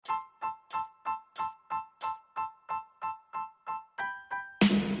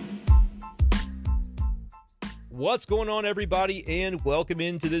What's going on, everybody, and welcome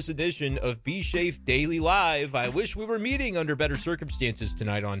into this edition of Be Safe Daily Live. I wish we were meeting under better circumstances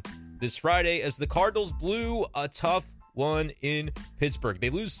tonight on this Friday as the Cardinals blew a tough one in Pittsburgh. They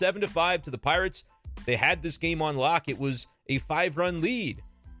lose 7-5 to the Pirates. They had this game on lock. It was a 5-run lead,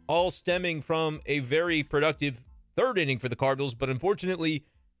 all stemming from a very productive third inning for the Cardinals, but unfortunately,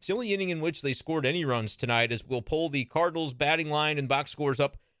 it's the only inning in which they scored any runs tonight, as we'll pull the Cardinals batting line and box scores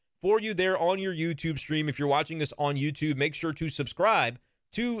up for you there on your YouTube stream. If you're watching this on YouTube, make sure to subscribe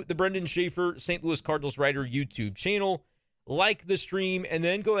to the Brendan Schaefer St. Louis Cardinals Writer YouTube channel. Like the stream, and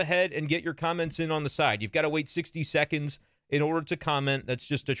then go ahead and get your comments in on the side. You've got to wait 60 seconds in order to comment. That's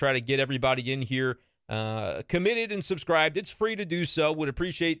just to try to get everybody in here committed and subscribed. It's free to do so. Would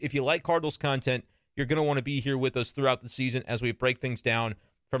appreciate if you like Cardinals content. You're going to want to be here with us throughout the season as we break things down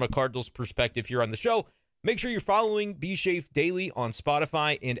from a Cardinals perspective here on the show. Make sure you're following Be Safe Daily on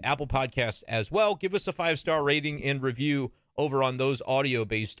Spotify and Apple Podcasts as well. Give us a 5-star rating and review over on those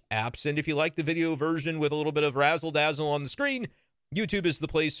audio-based apps. And if you like the video version with a little bit of razzle-dazzle on the screen, YouTube is the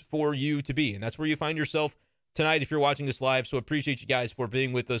place for you to be. And that's where you find yourself tonight if you're watching this live. So appreciate you guys for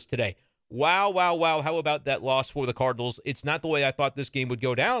being with us today. Wow. How about that loss for the Cardinals? It's not the way I thought this game would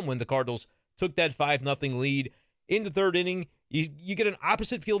go down when the Cardinals took that 5-0 lead in the third inning. You get an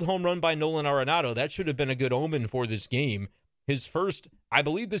opposite field home run by Nolan Arenado. That should have been a good omen for this game. His first, I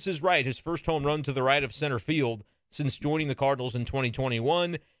believe this is right, his first home run to the right of center field since joining the Cardinals in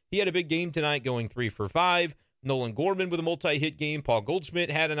 2021. He had a big game tonight going 3 for 5. Nolan Gorman with a multi-hit game. Paul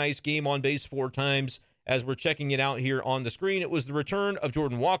Goldschmidt had a nice game on base 4 times. As we're checking it out here on the screen, it was the return of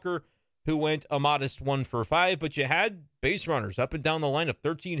Jordan Walker, who went a modest 1 for 5. But you had base runners up and down the lineup.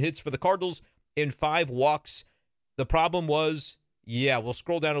 13 hits for the Cardinals and 5 walks. The problem was, we'll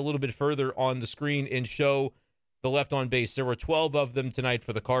scroll down a little bit further on the screen and show the left on base. There were 12 of them tonight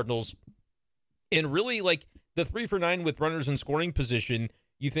for the Cardinals. And really, like, the 3 for 9 with runners in scoring position,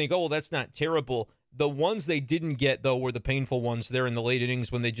 you think, oh, well, that's not terrible. The ones they didn't get, though, were the painful ones there in the late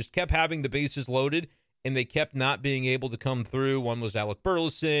innings when they just kept having the bases loaded and they kept not being able to come through. One was Alec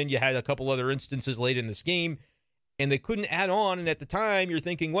Burleson. You had a couple other instances late in this game, and they couldn't add on. And at the time, you're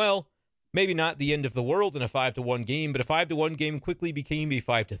thinking, well, maybe not the end of the world in a 5-1 game, but a 5-1 game quickly became a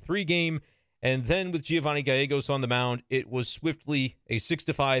 5-3 game. And then with Giovanni Gallegos on the mound, it was swiftly a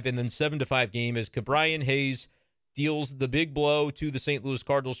 6-5 and then 7-5 game as Ke'Bryan Hayes deals the big blow to the St. Louis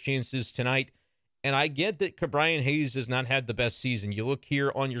Cardinals' chances tonight. And I get that Ke'Bryan Hayes has not had the best season. You look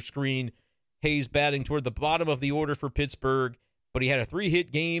here on your screen, Hayes batting toward the bottom of the order for Pittsburgh, but he had a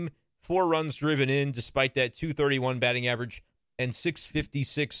 3-hit game, 4 runs driven in despite that .231 batting average and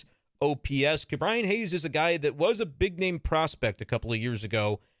 .656 OPS. Ke'Bryan Hayes is a guy that was a big-name prospect a couple of years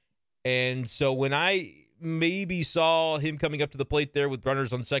ago. And so when I maybe saw him coming up to the plate there with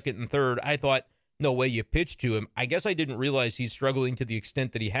runners on second and third, I thought, no way you pitch to him. I guess I didn't realize he's struggling to the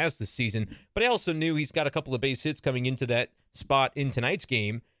extent that he has this season. But I also knew he's got a couple of base hits coming into that spot in tonight's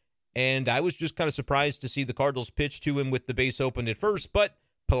game. And I was just kind of surprised to see the Cardinals pitch to him with the base open at first. But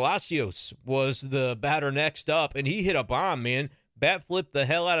Palacios was the batter next up, and he hit a bomb, man. Bat flipped the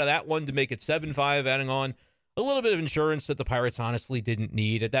hell out of that one to make it 7-5, adding on a little bit of insurance that the Pirates honestly didn't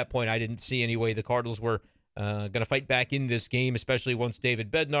need. At that point, I didn't see any way the Cardinals were going to fight back in this game, especially once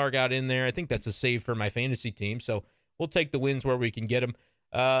David Bednar got in there. I think that's a save for my fantasy team, so we'll take the wins where we can get them.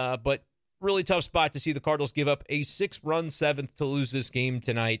 But really tough spot to see the Cardinals give up a 6-run 7th to lose this game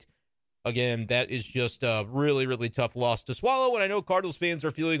tonight. Again, that is just a really, really tough loss to swallow, and I know Cardinals fans are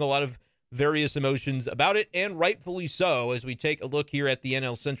feeling a lot of various emotions about it, and rightfully so, as we take a look here at the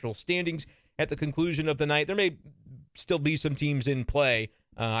NL Central standings at the conclusion of the night. There may still be some teams in play.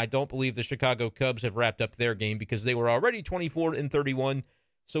 I don't believe the Chicago Cubs have wrapped up their game because they were already 24-31,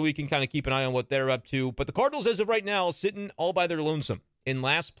 so we can kind of keep an eye on what they're up to. But the Cardinals, as of right now, sitting all by their lonesome in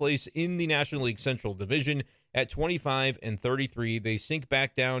last place in the National League Central Division at 25-33. They sink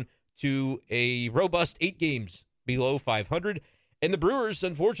back down to a robust 8 games below 500. And the Brewers,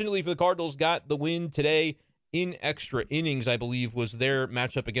 unfortunately for the Cardinals, got the win today in extra innings, I believe, was their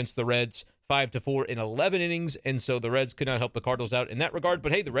matchup against the Reds, 5-4 in 11 innings. And so the Reds could not help the Cardinals out in that regard.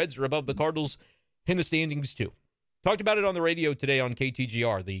 But hey, the Reds are above the Cardinals in the standings too. Talked about it on the radio today on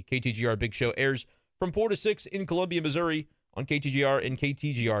KTGR. The KTGR Big Show airs from 4 to 6 in Columbia, Missouri on KTGR and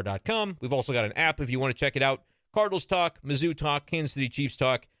KTGR.com. We've also got an app if you want to check it out. Cardinals Talk, Mizzou Talk, Kansas City Chiefs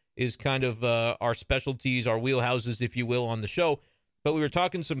Talk is kind of our specialties, our wheelhouses, if you will, on the show. But we were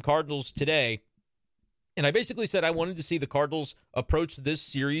talking some Cardinals today, and I basically said I wanted to see the Cardinals approach this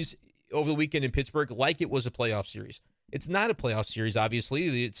series over the weekend in Pittsburgh like it was a playoff series. It's not a playoff series,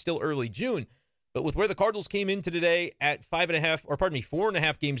 obviously. It's still early June. But with where the Cardinals came into today at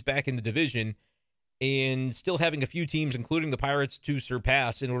 4.5 games back in the division, and still having a few teams, including the Pirates, to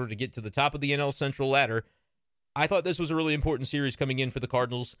surpass in order to get to the top of the NL Central ladder. I thought this was a really important series coming in for the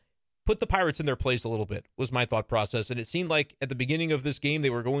Cardinals. Put the Pirates in their place a little bit was my thought process, and it seemed like at the beginning of this game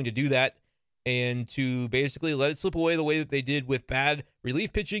they were going to do that and to basically let it slip away the way that they did with bad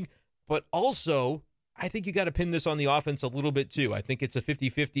relief pitching. But also, I think you got to pin this on the offense a little bit too. I think it's a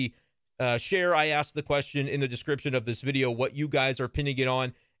 50-50 share. I asked the question in the description of this video what you guys are pinning it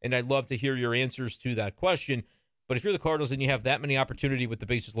on, and I'd love to hear your answers to that question. But if you're the Cardinals and you have that many opportunity with the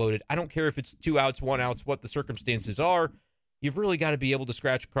bases loaded, I don't care if it's 2 outs, 1 out, what the circumstances are. You've really got to be able to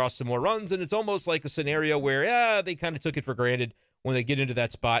scratch across some more runs, and it's almost like a scenario where they kind of took it for granted when they get into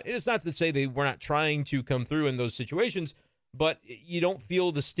that spot. And it's not to say they were not trying to come through in those situations, but you don't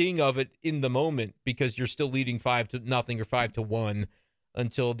feel the sting of it in the moment because you're still leading 5-0 or 5-1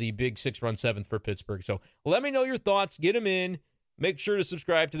 until the big 6-run 7th for Pittsburgh. So let me know your thoughts. Get them in. Make sure to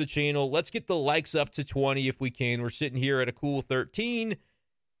subscribe to the channel. Let's get the likes up to 20 if we can. We're sitting here at a cool 13.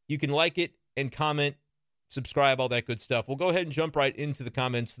 You can like it and comment, subscribe, all that good stuff. We'll go ahead and jump right into the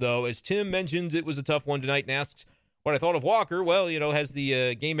comments, though. As Tim mentions, it was a tough one tonight and asks what I thought of Walker. Well, has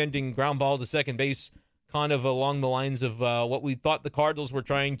the game-ending ground ball to second base kind of along the lines of what we thought the Cardinals were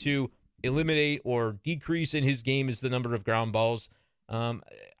trying to eliminate or decrease in his game is the number of ground balls.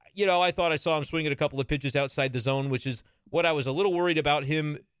 I thought I saw him swinging a couple of pitches outside the zone, which is what I was a little worried about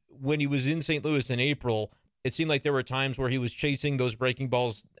him when he was in St. Louis in April. It seemed like there were times where he was chasing those breaking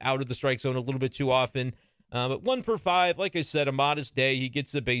balls out of the strike zone a little bit too often. But 1 for 5, like I said, a modest day. He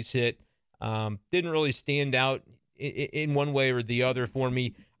gets a base hit. Didn't really stand out in one way or the other for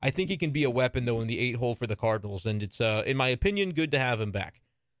me. I think he can be a weapon, though, in the 8-hole for the Cardinals, and it's, in my opinion, good to have him back.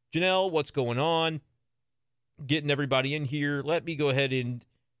 Janelle, what's going on? Getting everybody in here. Let me go ahead and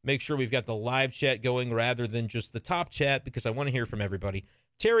make sure we've got the live chat going rather than just the top chat because I want to hear from everybody.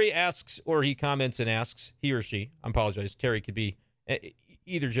 Terry asks, or he comments and asks, he or she, I apologize, Terry could be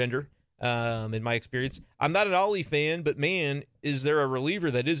either gender in my experience. I'm not an Ollie fan, but man, is there a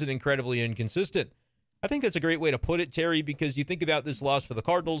reliever that isn't incredibly inconsistent? I think that's a great way to put it, Terry, because you think about this loss for the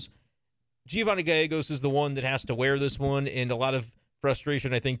Cardinals. Giovanni Gallegos is the one that has to wear this one, and a lot of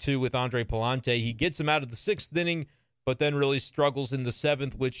frustration, I think, too, with Andre Pallante. He gets him out of the 6th inning, but then really struggles in the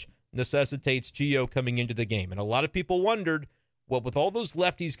 7th, which necessitates Gio coming into the game. And a lot of people wondered, well, with all those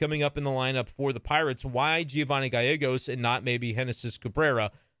lefties coming up in the lineup for the Pirates, why Giovanni Gallegos and not maybe Genesis Cabrera?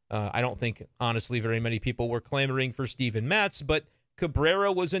 I don't think, honestly, very many people were clamoring for Steven Matz, but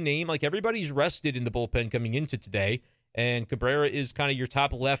Cabrera was a name. Like, everybody's rested in the bullpen coming into today, and Cabrera is kind of your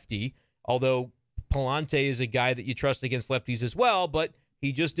top lefty, although Pallante is a guy that you trust against lefties as well, but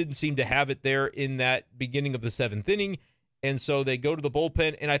he just didn't seem to have it there in that beginning of the 7th inning, and so they go to the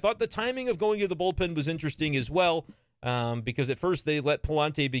bullpen. And I thought the timing of going to the bullpen was interesting as well, because at first they let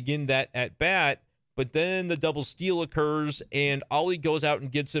Pallante begin that at bat, but then the double steal occurs, and Ollie goes out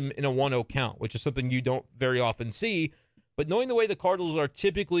and gets him in a 1-0 count, which is something you don't very often see. But knowing the way the Cardinals are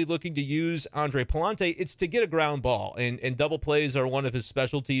typically looking to use Andre Pallante, it's to get a ground ball, and double plays are one of his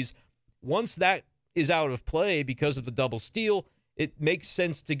specialties. Once that is out of play because of the double steal, it makes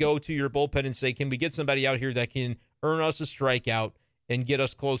sense to go to your bullpen and say, can we get somebody out here that can earn us a strikeout and get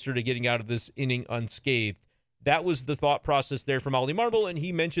us closer to getting out of this inning unscathed? That was the thought process there from Ollie Marble, and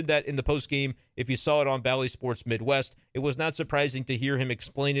he mentioned that in the postgame. If you saw it on Bally Sports Midwest, it was not surprising to hear him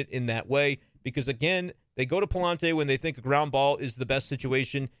explain it in that way because, again, they go to Pallante when they think a ground ball is the best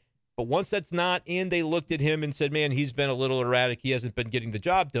situation. But once that's not, and they looked at him and said, man, he's been a little erratic. He hasn't been getting the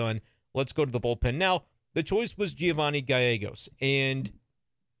job done. Let's go to the bullpen. Now, the choice was Giovanni Gallegos, and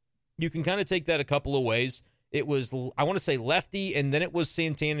you can kind of take that a couple of ways. It was, I want to say, lefty, and then it was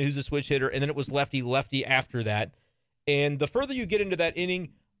Santana, who's a switch hitter, and then it was lefty after that. And the further you get into that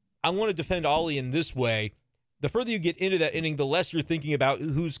inning, I want to defend Ollie in this way. The further you get into that inning, the less you're thinking about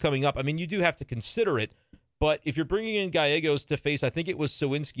who's coming up. I mean, you do have to consider it, but if you're bringing in Gallegos to face, I think it was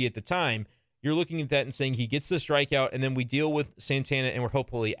Sawinski at the time, you're looking at that and saying he gets the strikeout, and then we deal with Santana, and we're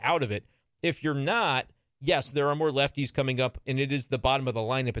hopefully out of it. If you're not, yes, there are more lefties coming up, and it is the bottom of the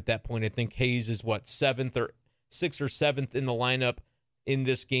lineup at that point. I think Hayes is, 6th or 7th in the lineup in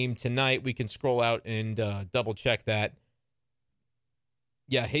this game tonight. We can scroll out and double-check that.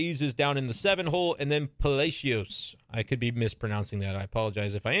 Yeah, Hayes is down in the 7 hole, and then Palacios. I could be mispronouncing that. I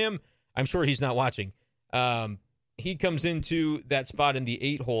apologize if I am. I'm sure he's not watching. He comes into that spot in the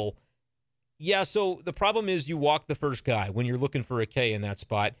 8 hole. Yeah, so the problem is you walk the first guy when you're looking for a K in that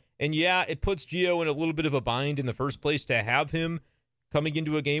spot. And yeah, it puts Gio in a little bit of a bind in the first place to have him coming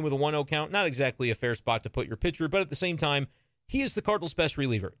into a game with a 1-0 count. Not exactly a fair spot to put your pitcher, but at the same time, he is the Cardinals' best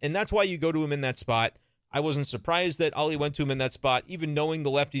reliever. And that's why you go to him in that spot. I wasn't surprised that Ollie went to him in that spot, even knowing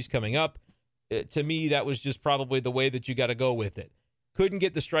the lefties coming up. To me, that was just probably the way that you got to go with it. Couldn't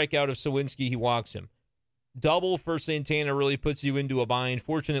get the strikeout of Sawinski. He walks him. Double for Santana really puts you into a bind.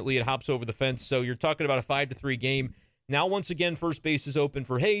 Fortunately, it hops over the fence, so you're talking about a 5-3 game. Now, once again, first base is open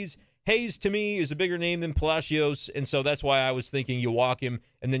for Hayes. Hayes, to me, is a bigger name than Palacios, and so that's why I was thinking you walk him,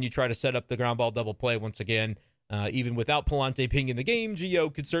 and then you try to set up the ground ball double play once again. Even without Palante being in the game,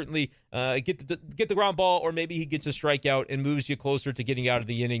 Gio could certainly get the ground ball, or maybe he gets a strikeout and moves you closer to getting out of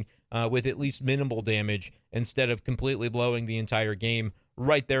the inning with at least minimal damage instead of completely blowing the entire game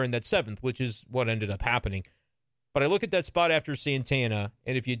right there in that seventh, which is what ended up happening. But I look at that spot after Santana,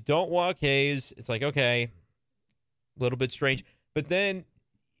 and if you don't walk Hayes, it's like, okay, a little bit strange. But then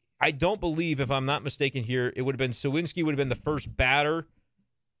I don't believe, if I'm not mistaken here, it would have been Sawinski would have been the first batter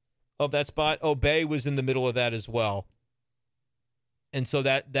of that spot. Obey was in the middle of that as well. And so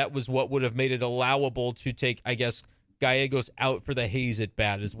that was what would have made it allowable to take, I guess, Gallegos out for the Hayes at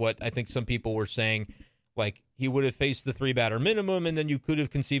bat, is what I think some people were saying. Like, he would have faced the 3-batter minimum, and then you could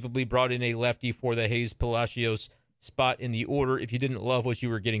have conceivably brought in a lefty for the Hayes Palacios spot in the order if you didn't love what you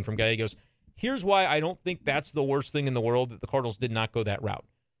were getting from Gallegos. Here's why I don't think that's the worst thing in the world that the Cardinals did not go that route.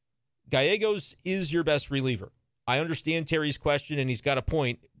 Gallegos is your best reliever. I understand Terry's question, and he's got a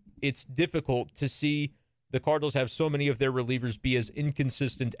point. It's difficult to see the Cardinals have so many of their relievers be as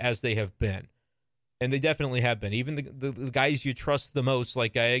inconsistent as they have been. And they definitely have been. Even the guys you trust the most,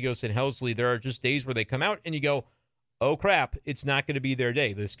 like Gallegos and Helsley, there are just days where they come out and you go, oh, crap, it's not going to be their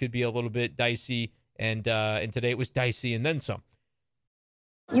day. This could be a little bit dicey, and today it was dicey and then some.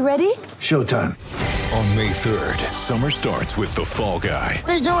 You ready? Showtime. On May 3rd, summer starts with The Fall Guy.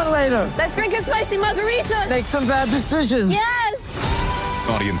 Let's do it later. Let's drink a spicy margarita. Make some bad decisions. Yes.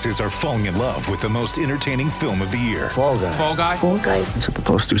 Audiences are falling in love with the most entertaining film of the year. Fall Guy. Fall Guy? Fall guy. That's what the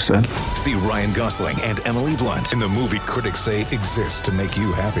poster said. See Ryan Gosling and Emily Blunt in the movie critics say exists to make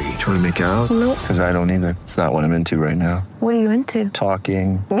you happy. Trying to make it out? Nope. Because I don't either. It's not what I'm into right now. What are you into?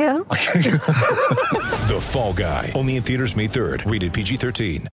 Talking. Yeah. The Fall Guy. Only in theaters May 3rd. Rated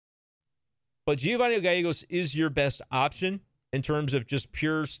PG-13. But Giovanni Gallegos is your best option in terms of just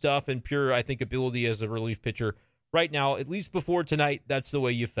pure stuff and pure, I think, ability as a relief pitcher. Right now, at least before tonight, that's the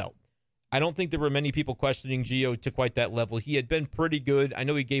way you felt. I don't think there were many people questioning Gio to quite that level. He had been pretty good. I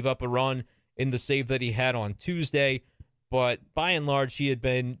know he gave up a run in the save that he had on Tuesday, but by and large, he had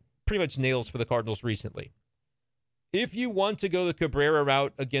been pretty much nails for the Cardinals recently. If you want to go the Cabrera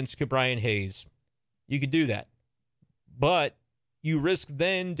route against Ke'Bryan Hayes, you could do that. But you risk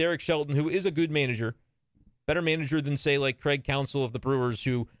then Derek Shelton, who is a good manager, better manager than, say, like Craig Counsell of the Brewers,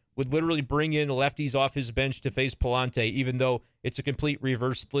 who would literally bring in lefties off his bench to face Palante, even though it's a complete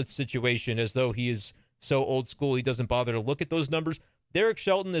reverse split situation, as though he is so old school he doesn't bother to look at those numbers. Derek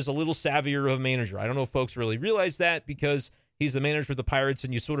Shelton is a little savvier of a manager. I don't know if folks really realize that because he's the manager of the Pirates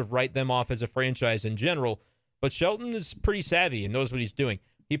and you sort of write them off as a franchise in general. But Shelton is pretty savvy and knows what he's doing.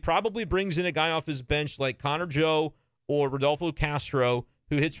 He probably brings in a guy off his bench like Connor Joe or Rodolfo Castro,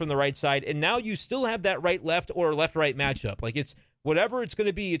 who hits from the right side. And now you still have that right-left or left-right matchup. Like, it's whatever it's going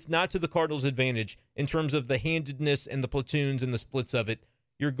to be, it's not to the Cardinals' advantage in terms of the handedness and the platoons and the splits of it.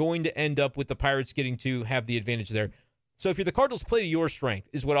 You're going to end up with the Pirates getting to have the advantage there. So if you're the Cardinals, play to your strength,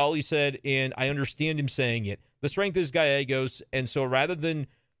 is what Ollie said, and I understand him saying it. The strength is Gallegos, and so rather than,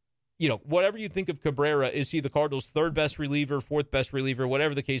 whatever you think of Cabrera, is he the Cardinals' third best reliever, fourth best reliever,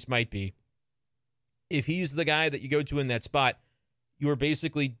 whatever the case might be, if he's the guy that you go to in that spot, you are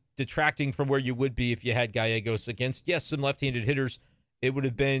basically detracting from where you would be if you had Gallegos against, yes, some left-handed hitters. It would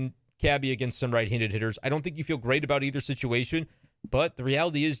have been Cabby against some right-handed hitters. I don't think you feel great about either situation, but the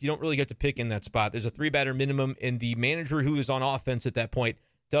reality is you don't really get to pick in that spot. There's a 3-batter minimum, and the manager who is on offense at that point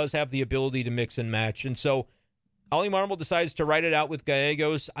does have the ability to mix and match. And so Ollie Marmol decides to write it out with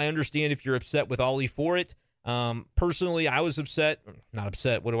Gallegos. I understand if you're upset with Ollie for it. Personally, I was upset. Not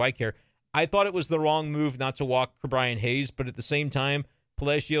upset. What do I care? I thought it was the wrong move not to walk Ke'Bryan Hayes, but at the same time,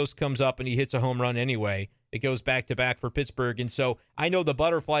 Palacios comes up and he hits a home run anyway. It goes back-to-back for Pittsburgh. And so I know the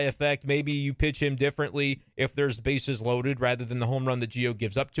butterfly effect, maybe you pitch him differently if there's bases loaded rather than the home run that Gio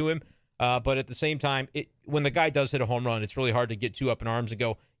gives up to him. But at the same time, when the guy does hit a home run, it's really hard to get too up in arms and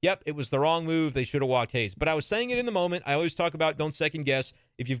go, yep, it was the wrong move. They should have walked Hayes. But I was saying it in the moment. I always talk about don't second guess.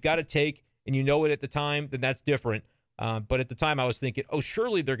 If you've got a take and you know it at the time, then that's different. But at the time, I was thinking, oh,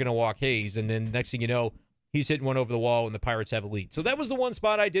 surely they're going to walk Hayes. And then next thing you know, he's hitting one over the wall and the Pirates have a lead. So that was the one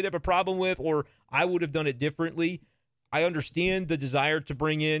spot I did have a problem with, or I would have done it differently. I understand the desire to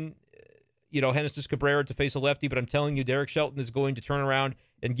bring in, Genesis Cabrera to face a lefty, but I'm telling you, Derek Shelton is going to turn around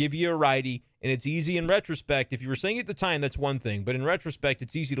and give you a righty. And it's easy in retrospect. If you were saying it at the time, that's one thing. But in retrospect,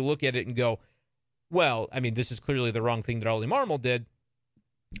 it's easy to look at it and go, well, I mean, this is clearly the wrong thing that Ollie Marmol did.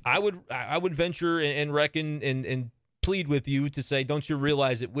 I would venture and reckon and plead with you to say, don't you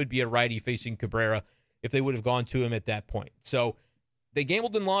realize it would be a righty facing Cabrera if they would have gone to him at that point? So they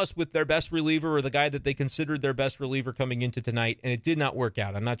gambled and lost with their best reliever, or the guy that they considered their best reliever coming into tonight, and it did not work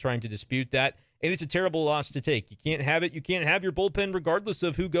out. I'm not trying to dispute that, and it's a terrible loss to take. You can't have it. You can't have your bullpen, regardless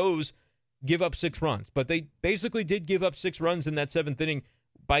of who goes, give up 6 runs. But they basically did give up 6 runs in that 7th inning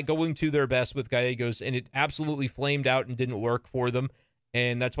by going to their best with Gallegos, and it absolutely flamed out and didn't work for them.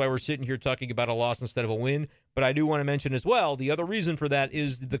 And that's why we're sitting here talking about a loss instead of a win. But I do want to mention as well, the other reason for that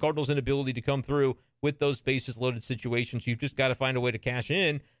is the Cardinals' inability to come through with those bases-loaded situations. You've just got to find a way to cash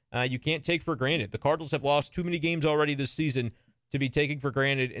in. You can't take for granted. The Cardinals have lost too many games already this season to be taking for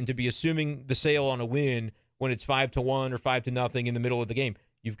granted and to be assuming the sale on a win when it's 5-1 or 5-0 in the middle of the game.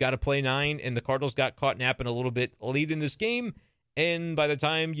 You've got to play 9, and the Cardinals got caught napping a little bit late in this game. And by the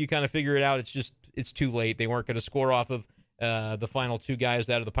time you kind of figure it out, it's too late. They weren't going to score off of the final 2 guys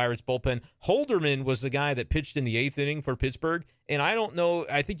out of the Pirates bullpen. Holderman was the guy that pitched in the 8th inning for Pittsburgh, and I don't know.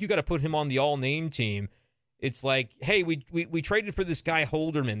 I think you got to put him on the all-name team. It's like, hey, we traded for this guy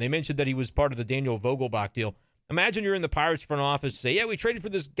Holderman. They mentioned that he was part of the Daniel Vogelbach deal. Imagine you're in the Pirates front office, say, yeah, we traded for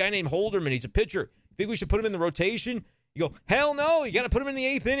this guy named Holderman. He's a pitcher. You think we should put him in the rotation? You go, hell no, you got to put him in the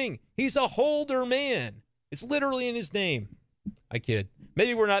 8th inning. He's a holder man. It's literally in his name. I kid.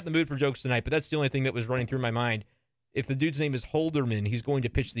 Maybe we're not in the mood for jokes tonight, but that's the only thing that was running through my mind. If the dude's name is Holderman, he's going to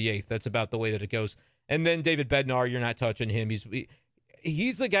pitch the 8th. That's about the way that it goes. And then David Bednar, you're not touching him. He's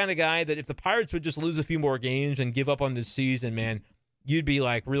the kind of guy that if the Pirates would just lose a few more games and give up on this season, man, you'd be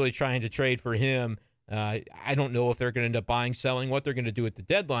like really trying to trade for him. I don't know if they're going to end up buying, selling, what they're going to do at the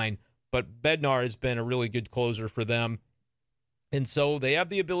deadline, but Bednar has been a really good closer for them. And so they have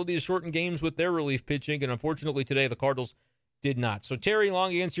the ability to shorten games with their relief pitching, and unfortunately today the Cardinals did not. So Terry,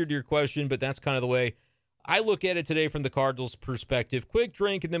 long answer to your question, but that's kind of the way I look at it today from the Cardinals' perspective. Quick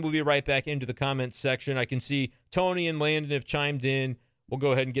drink, and then we'll be right back into the comments section. I can see Tony and Landon have chimed in. We'll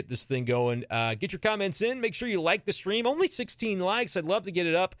go ahead and get this thing going. Get your comments in. Make sure you like the stream. Only 16 likes. I'd love to get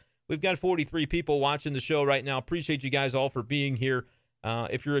it up. We've got 43 people watching the show right now. Appreciate you guys all for being here.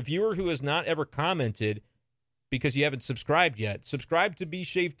 If you're a viewer who has not ever commented because you haven't subscribed yet, subscribe to Be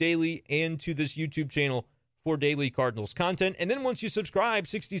Safe Daily and to this YouTube channel for daily Cardinals content. And then once you subscribe,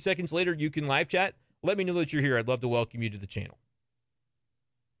 60 seconds later, you can live chat. Let me know that you're here. I'd love to welcome you to the channel.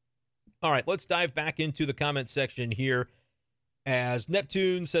 All right, let's dive back into the comment section here. As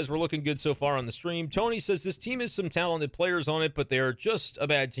Neptune says, we're looking good so far on the stream. Tony says, this team has some talented players on it, but they are just a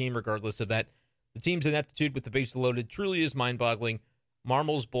bad team regardless of that. The team's ineptitude with the bases loaded truly is mind-boggling.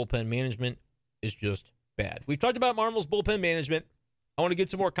 Marmol's bullpen management is just bad. We've talked about Marmol's bullpen management. I want to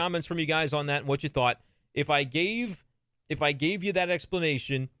get some more comments from you guys on that and what you thought. If I gave you that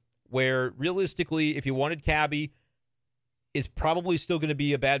explanation where realistically, if you wanted Cabby, it's probably still going to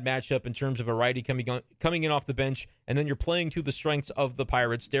be a bad matchup in terms of a righty coming in off the bench, and then you're playing to the strengths of the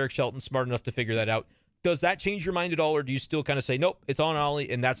Pirates. Derek Shelton's smart enough to figure that out. Does that change your mind at all, or do you still kind of say, nope, it's on Ollie,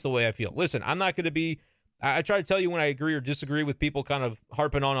 and that's the way I feel? Listen, I'm not going to be – I try to tell you when I agree or disagree with people kind of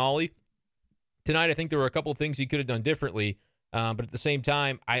harping on Ollie. Tonight, I think there were a couple of things he could have done differently, but at the same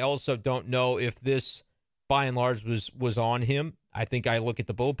time, I also don't know if this, by and large, was on him. I think I look at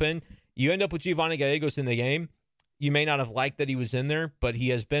the bullpen. You end up with Giovanni Gallegos in the game. You may not have liked that he was in there, but he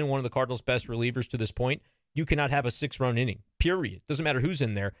has been one of the Cardinals' best relievers to this point. You cannot have a 6-run inning, period. Doesn't matter who's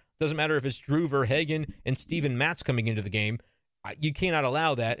in there. Doesn't matter if it's Drew Verhagen and Steven Matz coming into the game. You cannot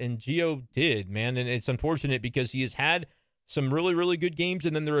allow that, and Gio did, man, and it's unfortunate because he has had some really, really good games,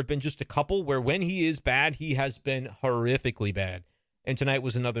 and then there have been just a couple where when he is bad, he has been horrifically bad. And tonight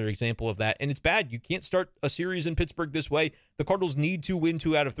was another example of that. And it's bad. You can't start a series in Pittsburgh this way. The Cardinals need to win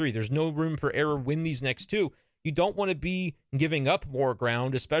 2 out of 3. There's no room for error. Win these next 2. You don't want to be giving up more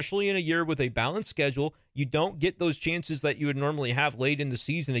ground, especially in a year with a balanced schedule. You don't get those chances that you would normally have late in the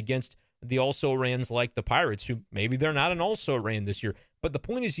season against the also-rans like the Pirates, who maybe they're not an also-ran this year. But the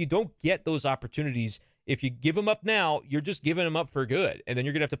point is you don't get those opportunities. If you give them up now, you're just giving them up for good. And then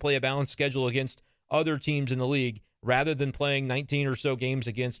you're going to have to play a balanced schedule against other teams in the league. Rather than playing 19 or so games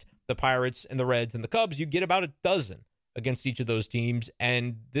against the Pirates and the Reds and the Cubs, you get about a dozen against each of those teams.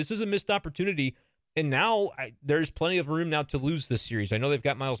 And this is a missed opportunity. And now there's plenty of room now to lose this series. I know they've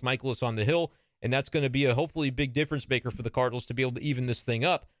got Miles Michaelis on the hill, and that's going to be a hopefully big difference maker for the Cardinals to be able to even this thing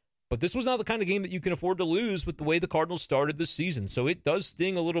up. But this was not the kind of game that you can afford to lose with the way the Cardinals started this season. So it does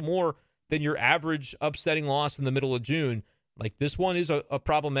sting a little more than your average upsetting loss in the middle of June. Like, this one is a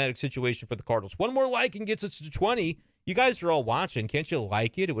problematic situation for the Cardinals. One more like and gets us to 20. You guys are all watching. Can't you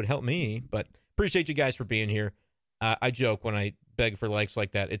like it? It would help me. But appreciate you guys for being here. I joke when I beg for likes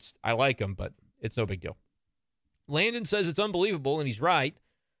like that. I like them, but it's no big deal. Landon says it's unbelievable, and he's right.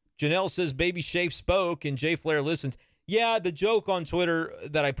 Janelle says Baby Shafe spoke and Jay Flair listened. Yeah, the joke on Twitter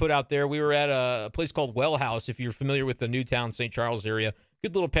that I put out there, we were at a place called Well House, if you're familiar with the Newtown, St. Charles area.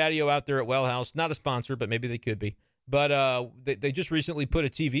 Good little patio out there at Well House. Not a sponsor, but maybe they could be. But they just recently put a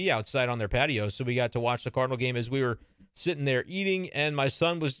TV outside on their patio, so we got to watch the Cardinal game as we were sitting there eating, and my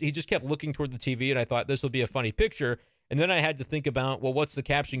son he just kept looking toward the TV, and I thought this would be a funny picture. And then I had to think about, well, what's the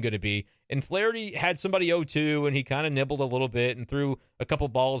caption going to be? And Flaherty had somebody 0-2, and he kind of nibbled a little bit and threw a couple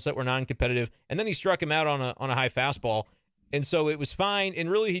balls that were non-competitive. And then he struck him out on a high fastball. And so it was fine.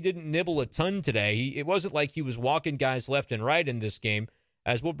 And really, he didn't nibble a ton today. It wasn't like he was walking guys left and right in this game.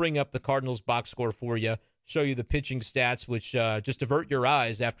 As we'll bring up the Cardinals box score for you, show you the pitching stats, which just avert your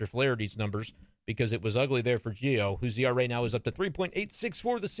eyes after Flaherty's numbers, because it was ugly there for Gio, whose ERA now is up to 3.86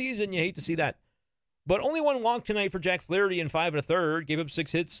 for the season. You hate to see that. But only one walk tonight for Jack Flaherty in 5 1/3. Gave up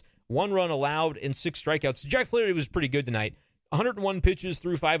 6 hits, 1 run allowed, and 6 strikeouts. Jack Flaherty was pretty good tonight. 101 pitches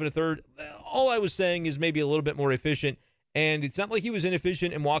through 5 1/3. All I was saying is maybe a little bit more efficient. And it's not like he was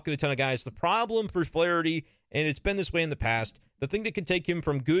inefficient and walking a ton of guys. The problem for Flaherty, and it's been this way in the past, the thing that can take him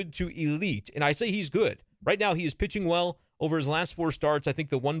from good to elite, and I say he's good. Right now, he is pitching well over his last 4 starts. I think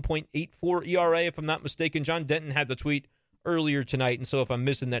the 1.84 ERA, if I'm not mistaken. John Denton had the tweet earlier tonight, and so if I'm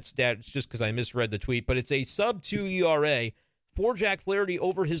missing that stat, it's just because I misread the tweet. But it's a sub-2 ERA for Jack Flaherty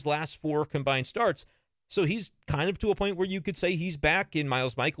over his last 4 combined starts. So he's kind of to a point where you could say he's back, and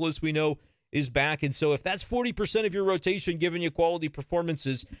Miles Michaelis, we know, is back. And so if that's 40% of your rotation giving you quality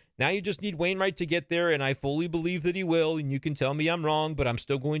performances, now you just need Wainwright to get there, and I fully believe that he will, and you can tell me I'm wrong, but I'm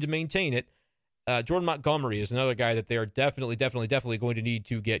still going to maintain it. Jordan Montgomery is another guy that they are definitely going to need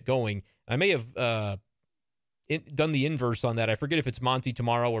to get going. I may have done the inverse on that. I forget if it's Monty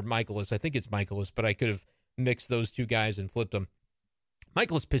tomorrow or Michaelis. I think it's Michaelis, but I could have mixed those two guys and flipped them.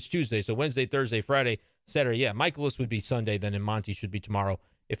 Michaelis pitched Tuesday, so Wednesday, Thursday, Friday, Saturday. Yeah, Michaelis would be Sunday then, and Monty should be tomorrow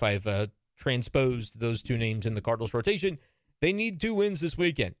if I've transposed those two names in the Cardinals rotation. They need 2 wins this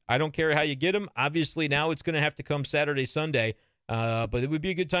weekend. I don't care how you get them. Obviously, now it's going to have to come Saturday, Sunday. But it would be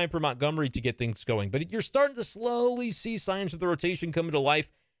a good time for Montgomery to get things going. But you're starting to slowly see signs of the rotation coming to life.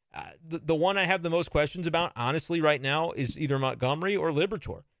 The one I have the most questions about, honestly, right now is either Montgomery or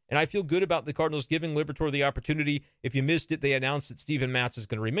Liberatore. And I feel good about the Cardinals giving Liberatore the opportunity. If you missed it, they announced that Steven Matz is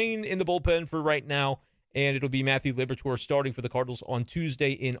going to remain in the bullpen for right now. And it'll be Matthew Liberatore starting for the Cardinals on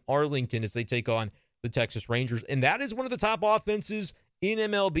Tuesday in Arlington as they take on the Texas Rangers. And that is one of the top offenses in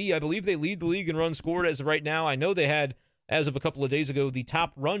MLB. I believe they lead the league in runs scored as of right now. I know they had, as of a couple of days ago, the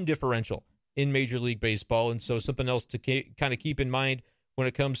top run differential in Major League Baseball. And so something else to kind of keep in mind when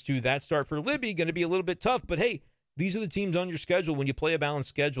it comes to that start for Libby. Going to be a little bit tough. But, hey, these are the teams on your schedule when you play a balanced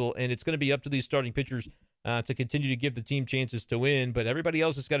schedule. And it's going to be up to these starting pitchers to continue to give the team chances to win. But everybody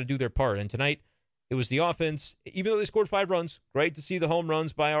else has got to do their part. And tonight, it was the offense. Even though they scored 5 runs, great to see the home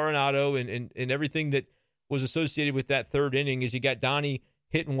runs by Arenado and everything that was associated with that third inning, as you got Donnie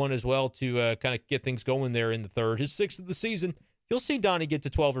hitting one as well to kind of get things going there in the third. His 6th of the season. You'll see Donnie get to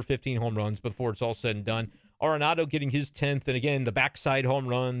 12 or 15 home runs before it's all said and done. Arenado getting his 10th, and again, the backside home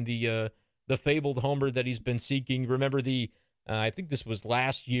run, the fabled homer that he's been seeking. Remember I think this was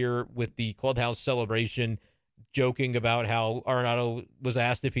last year with the clubhouse celebration, joking about how Arenado was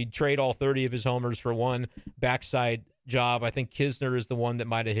asked if he'd trade all 30 of his homers for one backside job. I think Kisner is the one that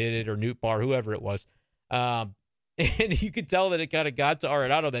might have hit it, or Nootbaar, whoever it was. And you could tell that it kind of got to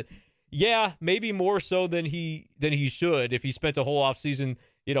Arenado that, yeah, maybe more so than he should if he spent a whole offseason.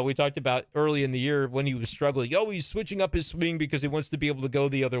 We talked about early in the year when he was struggling. Oh, he's switching up his swing because he wants to be able to go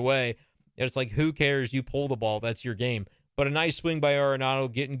the other way. And it's like, who cares? You pull the ball. That's your game. But a nice swing by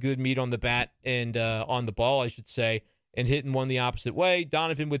Arenado, getting good meat on the bat and on the ball, I should say, and hitting one the opposite way.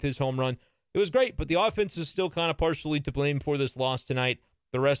 Donovan with his home run. It was great, but the offense is still kind of partially to blame for this loss tonight.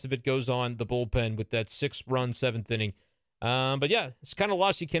 The rest of it goes on the bullpen with that 6-run 7th inning. But yeah, it's kind of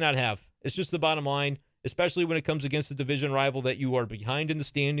loss you cannot have. It's just the bottom line, especially when it comes against a division rival that you are behind in the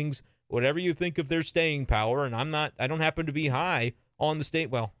standings. Whatever you think of their staying power, and I don't happen to be high on the state.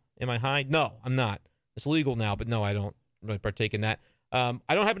 Well, am I high? No, I'm not. It's legal now, but no, I don't really partake in that. I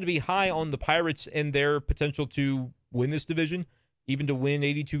don't happen to be high on the Pirates and their potential to win this division, even to win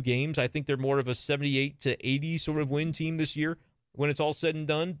 82 games. I think they're more of a 78 to 80 sort of win team this year when it's all said and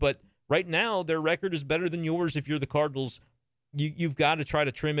done. But right now, their record is better than yours. If you're the Cardinals, you've got to try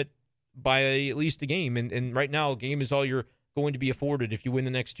to trim it by at least a game. And right now, a game is all you're going to be afforded. If you win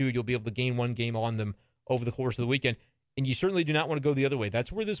the next 2, you'll be able to gain 1 game on them over the course of the weekend. And you certainly do not want to go the other way.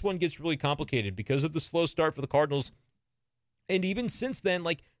 That's where this one gets really complicated because of the slow start for the Cardinals. And even since then,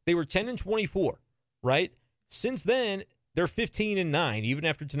 like, they were 10-24, right? Since then, they're 15-9. Even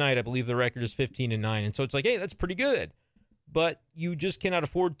after tonight, I believe the record is 15-9. And so it's like, hey, that's pretty good. but you just cannot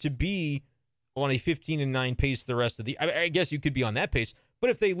afford to be on a 15-9 pace the rest of the. I guess you could be on that pace, but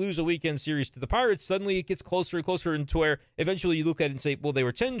if they lose a weekend series to the Pirates, suddenly it gets closer and closer into where eventually you look at it and say, well, they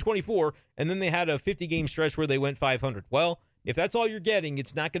were 10-24, and then they had a 50-game stretch where they went 500. Well, if that's all you're getting,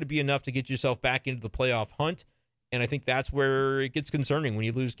 it's not going to be enough to get yourself back into the playoff hunt, and I think that's where it gets concerning when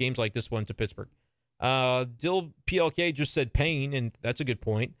you lose games like this one to Pittsburgh. Dill PLK just said pain, and that's a good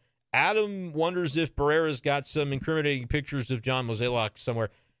point. Adam wonders if Barrera's got some incriminating pictures of John Mozeliak somewhere.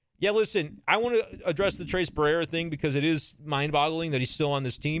 Yeah, listen, I want to address the Trace Barrera thing because it is mind-boggling that he's still on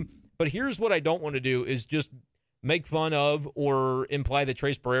this team. But here's what I don't want to do is just make fun of or imply that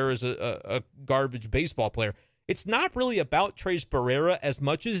Trace Barrera is a garbage baseball player. It's not really about Trace Barrera as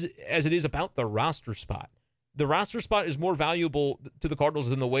much as it is about the roster spot. The roster spot is more valuable to the Cardinals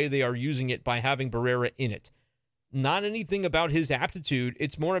than the way they are using it by having Barrera in it. Not anything about his aptitude.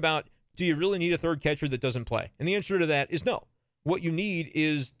 It's more about, do you really need a third catcher that doesn't play? And the answer to that is no. What you need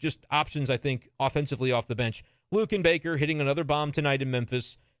is just options, I think, offensively off the bench. Luken Baker hitting another bomb tonight in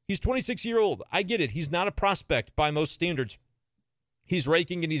Memphis. He's 26-year-old. I get it. He's not a prospect by most standards. He's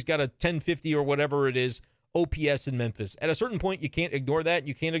raking and he's got a 1050 or whatever it is OPS in Memphis. At a certain point, you can't ignore that.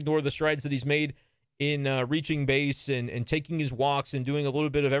 You can't ignore the strides that he's made in reaching base and taking his walks and doing a little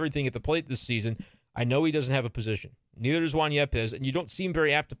bit of everything at the plate this season. I know he doesn't have a position. Neither does Juan Yepes, and you don't seem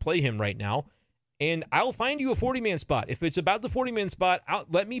very apt to play him right now. And I'll find you a 40-man spot. If it's about the 40-man spot,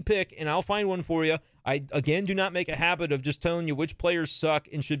 let me pick, and I'll find one for you. I, again, do not make a habit of just telling you which players suck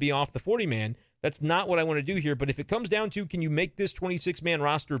and should be off the 40-man. That's not what I want to do here. But if it comes down to, can you make this 26-man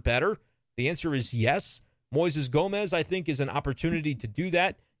roster better? The answer is yes. Moises Gomez, I think, is an opportunity to do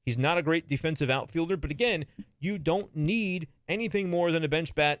that. He's not a great defensive outfielder. But again, you don't need anything more than a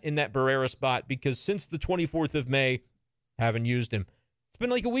bench bat in that Barrera spot because since the 24th of May, haven't used him. It's been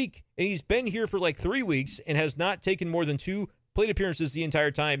like a week, and he's been here for like 3 weeks and has not taken more than 2 plate appearances the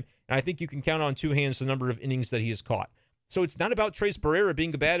entire time. And I think you can count on 2 hands the number of innings that he has caught. So it's not about Trace Barrera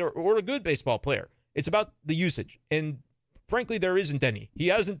being a bad or a good baseball player. It's about the usage. And frankly, there isn't any. He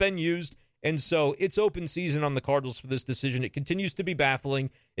hasn't been used. And so it's open season on the Cardinals for this decision. It continues to be baffling.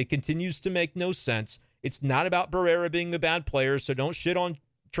 It continues to make no sense. It's not about Barrera being the bad player, so don't shit on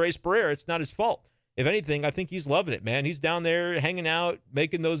Trace Barrera. It's not his fault. If anything, I think he's loving it, man. He's down there hanging out,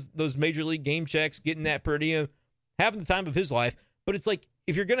 making those major league game checks, getting that per diem, having the time of his life. But it's like,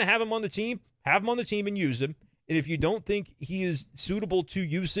 if you're going to have him on the team, have him on the team and use him. And if you don't think he is suitable to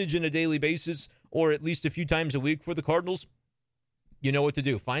usage on a daily basis or at least a few times a week for the Cardinals, you know what to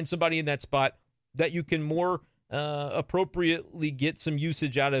do. Find somebody in that spot that you can more appropriately get some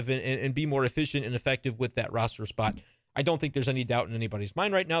usage out of and be more efficient and effective with that roster spot. I don't think there's any doubt in anybody's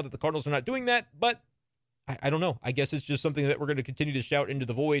mind right now that the Cardinals are not doing that, but I don't know. I guess it's just something that we're going to continue to shout into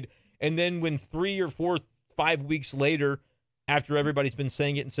the void. And then when 3 or 4, 5 weeks later, after everybody's been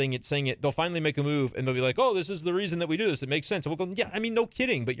saying it, they'll finally make a move and they'll be like, oh, this is the reason that we do this. It makes sense. And we'll go, yeah, I mean, no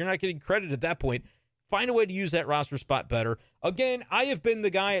kidding, but you're not getting credit at that point. Find a way to use that roster spot better. Again, I have been the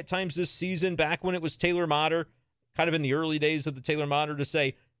guy at times this season, back when it was Taylor Motter, kind of in the early days of the Taylor Motter, to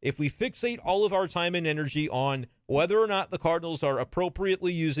say, if we fixate all of our time and energy on whether or not the Cardinals are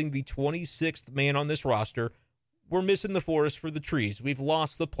appropriately using the 26th man on this roster, we're missing the forest for the trees. We've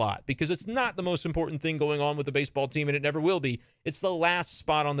lost the plot because it's not the most important thing going on with the baseball team, and it never will be. It's the last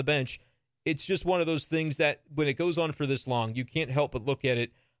spot on the bench. It's just one of those things that when it goes on for this long, you can't help but look at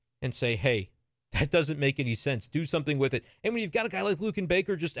it and say, hey, that doesn't make any sense. Do something with it. And when you've got a guy like Luken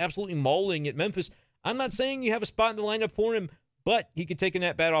Baker just absolutely mauling at Memphis, I'm not saying you have a spot in the lineup for him, but he could take a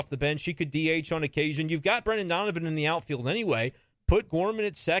net bat off the bench. He could DH on occasion. You've got Brendan Donovan in the outfield anyway. Put Gorman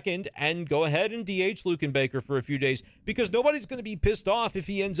at second and go ahead and DH Luken Baker for a few days because nobody's going to be pissed off if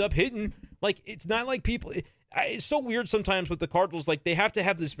he ends up hitting. Like, it's not like people... It's so weird sometimes with the Cardinals. Like, they have to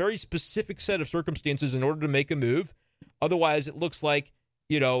have this very specific set of circumstances in order to make a move. Otherwise, it looks like,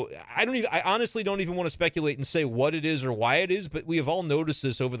 you know, I honestly don't even want to speculate and say what it is or why it is, but we have all noticed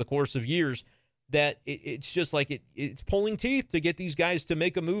this over the course of years that it's just like it's pulling teeth to get these guys to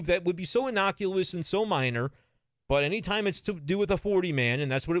make a move that would be so innocuous and so minor. But anytime it's to do with a 40-man,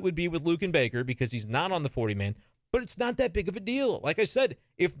 and that's what it would be with Luken Baker because he's not on the 40-man, but it's not that big of a deal. Like I said,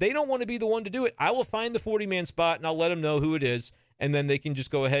 if they don't want to be the one to do it, I will find the 40-man spot and I'll let them know who it is, and then they can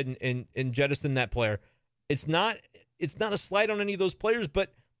just go ahead and jettison that player. It's not a slight on any of those players,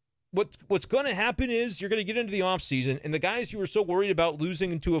 but what's going to happen is you're going to get into the offseason, and the guys who are so worried about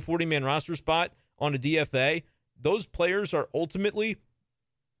losing into a 40-man roster spot on a DFA, those players are ultimately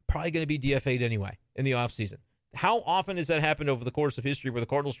probably going to be DFA'd anyway in the offseason. How often has that happened over the course of history where the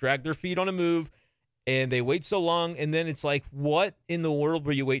Cardinals drag their feet on a move and they wait so long, and then it's like, what in the world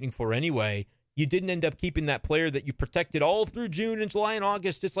were you waiting for anyway? you didn't end up keeping that player that you protected all through June and July and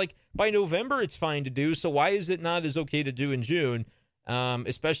August. It's like by November, it's fine to do. So why is it not as okay to do in June?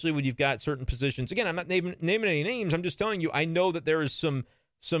 Especially when you've got certain positions. Again, I'm not naming any names. I'm just telling you, I know that there is some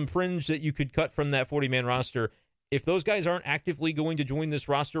fringe that you could cut from that 40-man roster. If those guys aren't actively going to join this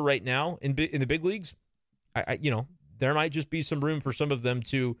roster right now in the big leagues, there might just be some room for some of them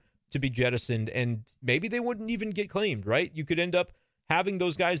to be jettisoned, and maybe they wouldn't even get claimed, right? You could end up having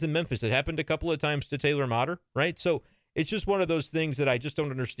those guys in Memphis. It happened a couple of times to Taylor Motter, right? So it's just one of those things that I just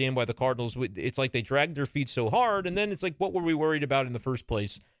don't understand why the Cardinals, it's like they dragged their feet so hard, and then it's like, what were we worried about in the first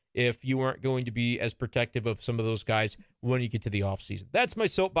place if you weren't going to be as protective of some of those guys when you get to the offseason? That's my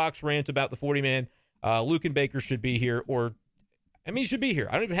soapbox rant about the 40-man. Luken Baker should be here, he should be here.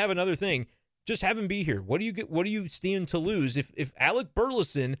 I don't even have another thing. Just have him be here. What do you stand to lose? If Alec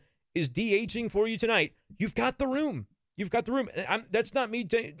Burleson is DHing for you tonight, you've got the room. You've got the room. That's not me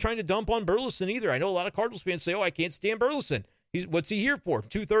trying to dump on Burleson either. I know a lot of Cardinals fans say, I can't stand Burleson. What's he here for?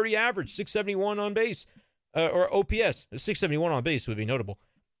 230 average, 671 on base, or OPS. 671 on base would be notable.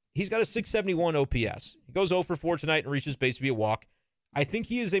 He's got a 671 OPS. He goes 0 for 4 tonight and reaches base via walk. I think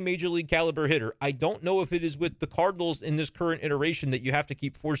he is a major league caliber hitter. I don't know if it is with the Cardinals in this current iteration that you have to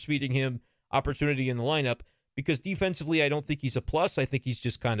keep force feeding him opportunity in the lineup, because defensively, I don't think he's a plus. I think he's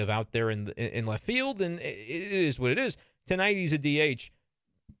just kind of out there in left field, and it is what it is. Tonight, he's a DH.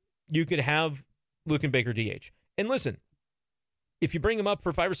 You could have Luken Baker DH. And listen, if you bring him up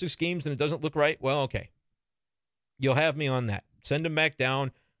for 5 or 6 games and it doesn't look right, well, okay. You'll have me on that. Send him back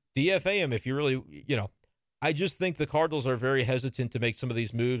down. DFA him if you really, I just think the Cardinals are very hesitant to make some of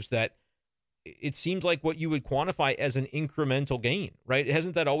these moves that it seems like what you would quantify as an incremental gain, right?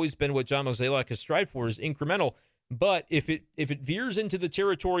 Hasn't that always been what John Mozeliak has strived for, is incremental? But if it veers into the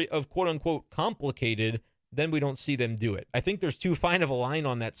territory of quote unquote complicated, then we don't see them do it. I think there's too fine of a line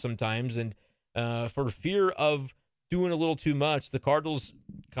on that sometimes, and for fear of doing a little too much, the Cardinals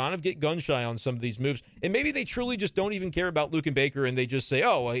kind of get gun shy on some of these moves. And maybe they truly just don't even care about Luken Baker, and they just say,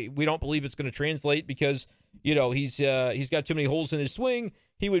 we don't believe it's going to translate because he's got too many holes in his swing.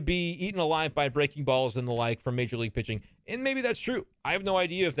 He would be eaten alive by breaking balls and the like from Major League pitching. And maybe that's true. I have no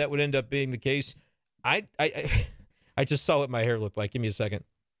idea if that would end up being the case. I just saw what my hair looked like. Give me a second.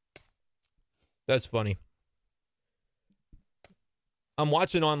 That's funny. I'm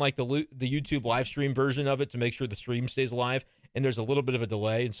watching on like the YouTube live stream version of it to make sure the stream stays alive, and there's a little bit of a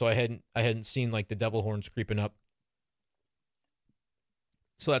delay, and so I hadn't seen like the devil horns creeping up.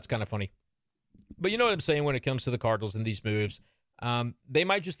 So that's kind of funny. But you know what I'm saying when it comes to the Cardinals and these moves. They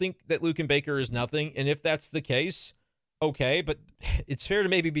might just think that Luken Baker is nothing, and if that's the case, okay, but it's fair to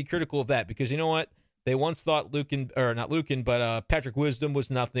maybe be critical of that, because you know what? They once thought Patrick Wisdom was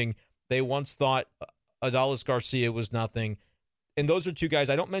nothing. They once thought Adolis Garcia was nothing. And those are two guys.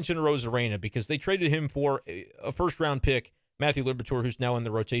 I don't mention Rosarena because they traded him for a first-round pick, Matthew Liberatore, who's now in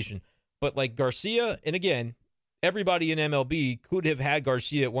the rotation. But like Garcia, and again, everybody in MLB could have had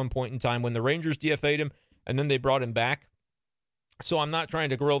Garcia at one point in time when the Rangers DFA'd him, and then they brought him back. So I'm not trying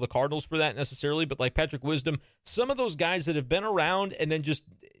to grill the Cardinals for that necessarily, but like Patrick Wisdom, some of those guys that have been around and then just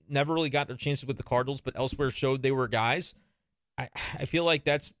never really got their chances with the Cardinals, but elsewhere showed they were guys. I feel like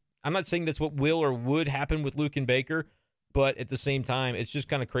I'm not saying that's what will or would happen with Luken Baker, but at the same time, it's just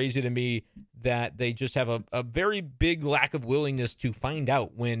kind of crazy to me that they just have a very big lack of willingness to find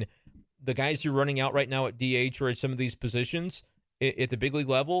out when the guys who are running out right now at DH or at some of these positions at the big league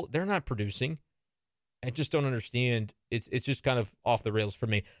level, they're not producing. I just don't understand. It's just kind of off the rails for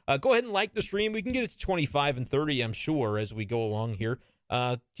me. Go ahead and like the stream. We can get it to 25 and 30, I'm sure, as we go along here.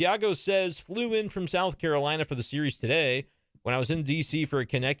 Tiago says, flew in from South Carolina for the series today. When I was in D.C. for a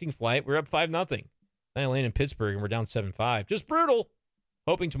connecting flight, we're up 5-0. Then I land in Pittsburgh, and we're down 7-5. Just brutal.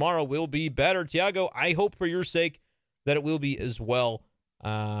 Hoping tomorrow will be better. Tiago, I hope for your sake that it will be as well.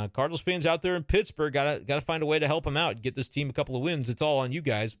 Cardinals fans out there in Pittsburgh gotta find a way to help them out, get this team a couple of wins. It's all on you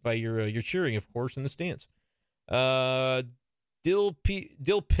guys by your cheering, of course, in the stands. Dill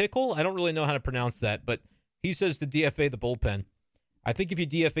Pickle, I don't really know how to pronounce that, but he says to DFA the bullpen. I think if you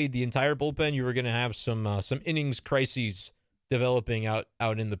DFA'd the entire bullpen, you were going to have some innings crises developing out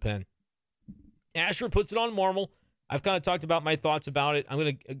in the pen. Asher puts it on Marmol. I've kind of talked about my thoughts about it. I'm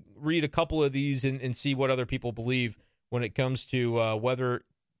going to read a couple of these and see what other people believe when it comes to whether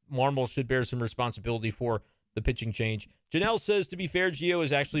Marmol should bear some responsibility for the pitching change. Janelle says, to be fair, Gio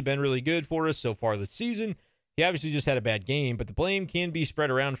has actually been really good for us so far this season. He obviously just had a bad game, but the blame can be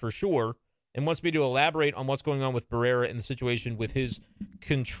spread around for sure, and wants me to elaborate on what's going on with Barrera and the situation with his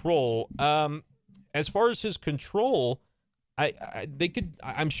control. As far as his control,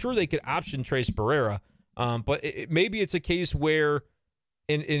 I'm sure they could option trace Barrera, but maybe it's a case where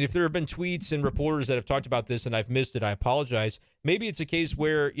and if there have been tweets and reporters that have talked about this and I've missed it, I apologize. Maybe it's a case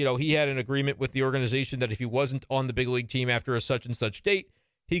where, he had an agreement with the organization that if he wasn't on the big league team after a such and such date,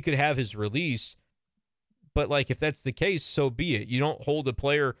 he could have his release. But, if that's the case, so be it. You don't hold a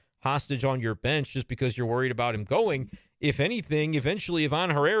player hostage on your bench just because you're worried about him going. If anything, eventually Ivan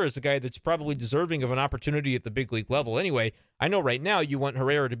Herrera is a guy that's probably deserving of an opportunity at the big league level anyway. I know right now you want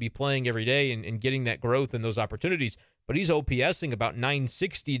Herrera to be playing every day and getting that growth and those opportunities, but he's OPSing about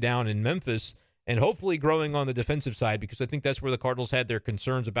 960 down in Memphis and hopefully growing on the defensive side, because I think that's where the Cardinals had their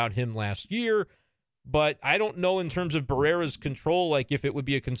concerns about him last year. But I don't know in terms of Barrera's control, if it would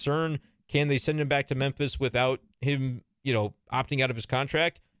be a concern. Can they send him back to Memphis without him, opting out of his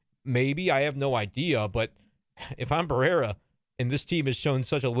contract? Maybe. I have no idea. But if I'm Barrera and this team has shown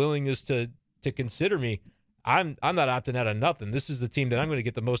such a willingness to consider me, I'm not opting out of nothing. This is the team that I'm going to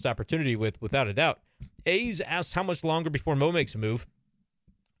get the most opportunity with, without a doubt. A's asks how much longer before Mo makes a move.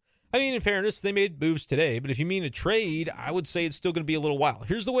 I mean, in fairness, they made moves today, but if you mean a trade, I would say it's still going to be a little while.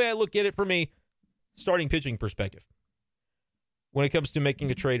 Here's the way I look at it for me, starting pitching perspective, when it comes to making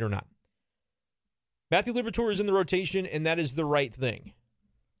a trade or not. Matthew Liberatore is in the rotation, and that is the right thing.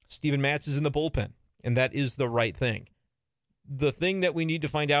 Steven Matz is in the bullpen, and that is the right thing. The thing that we need to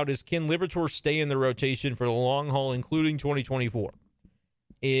find out is, can Liberatore stay in the rotation for the long haul, including 2024?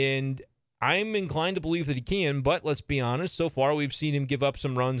 And I'm inclined to believe that he can, but let's be honest, so far we've seen him give up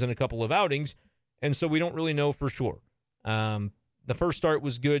some runs in a couple of outings, and so we don't really know for sure. The first start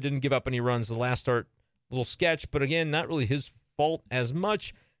was good, didn't give up any runs. The last start, a little sketch, but again, not really his fault as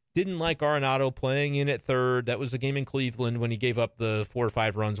much. Didn't like Arenado playing in at third. That was the game in Cleveland when he gave up the 4 or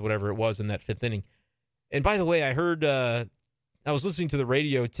 5 runs, whatever it was, in that 5th inning. And by the way, I heard, I was listening to the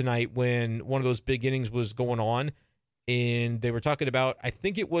radio tonight when one of those big innings was going on, and they were talking about, I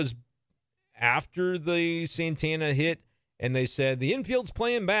think it was after the Santana hit, and they said, the infield's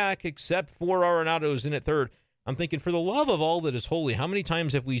playing back except for Arenado's in at third. I'm thinking, for the love of all that is holy, how many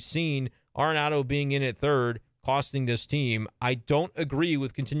times have we seen Arenado being in at third, costing this team? I don't agree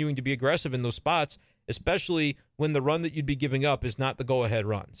with continuing to be aggressive in those spots, especially when the run that you'd be giving up is not the go-ahead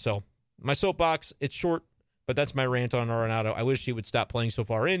run. So my soapbox, it's short, but that's my rant on Arenado. I wish he would stop playing so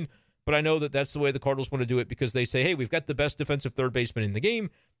far in, but I know that that's the way the Cardinals want to do it, because they say, hey, we've got the best defensive third baseman in the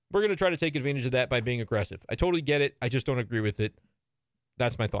game. We're going to try to take advantage of that by being aggressive. I totally get it. I just don't agree with it.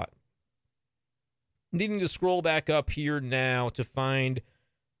 That's my thought. Needing to scroll back up here now to find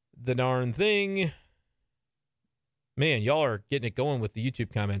the darn thing. Man, y'all are getting it going with the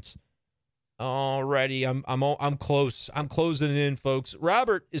YouTube comments. Alrighty, I'm close. I'm closing in, folks.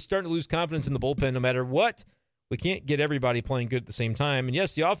 Robert is starting to lose confidence in the bullpen no matter what. We can't get everybody playing good at the same time. And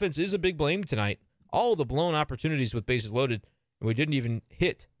yes, the offense is a big blame tonight. All the blown opportunities with bases loaded, and we didn't even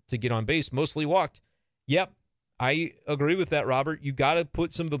hit to get on base, mostly walked. Yep, I agree with that, Robert. You got to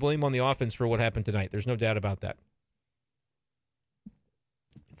put some of the blame on the offense for what happened tonight. There's no doubt about that.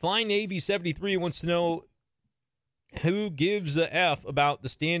 Flying Navy 73 wants to know who gives a F about the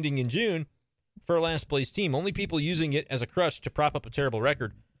standing in June for a last place team. Only people using it as a crutch to prop up a terrible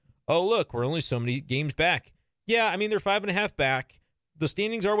record. Oh, look, we're only so many games back. Yeah, I mean, they're 5.5 back. The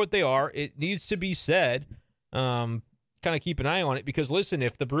standings are what they are. It needs to be said. Kind of keep an eye on it, because listen,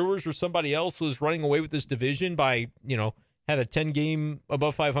 if the Brewers or somebody else was running away with this division by, had a 10-game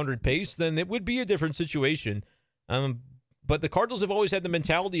above 500 pace, then it would be a different situation. But the Cardinals have always had the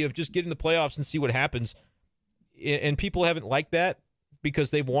mentality of just get in the playoffs and see what happens. And people haven't liked that, because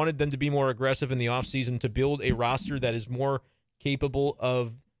they've wanted them to be more aggressive in the offseason to build a roster that is more capable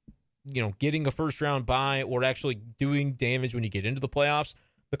of, getting a first-round bye or actually doing damage when you get into the playoffs.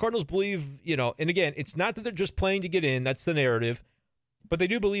 The Cardinals believe, and again, it's not that they're just playing to get in. That's the narrative. But they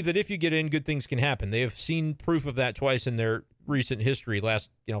do believe that if you get in, good things can happen. They have seen proof of that twice in their recent history, last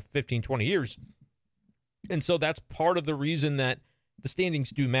 15, 20 years. And so that's part of the reason that the standings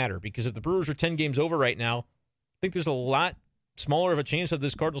do matter, because if the Brewers are 10 games over right now, I think there's a lot smaller of a chance of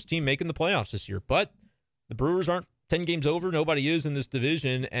this Cardinals team making the playoffs this year. But the Brewers aren't 10 games over. Nobody is in this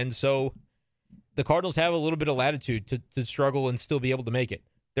division. And so the Cardinals have a little bit of latitude to struggle and still be able to make it.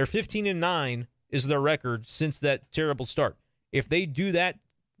 They're 15-9 is their record since that terrible start. If they do that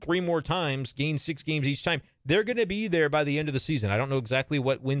 3 more times, gain 6 games each time, they're going to be there by the end of the season. I don't know exactly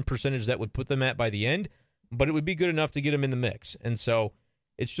what win percentage that would put them at by the end, but it would be good enough to get them in the mix. And so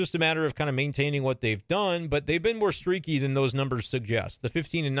it's just a matter of kind of maintaining what they've done, but they've been more streaky than those numbers suggest. The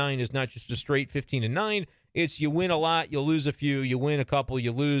 15-9 is not just a straight 15-9. It's you win a lot, you'll lose a few, you win a couple,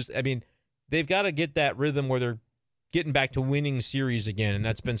 you lose. I mean, they've got to get that rhythm where they're getting back to winning series again, and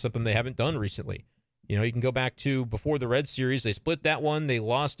that's been something they haven't done recently. You can go back to before the Red Series. They split that one. They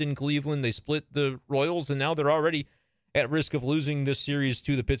lost in Cleveland. They split the Royals, and now they're already at risk of losing this series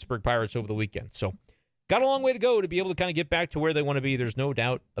to the Pittsburgh Pirates over the weekend. So got a long way to go to be able to kind of get back to where they want to be. There's no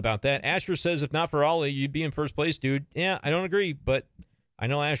doubt about that. Asher says, if not for Ollie, you'd be in first place, dude. Yeah, I don't agree, but I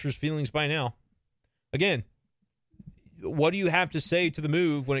know Asher's feelings by now. Again, what do you have to say to the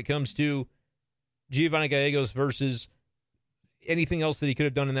move when it comes to Giovanni Gallegos versus anything else that he could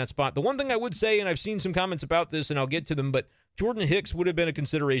have done in that spot? The one thing I would say, and I've seen some comments about this, and I'll get to them, but Jordan Hicks would have been a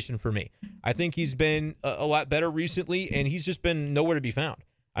consideration for me. I think he's been a lot better recently, and he's just been nowhere to be found.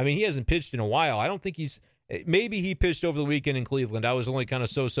 I mean, he hasn't pitched in a while. I don't think maybe he pitched over the weekend in Cleveland. I was only kind of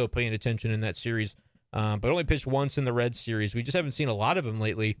so-so paying attention in that series, but only pitched once in the Reds series. We just haven't seen a lot of him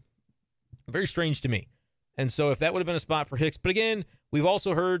lately. Very strange to me. And so if that would have been a spot for Hicks, but again, we've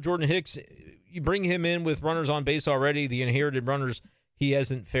also heard Jordan Hicks, you bring him in with runners on base already, the inherited runners, he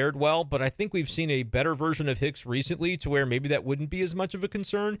hasn't fared well, but I think we've seen a better version of Hicks recently to where maybe that wouldn't be as much of a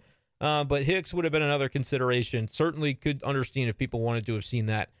concern. But Hicks would have been another consideration. Certainly could understand if people wanted to have seen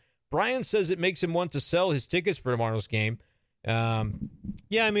that. Brian says it makes him want to sell his tickets for tomorrow's game. Yeah,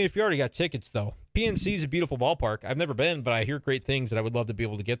 I mean, if you already got tickets, though. PNC is a beautiful ballpark. I've never been, but I hear great things that I would love to be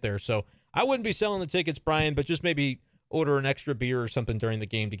able to get there. So I wouldn't be selling the tickets, Brian, but just maybe order an extra beer or something during the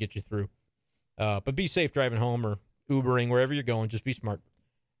game to get you through. But be safe driving home or Ubering, wherever you're going. Just be smart.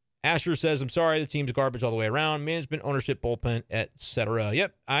 Asher says, I'm sorry, the team's garbage all the way around. Management, ownership, bullpen, etc.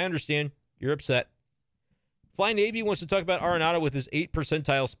 Yep, I understand. You're upset. Fly Navy wants to talk about Arenado with his 8th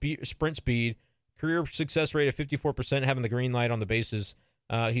percentile sprint speed, career success rate of 54%, having the green light on the bases.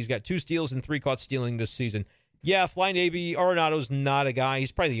 He's got 2 steals and 3 caught stealing this season. Yeah, Fly Navy, Arenado's not a guy.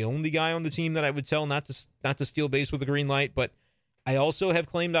 He's probably the only guy on the team that I would tell not to steal base with a green light, but I also have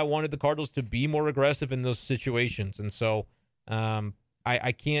claimed I wanted the Cardinals to be more aggressive in those situations, and so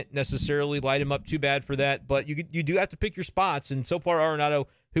I can't necessarily light him up too bad for that, but you do have to pick your spots, and so far Arenado,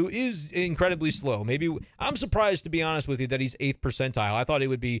 who is incredibly slow, I'm surprised, to be honest with you, that he's 8th percentile. I thought he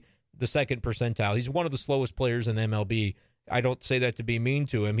would be the 2nd percentile. He's one of the slowest players in MLB. I don't say that to be mean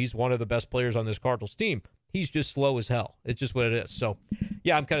to him. He's one of the best players on this Cardinals team. He's just slow as hell. It's just what it is. So,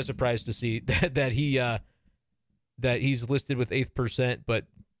 yeah, I'm kind of surprised to see that he's listed with 8th percent, but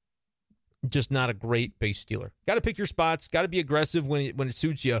just not a great base stealer. Got to pick your spots. Got to be aggressive when it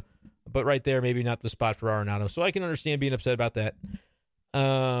suits you. But right there, maybe not the spot for Arenado. So I can understand being upset about that.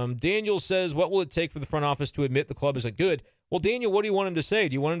 Daniel says, what will it take for the front office to admit the club isn't good? Well, Daniel, what do you want him to say?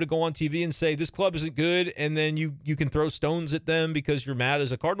 Do you want him to go on TV and say this club isn't good, and then you can throw stones at them because you're mad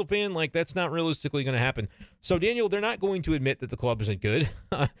as a Cardinal fan? Like, that's not realistically going to happen. So, Daniel, they're not going to admit that the club isn't good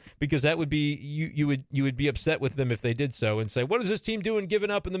because that would be you would be upset with them if they did so and say, what is this team doing giving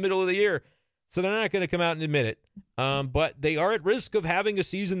up in the middle of the year? So they're not going to come out and admit it. But they are at risk of having a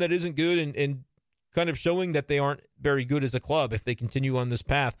season that isn't good and kind of showing that they aren't very good as a club if they continue on this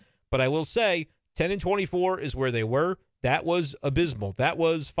path. But I will say 10-24 is where they were. That was abysmal. That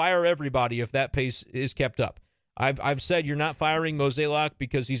was fire everybody if that pace is kept up. I've said you're not firing Mozeliak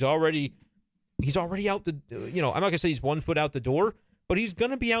because he's already out the, I'm not going to say he's 1 foot out the door, but he's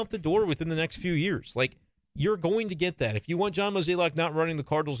going to be out the door within the next few years. Like, you're going to get that. If you want John Mozeliak not running the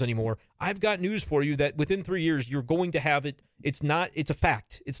Cardinals anymore, I've got news for you that within 3 years, you're going to have it. It's a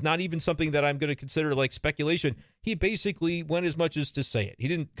fact. It's not even something that I'm going to consider like speculation. He basically went as much as to say it. He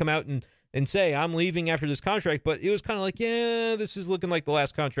didn't come out and say, I'm leaving after this contract, but it was kind of like, yeah, this is looking like the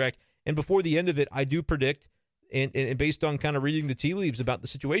last contract. And before the end of it, I do predict, and based on kind of reading the tea leaves about the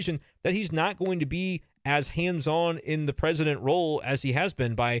situation, that he's not going to be as hands-on in the president role as he has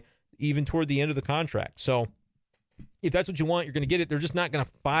been by even toward the end of the contract. So if that's what you want, you're going to get it. They're just not going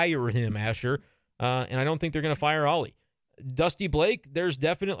to fire him, Asher. And I don't think they're going to fire Ollie. Dusty Blake, there's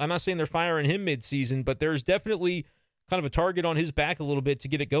definitely, I'm not saying they're firing him mid-season, but there's definitely kind of a target on his back a little bit to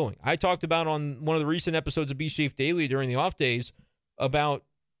get it going. I talked about on one of the recent episodes of Be Safe Daily during the off days about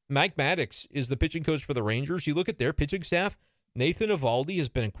Mike Maddox is the pitching coach for the Rangers. You look at their pitching staff, Nathan Eovaldi has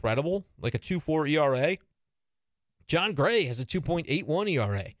been incredible, like a 2.4 ERA. John Gray has a 2.81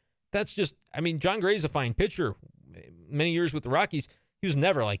 ERA. That's just, John Gray's a fine pitcher. Many years with the Rockies, he was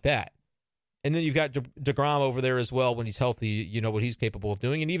never like that. And then you've got DeGrom over there as well when he's healthy. You know what he's capable of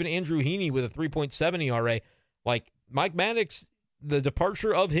doing. And even Andrew Heaney with a 3.7 ERA. Like, Mike Maddox, the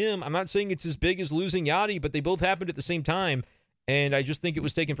departure of him, I'm not saying it's as big as losing Yachty, but they both happened at the same time. And I just think it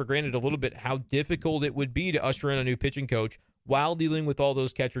was taken for granted a little bit how difficult it would be to usher in a new pitching coach while dealing with all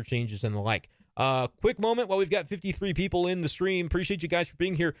those catcher changes and the like. Quick moment while we've got 53 people in the stream. Appreciate you guys for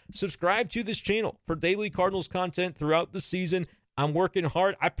being here. Subscribe to this channel for daily Cardinals content throughout the season. I'm working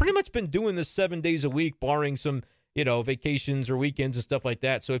hard. I've pretty much been doing this 7 days a week, barring some, vacations or weekends and stuff like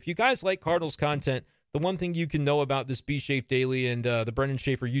that. So if you guys like Cardinals content, the one thing you can know about this Be Safe Daily and the Brendan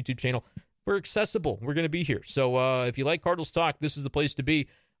Schaefer YouTube channel, we're accessible. We're going to be here. So if you like Cardinals talk, this is the place to be.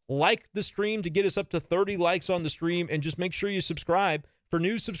 Like the stream to get us up to 30 likes on the stream, and just make sure you subscribe. For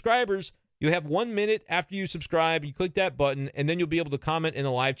new subscribers, you have 1 minute after you subscribe. You click that button, and then you'll be able to comment in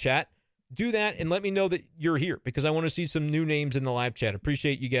the live chat. Do that and let me know that you're here, because I want to see some new names in the live chat.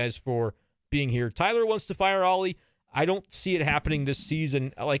 Appreciate you guys for being here. Tyler wants to fire Ollie. I don't see it happening this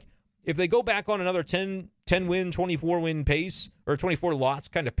season. Like, if they go back on another 10 win, 24 win pace, or 24 loss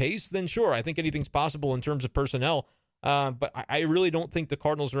kind of pace, then sure, I think anything's possible in terms of personnel. But I really don't think the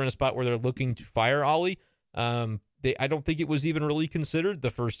Cardinals are in a spot where they're looking to fire Ollie. I don't think it was even really considered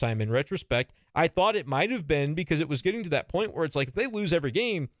the first time in retrospect. I thought it might have been, because it was getting to that point where it's like, if they lose every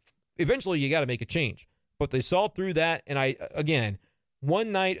game, eventually you got to make a change. But they saw through that, and again,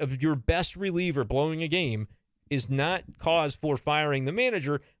 one night of your best reliever blowing a game is not cause for firing the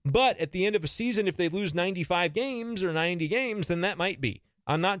manager. But at the end of a season, if they lose 95 games or 90 games, then that might be.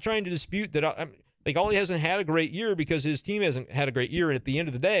 I'm not trying to dispute that. Like, Ollie hasn't had a great year because his team hasn't had a great year. And at the end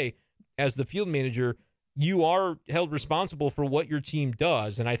of the day, as the field manager, you are held responsible for what your team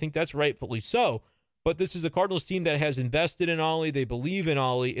does. And I think that's rightfully so. But this is a Cardinals team that has invested in Ollie. They believe in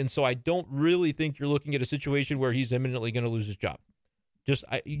Ollie. And so I don't really think you're looking at a situation where he's imminently going to lose his job.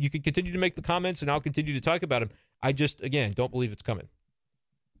 You can continue to make the comments, and I'll continue to talk about him. I just, again, don't believe it's coming.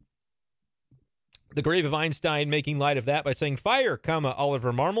 The grave of Einstein making light of that by saying, fire,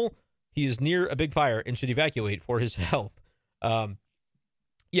 Oliver Marmol. He is near a big fire and should evacuate for his health. Yeah,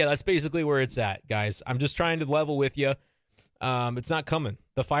 that's basically where it's at, guys. I'm just trying to level with you. It's not coming.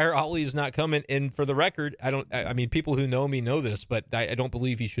 The fire Ollie is not coming. And for the record, I mean, people who know me know this, but I don't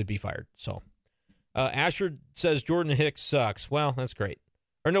believe he should be fired. So Asher says Jordan Hicks sucks. Well, that's great.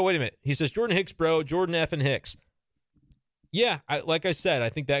 Or no, wait a minute. He says Jordan Hicks, bro. Jordan F. and Hicks. Yeah, like I said, I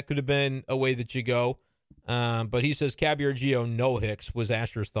think that could have been a way that you go. But he says Cabby or Gio, no Hicks, was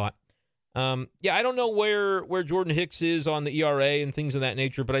Asher's thought. Yeah, I don't know where Jordan Hicks is on the ERA and things of that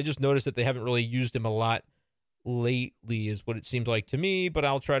nature, but I just noticed that they haven't really used him a lot lately, is what it seems like to me, but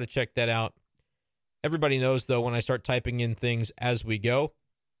I'll try to check that out. Everybody knows, though, when I start typing in things as we go,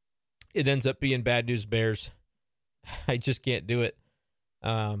 it ends up being Bad News Bears. I just can't do it.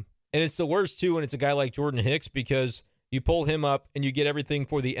 And it's the worst, too, when it's a guy like Jordan Hicks, because you pull him up and you get everything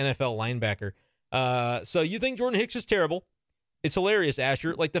for the NFL linebacker. So you think Jordan Hicks is terrible. It's hilarious,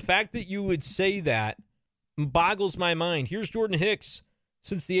 Asher. Like, the fact that you would say that boggles my mind. Here's Jordan Hicks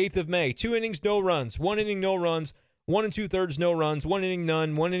since the 8th of May. 2 innings, no runs. 1 inning, no runs. 1 2/3, no runs. 1 inning,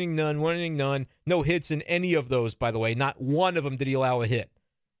 none. 1 inning, none. 1 inning, none. No hits in any of those, by the way. Not one of them did he allow a hit.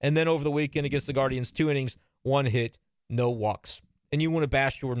 And then over the weekend against the Guardians, 2 innings, 1 hit, no walks. And you want to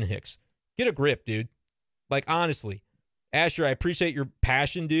bash Jordan Hicks. Get a grip, dude. Like, honestly. Asher, I appreciate your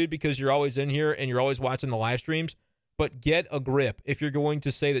passion, dude, because you're always in here and you're always watching the live streams. But get a grip if you're going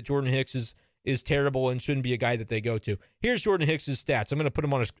to say that Jordan Hicks is terrible and shouldn't be a guy that they go to. Here's Jordan Hicks' stats. I'm going to put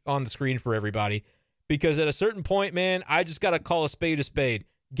them on the screen for everybody, because at a certain point, man, I just got to call a spade a spade.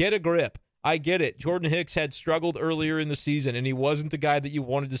 Get a grip. I get it. Jordan Hicks had struggled earlier in the season, and he wasn't the guy that you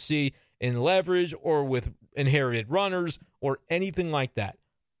wanted to see in leverage or with inherited runners or anything like that.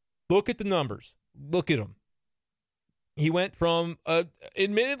 Look at the numbers. Look at them. He went from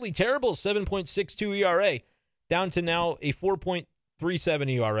admittedly terrible 7.62 ERA down to now a 4.37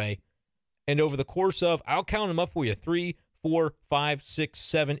 ERA. And over the course of, I'll count them up for you, 3, 4, 5, 6,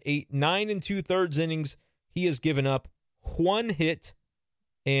 7, 8, 9 2/3 innings, he has given up 1 hit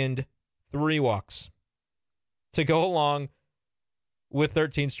and 3 walks to go along with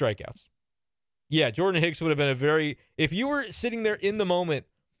 13 strikeouts. Yeah, Jordan Hicks would have been if you were sitting there in the moment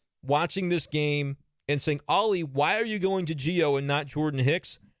watching this game and saying, Ollie, why are you going to Gio and not Jordan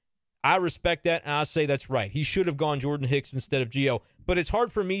Hicks? I respect that, and I'll say that's right. He should have gone Jordan Hicks instead of Gio. But it's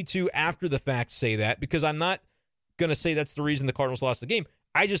hard for me to, after the fact, say that, because I'm not going to say that's the reason the Cardinals lost the game.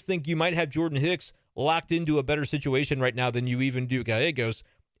 I just think you might have Jordan Hicks locked into a better situation right now than you even do Gallegos.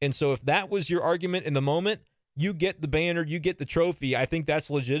 And so if that was your argument in the moment, you get the banner, you get the trophy. I think that's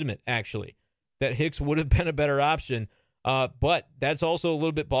legitimate, actually, that Hicks would have been a better option. But that's also a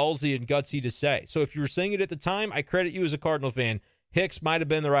little bit ballsy and gutsy to say. So if you were saying it at the time, I credit you as a Cardinal fan. Hicks might have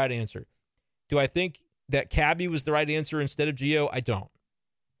been the right answer. Do I think that Cabby was the right answer instead of Gio? I don't.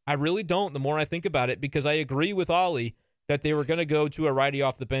 I really don't, the more I think about it, because I agree with Ollie that they were going to go to a righty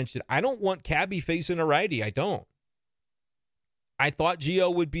off the bench. I don't want Cabby facing a righty. I don't. I thought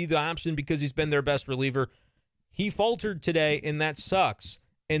Gio would be the option because he's been their best reliever. He faltered today, and that sucks.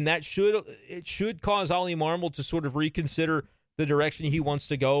 And it should cause Ollie Marmol to sort of reconsider the direction he wants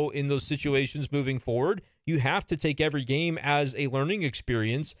to go in those situations moving forward. You have to take every game as a learning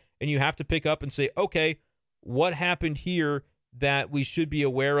experience, and you have to pick up and say, okay, what happened here that we should be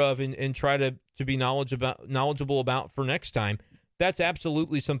aware of and try to be knowledgeable about for next time. That's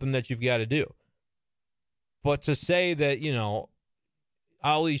absolutely something that you've got to do. But to say that,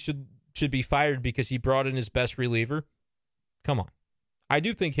 Ollie should be fired because he brought in his best reliever, come on. I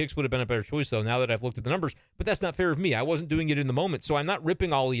do think Hicks would have been a better choice, though, now that I've looked at the numbers, but that's not fair of me. I wasn't doing it in the moment, so I'm not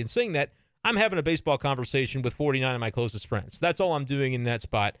ripping Ollie and saying that. I'm having a baseball conversation with 49 of my closest friends. That's all I'm doing in that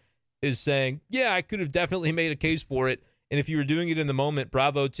spot, is saying, yeah, I could have definitely made a case for it, and if you were doing it in the moment,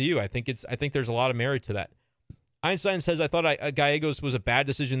 bravo to you. I think there's a lot of merit to that. Einstein says, I thought Gallegos was a bad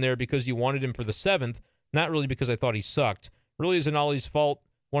decision there because you wanted him for the 7th, not really because I thought he sucked. Really isn't Ollie's fault.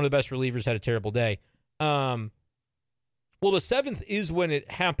 One of the best relievers had a terrible day. Well, the 7th is when it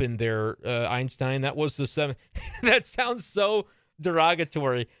happened there, Einstein. That was the 7th. That sounds so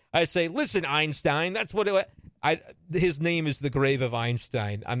derogatory. I say, listen, Einstein, that's what it was. His name is the grave of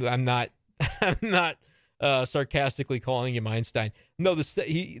Einstein. I'm not sarcastically calling him Einstein. No, the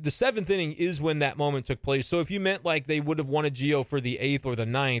 7th inning is when that moment took place. So if you meant like they would have wanted Gio for the 8th or the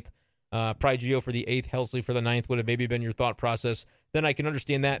 9th, probably Gio for the 8th, Helsley for the 9th would have maybe been your thought process, then I can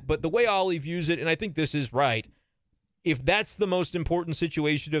understand that. But the way Ollie views it, and I think this is right, if that's the most important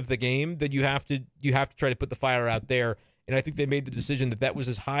situation of the game, then you have to try to put the fire out there. And I think they made the decision that was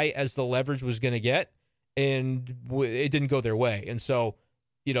as high as the leverage was going to get, and it didn't go their way. And so,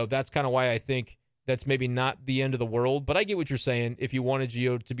 that's kind of why I think that's maybe not the end of the world. But I get what you're saying. If you wanted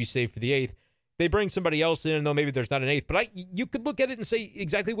Gio to be safe for the 8th, they bring somebody else in, though maybe there's not an 8th. But you could look at it and say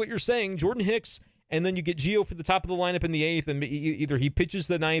exactly what you're saying. Jordan Hicks, and then you get Gio for the top of the lineup in the 8th, and either he pitches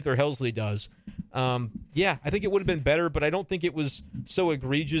the 9th or Helsley does. Yeah, I think it would have been better, but I don't think it was so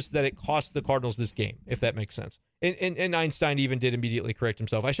egregious that it cost the Cardinals this game, if that makes sense. And Einstein even did immediately correct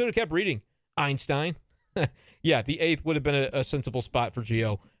himself. I should have kept reading, Einstein. Yeah, the 8th would have been a sensible spot for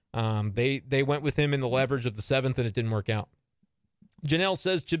Gio. They went with him in the leverage of the 7th, and it didn't work out. Janelle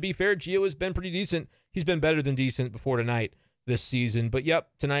says, to be fair, Gio has been pretty decent. He's been better than decent before tonight this season. But, yep,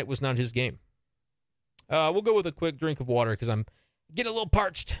 tonight was not his game. We'll go with a quick drink of water because I'm getting a little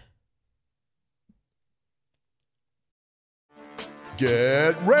parched.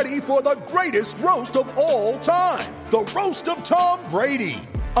 Get ready for the greatest roast of all time. The Roast of Tom Brady.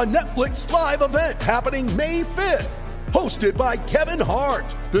 A Netflix live event happening May 5th. Hosted by Kevin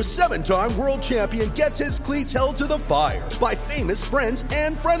Hart. The 7-time world champion gets his cleats held to the fire by famous friends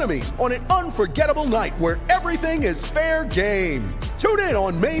and frenemies on an unforgettable night where everything is fair game. Tune in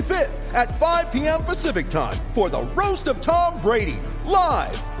on May 5th at 5 p.m. Pacific time for the Roast of Tom Brady.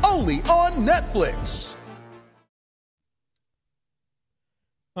 Live only on Netflix.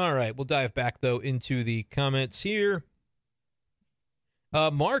 All right, we'll dive back, though, into the comments here.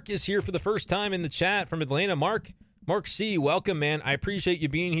 Mark is here for the first time in the chat from Atlanta. Mark C., welcome, man. I appreciate you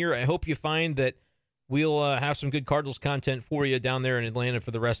being here. I hope you find that we'll have some good Cardinals content for you down there in Atlanta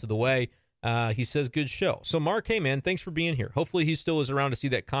for the rest of the way. He says, good show. So, Mark, hey, man, thanks for being here. Hopefully he still is around to see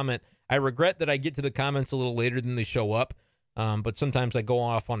that comment. I regret that I get to the comments a little later than they show up, but sometimes I go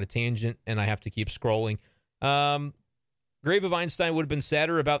off on a tangent and I have to keep scrolling. Grave of Einstein would have been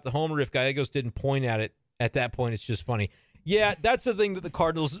sadder about the homer if Gallegos didn't point at it. At that point, it's just funny. Yeah, that's the thing that the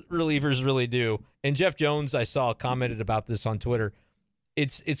Cardinals relievers really do. And Jeff Jones, I saw, commented about this on Twitter.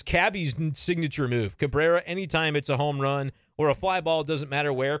 It's Cabby's signature move. Cabrera, anytime it's a home run or a fly ball, doesn't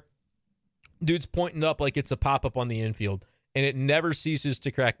matter where, dude's pointing up like it's a pop-up on the infield. And it never ceases to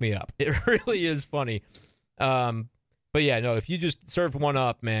crack me up. It really is funny. But yeah, no, if you just serve one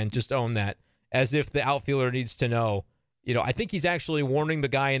up, man, just own that. As if the outfielder needs to know. I think he's actually warning the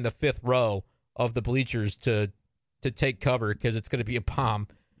guy in the 5th row of the bleachers to take cover because it's going to be a bomb.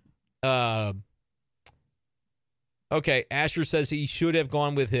 Okay, Asher says he should have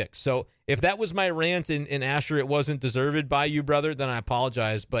gone with Hicks. So if that was my rant and Asher, it wasn't deserved by you, brother, then I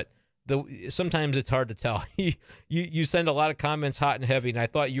apologize. But sometimes it's hard to tell. You send a lot of comments hot and heavy, and I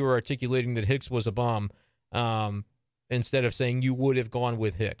thought you were articulating that Hicks was a bum instead of saying you would have gone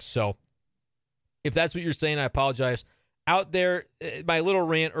with Hicks. So if that's what you're saying, I apologize. Out there, my little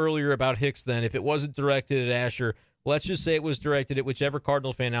rant earlier about Hicks then, if it wasn't directed at Asher, let's just say it was directed at whichever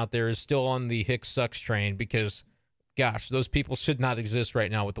Cardinal fan out there is still on the Hicks sucks train because, gosh, those people should not exist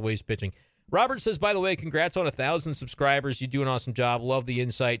right now with the way he's pitching. Robert says, by the way, congrats on 1,000 subscribers. You do an awesome job. Love the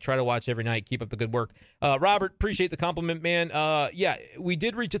insight. Try to watch every night. Keep up the good work. Robert, appreciate the compliment, man. Yeah, we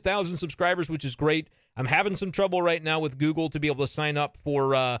did reach 1,000 subscribers, which is great. I'm having some trouble right now with Google to be able to sign up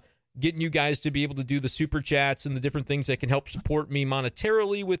for getting you guys to be able to do the super chats and the different things that can help support me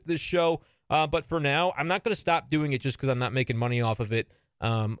monetarily with this show. But for now, I'm not going to stop doing it just because I'm not making money off of it.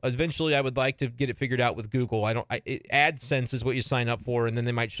 Eventually, I would like to get it figured out with Google. AdSense is what you sign up for, and then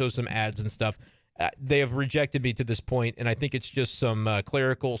they might show some ads and stuff. They have rejected me to this point, and I think it's just some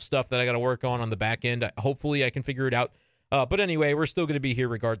clerical stuff that I got to work on the back end. Hopefully I can figure it out. But anyway, we're still going to be here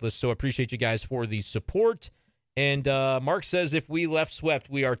regardless, so appreciate you guys for the support. And Mark says if we left swept,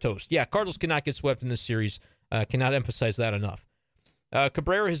 we are toast. Yeah, Cardinals cannot get swept in this series. Cannot emphasize that enough.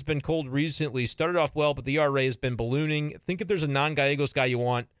 Cabrera has been cold recently. Started off well, but the ERA has been ballooning. Think if there's a non-Gallegos guy you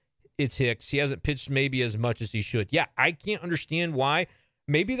want, it's Hicks. He hasn't pitched maybe as much as he should. Yeah, I can't understand why.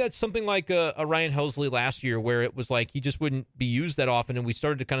 Maybe that's something like a Ryan Helsley last year where it was like he just wouldn't be used that often, and we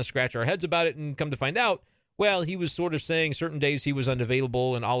started to kind of scratch our heads about it and come to find out, well, he was sort of saying certain days he was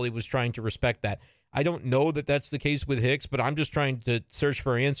unavailable, and Ollie was trying to respect that. I don't know that that's the case with Hicks, but I'm just trying to search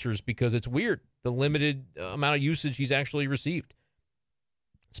for answers because it's weird, the limited amount of usage he's actually received.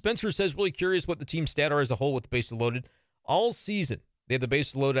 Spencer says, really curious what the team stat are as a whole with the bases loaded. All season, they have the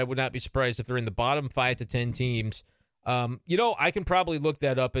bases loaded. I would not be surprised if they're in the bottom 5 to 10 teams. I can probably look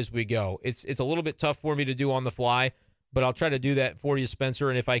that up as we go. It's a little bit tough for me to do on the fly, but I'll try to do that for you, Spencer.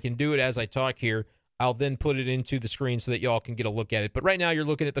 And if I can do it as I talk here, I'll then put it into the screen so that y'all can get a look at it. But right now you're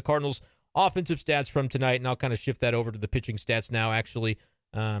looking at the Cardinals' offensive stats from tonight, and I'll kind of shift that over to the pitching stats now, actually,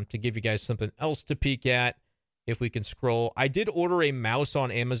 to give you guys something else to peek at. If we can scroll. I did order a mouse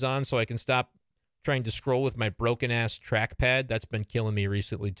on Amazon so I can stop trying to scroll with my broken-ass trackpad. That's been killing me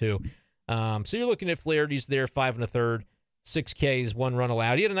recently, too. So you're looking at Flaherty's there, 5 1/3, 6 Ks, 1 run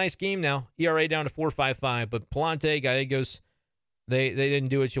allowed. He had a nice game now. ERA down to 4.55, but Palante, Gallegos, they didn't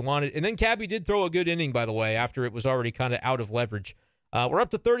do what you wanted. And then Cabby did throw a good inning, by the way, after it was already kind of out of leverage. We're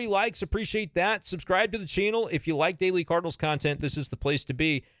up to 30 likes. Appreciate that. Subscribe to the channel. If you like daily Cardinals content, this is the place to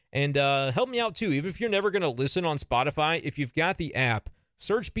be. And help me out, too. Even if you're never going to listen on Spotify, if you've got the app,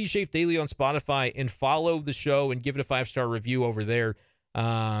 search B Shafe Daily on Spotify and follow the show and give it a 5-star review over there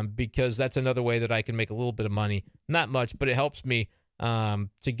because that's another way that I can make a little bit of money. Not much, but it helps me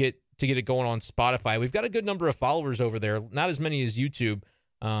to get it going on Spotify. We've got a good number of followers over there, not as many as YouTube,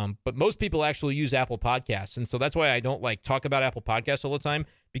 but most people actually use Apple Podcasts. And so that's why I don't talk about Apple Podcasts all the time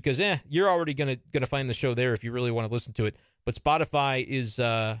because you're already going to find the show there if you really want to listen to it. But Spotify is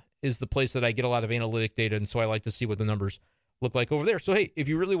the place that I get a lot of analytic data, and so I like to see what the numbers look like over there. So, hey, if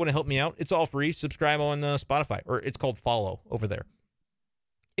you really want to help me out, it's all free. Subscribe on Spotify, or it's called follow over there.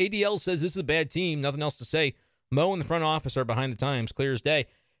 ADL says this is a bad team. Nothing else to say. Mo and the front office are behind the times, clear as day.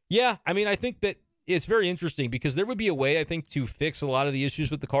 Yeah, I mean, I think that it's very interesting because there would be a way, I think, to fix a lot of the issues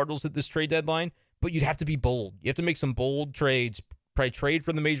with the Cardinals at this trade deadline, but you'd have to be bold. You have to make some bold trades, probably trade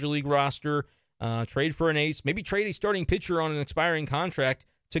from the Major League roster, trade for an ace, maybe trade a starting pitcher on an expiring contract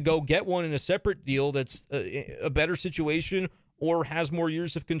to go get one in a separate deal that's a better situation or has more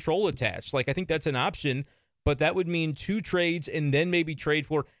years of control attached. I think that's an option, but that would mean 2 trades and then maybe trade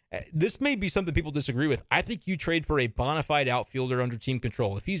for this may be something people disagree with. I think you trade for a bona fide outfielder under team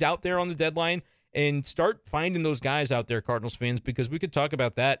control. If he's out there on the deadline, and start finding those guys out there, Cardinals fans, because we could talk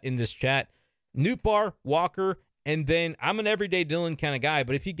about that in this chat. Nootbaar, Walker, and then I'm an everyday Dylan kind of guy,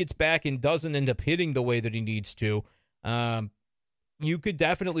 but if he gets back and doesn't end up hitting the way that he needs to, you could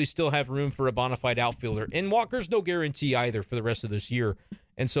definitely still have room for a bona fide outfielder. And Walker's no guarantee either for the rest of this year.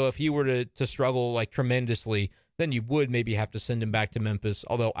 And so if he were to struggle tremendously, then you would maybe have to send him back to Memphis,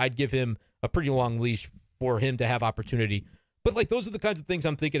 although I'd give him a pretty long leash for him to have opportunity. But those are the kinds of things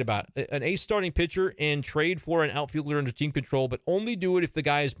I'm thinking about. An ace starting pitcher and trade for an outfielder under team control, but only do it if the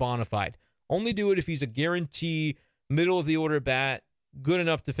guy is bona fide. Only do it if he's a guarantee, middle of the order bat, good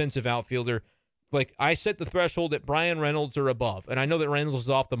enough defensive outfielder. I set the threshold at Brian Reynolds or above. And I know that Reynolds is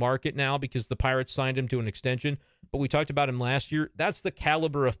off the market now because the Pirates signed him to an extension, but we talked about him last year. That's the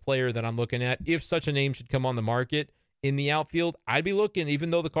caliber of player that I'm looking at. If such a name should come on the market in the outfield, I'd be looking, even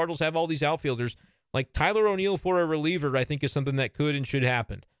though the Cardinals have all these outfielders, Tyler O'Neill for a reliever, I think is something that could and should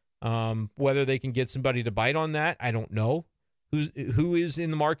happen. Whether they can get somebody to bite on that, I don't know. Who is in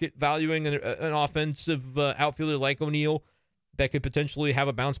the market valuing an offensive outfielder like O'Neill that could potentially have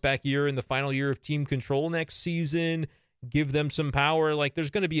a bounce-back year in the final year of team control next season, give them some power?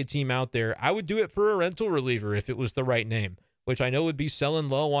 There's going to be a team out there. I would do it for a rental reliever if it was the right name, which I know would be selling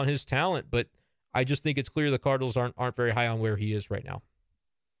low on his talent, but I just think it's clear the Cardinals aren't very high on where he is right now.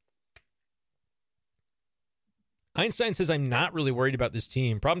 Einstein says, I'm not really worried about this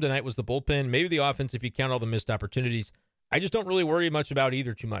team. Problem tonight was the bullpen, maybe the offense if you count all the missed opportunities. I just don't really worry much about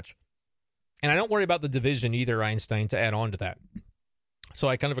either too much. And I don't worry about the division either, Einstein, to add on to that. So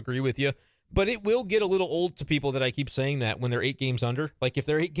I kind of agree with you. But it will get a little old to people that I keep saying that when they're 8 games under. If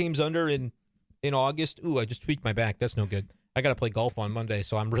they're 8 games under in August, I just tweaked my back. That's no good. I got to play golf on Monday,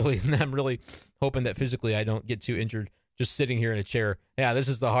 so I'm really hoping that physically I don't get too injured just sitting here in a chair. Yeah, this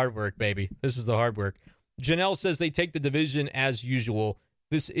is the hard work, baby. This is the hard work. Janelle says they take the division as usual.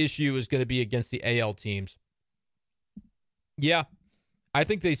 this issue is going to be against the AL teams. Yeah, I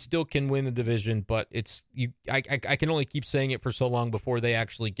think they still can win the division, but I can only keep saying it for so long before they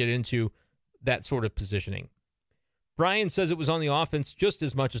actually get into that sort of positioning. Brian says it was on the offense just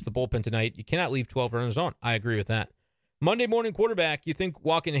as much as the bullpen tonight. You cannot leave 12 runners on. I agree with that. Monday morning quarterback, you think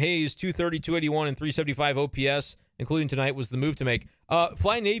walking Hayes, 230, 281, and 375 OPS, including tonight, was the move to make.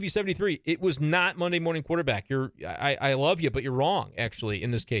 Fly Navy 73, it was not Monday morning quarterback. I love you, but you're wrong, actually,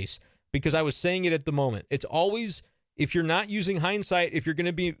 in this case, because I was saying it at the moment. It's always, if you're not using hindsight, if you're going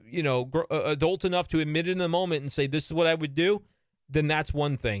to be, adult enough to admit it in the moment and say, this is what I would do, then that's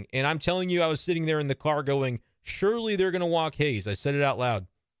one thing. And I'm telling you, I was sitting there in the car going, surely they're going to walk Hayes. I said it out loud.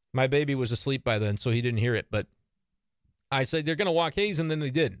 My baby was asleep by then, so he didn't hear it, but I said they're going to walk Hayes, and then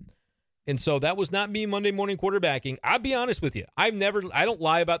they didn't. And so that was not me Monday morning quarterbacking. I'll be honest with you. I don't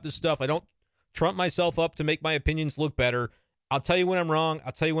lie about this stuff. I don't trump myself up to make my opinions look better. I'll tell you when I'm wrong.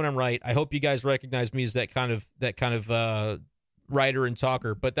 I'll tell you when I'm right. I hope you guys recognize me as that kind of writer and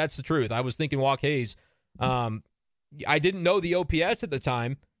talker, but that's the truth. I was thinking walk Hayes. I didn't know the OPS at the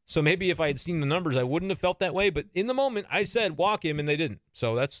time, so maybe if I had seen the numbers, I wouldn't have felt that way. But in the moment, I said walk him, and they didn't.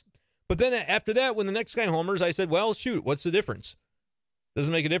 So that's. But then after that, when the next guy homers, I said, well, shoot, what's the difference?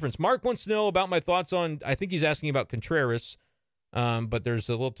 Doesn't make a difference. Mark wants to know about my thoughts on, I think he's asking about Contreras, but there's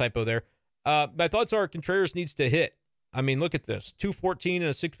a little typo there. My thoughts are Contreras needs to hit. I mean, look at this, 214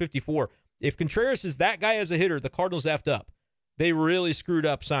 and a 654. If Contreras is that guy as a hitter, the Cardinals effed up. They really screwed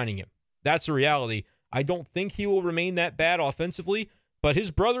up signing him. That's the reality. I don't think he will remain that bad offensively, but his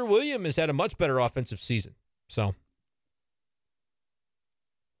brother William has had a much better offensive season. So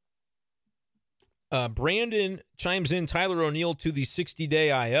Brandon chimes in Tyler O'Neill to the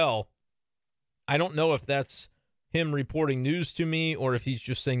 60-day IL. I don't know if that's him reporting news to me or if he's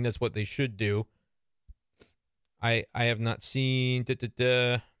just saying that's what they should do. I have not seen.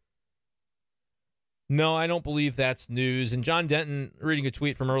 No, I don't believe that's news. And John Denton, reading a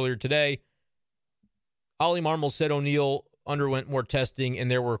tweet from earlier today, Ollie Marmol said O'Neill underwent more testing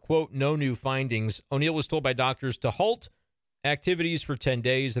and there were, quote, no new findings. O'Neill was told by doctors to halt activities for 10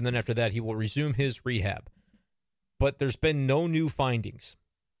 days, and then after that, he will resume his rehab. But there's been no new findings.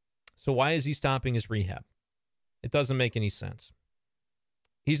 So why is he stopping his rehab? It doesn't make any sense.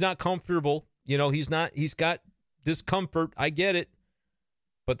 He's not comfortable. He's got discomfort. I get it.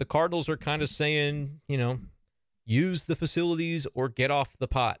 But the Cardinals are kind of saying, use the facilities or get off the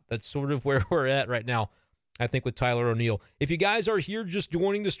pot. That's sort of where we're at right now, I think, with Tyler O'Neill. If you guys are here just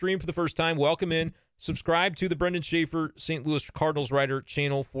joining the stream for the first time, welcome in. Subscribe to the Brendan Schaefer St. Louis Cardinals Writer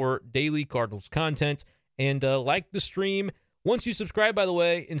channel for daily Cardinals content. And like the stream. Once you subscribe, by the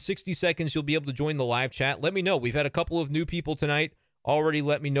way, in 60 seconds, you'll be able to join the live chat. Let me know. We've had a couple of new people tonight already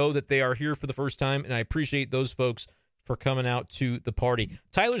let me know that they are here for the first time, and I appreciate those folks for coming out to the party.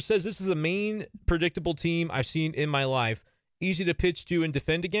 Tyler says this is the main predictable team I've seen in my life. Easy to pitch to and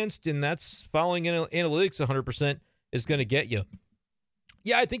defend against, and that's following analytics 100% is going to get you.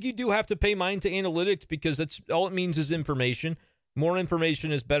 Yeah, I think you do have to pay mind to analytics because that's all it means is information. More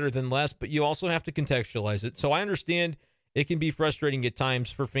information is better than less, but you also have to contextualize it. So I understand it can be frustrating at times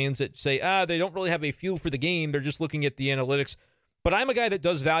for fans that say, they don't really have a feel for the game. They're just looking at the analytics. But I'm a guy that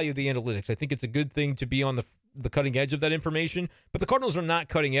does value the analytics. I think it's a good thing to be on the cutting edge of that information. But the Cardinals are not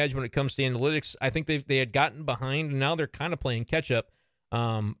cutting edge when it comes to analytics. I think they had gotten behind, and now they're kind of playing catch up.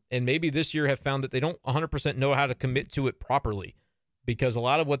 And maybe this year have found that they don't 100% know how to commit to it properly. Because a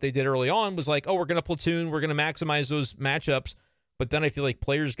lot of what they did early on was like, we're going to platoon, we're going to maximize those matchups. But then I feel like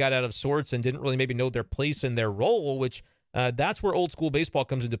players got out of sorts and didn't really maybe know their place and their role, which that's where old school baseball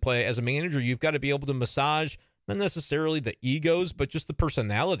comes into play. As a manager, you've got to be able to massage not necessarily the egos, but just the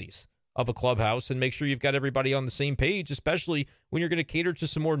personalities of a clubhouse and make sure you've got everybody on the same page, especially when you're going to cater to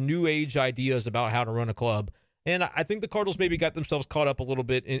some more new age ideas about how to run a club. And I think the Cardinals maybe got themselves caught up a little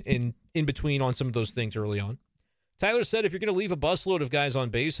bit in between on some of those things early on. Tyler said, if you're going to leave a busload of guys on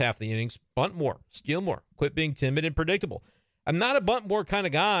base half the innings, bunt more, steal more, quit being timid and predictable. I'm not a bunt more kind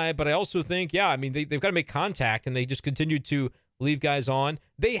of guy, but I also think, they've got to make contact, and they just continue to leave guys on.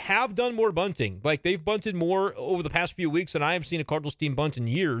 They have done more bunting. Like, they've bunted more over the past few weeks than I have seen a Cardinals team bunt in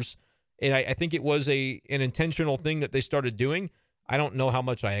years. And I think it was an intentional thing that they started doing. I don't know how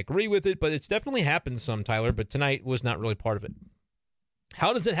much I agree with it, but it's definitely happened some, Tyler, but tonight was not really part of it.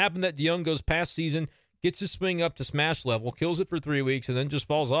 How does it happen that DeYoung goes past season, gets his swing up to smash level, kills it for 3 weeks, and then just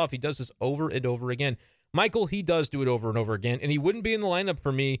falls off? He does this over and over again. Michael, he does do it over and over again, and he wouldn't be in the lineup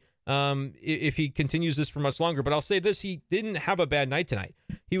for me if he continues this for much longer. But I'll say this, he didn't have a bad night tonight.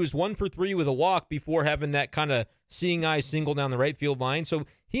 He was 1 for 3 with a walk before having that kind of seeing eye single down the right field line. So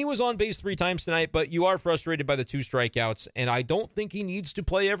he was on base 3 times tonight, but you are frustrated by the 2 strikeouts, and I don't think he needs to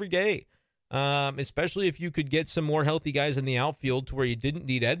play every day, especially if you could get some more healthy guys in the outfield to where you didn't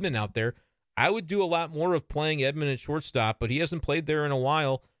need Edman out there. I would do a lot more of playing Edman at shortstop, but he hasn't played there in a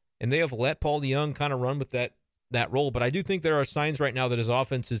while, and they have let Paul DeJong kind of run with that role. But I do think there are signs right now that his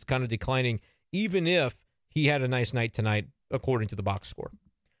offense is kind of declining, even if he had a nice night tonight, according to the box score.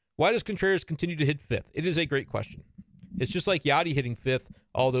 Why does Contreras continue to hit 5th? It is a great question. It's just like Yachty hitting 5th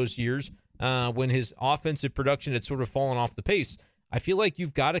all those years when his offensive production had sort of fallen off the pace. I feel like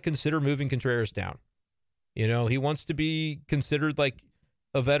you've got to consider moving Contreras down. You know, he wants to be considered like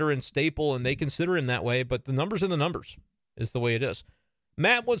a veteran staple, and they consider him that way, but the numbers are the numbers is the way it is.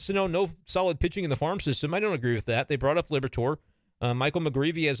 Matt wants to know, no solid pitching in the farm system. I don't agree with that. They brought up Liberatore. Michael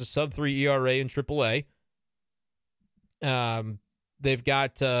McGreevy has a sub-3 ERA in AAA. They've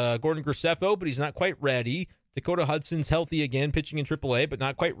got Gordon Graceffo, but he's not quite ready. Dakota Hudson's healthy again, pitching in AAA, but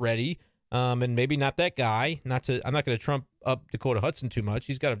not quite ready. And maybe not that guy. I'm not going to trump up Dakota Hudson too much.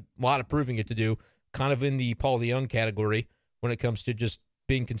 He's got a lot of proving it to do, kind of in the Paul DeJong category when it comes to just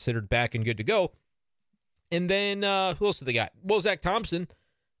being considered back and good to go. And then who else have they got? Well, Zach Thompson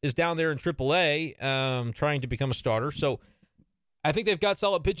is down there in AAA trying to become a starter. So I think they've got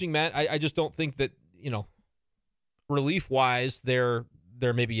solid pitching, Matt. I just don't think that, relief-wise, they're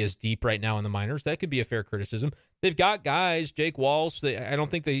maybe as deep right now in the minors. That could be a fair criticism. They've got guys, Jake Walsh. I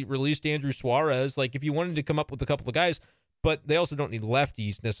don't think they released Andrew Suarez. Like, if you wanted to come up with a couple of guys, but they also don't need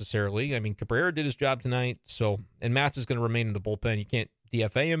lefties necessarily. I mean, Cabrera did his job tonight, and Matz is going to remain in the bullpen. You can't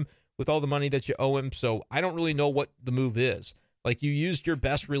DFA him with all the money that you owe him, so I don't really know what the move is. Like, you used your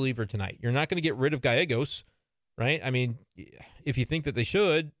best reliever tonight. You're not going to get rid of Gallegos, right? I mean, if you think that they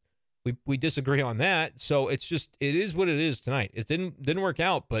should, we disagree on that. So it is what it is tonight. It didn't work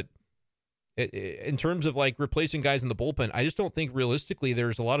out, but in terms of like replacing guys in the bullpen, I just don't think realistically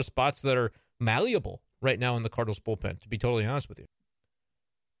there's a lot of spots that are malleable right now in the Cardinals bullpen, to be totally honest with you.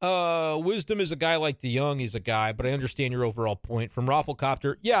 Wisdom is a guy like DeJong. He's a guy, but I understand your overall point. From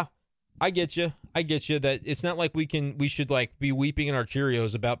Rafflecopter, yeah, I get you that it's not like we should like be weeping in our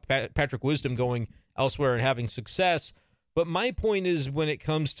Cheerios about Patrick Wisdom going elsewhere and having success. But my point is when it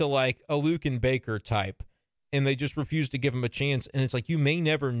comes to like a Luke and Baker type, and they just refuse to give him a chance, and it's like you may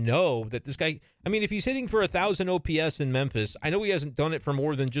never know that this guy, I mean, if he's hitting for 1,000 OPS in Memphis, I know he hasn't done it for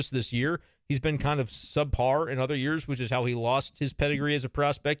more than just this year. He's been kind of subpar in other years, which is how he lost his pedigree as a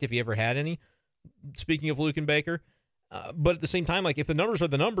prospect, if he ever had any. Speaking of Luke and Baker. But at the same time, like if the numbers are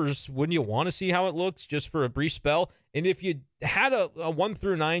the numbers, wouldn't you want to see how it looks just for a brief spell? And if you had a 1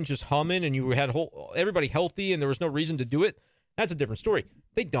 through 9 just humming and you had everybody healthy and there was no reason to do it, that's a different story.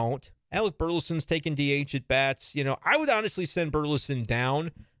 They don't. Alec Burleson's taking DH at bats. I would honestly send Burleson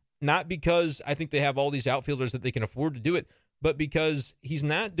down, not because I think they have all these outfielders that they can afford to do it, but because he's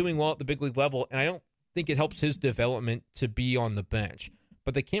not doing well at the big league level, and I don't think it helps his development to be on the bench.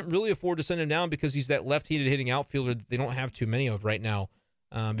 But they can't really afford to send him down because he's that left-handed hitting outfielder that they don't have too many of right now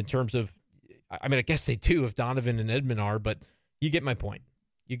in terms of, I mean, I guess they do if Donovan and Edman are, but you get my point.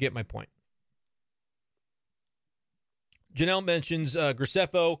 Janelle mentions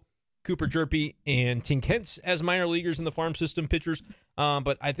Graceffo, Cooper Jerpy, and Tink Hence as minor leaguers in the farm system pitchers.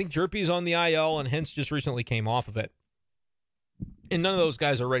 But I think Jerpy's on the IL, and Hence just recently came off of it. And none of those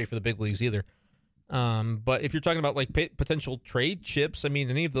guys are ready for the big leagues either. But if you're talking about like potential trade chips, I mean,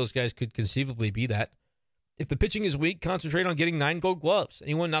 any of those guys could conceivably be that. If the pitching is weak, concentrate on getting 9 gold gloves.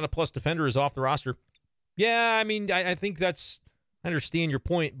 Anyone not a plus defender is off the roster. Yeah, I mean, I think I understand your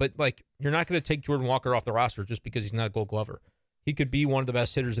point, but like, you're not going to take Jordan Walker off the roster just because he's not a gold glover. He could be one of the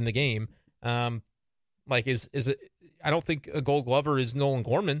best hitters in the game. Is it? I don't think a gold glover is Nolan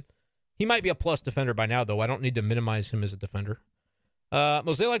Gorman. He might be a plus defender by now, though. I don't need to minimize him as a defender.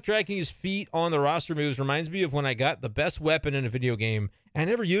 Mosaic dragging his feet on the roster moves reminds me of when I got the best weapon in a video game and I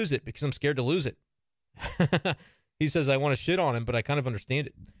never use it because I'm scared to lose it. He says I want to shit on him, but I kind of understand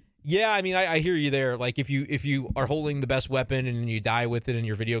it. Yeah, I mean, I hear you there. Like if you are holding the best weapon and you die with it in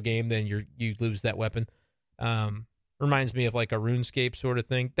your video game, then you lose that weapon. Reminds me of like a RuneScape sort of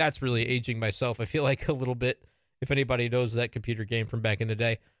thing. That's really aging myself, I feel like, a little bit, if anybody knows that computer game from back in the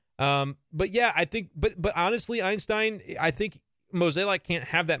day. But yeah, I think, but honestly, Einstein, I think Mosaic can't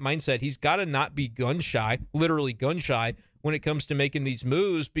have that mindset. He's got to not be literally gun shy when it comes to making these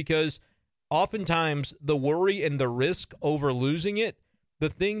moves, because oftentimes the worry and the risk over losing it, the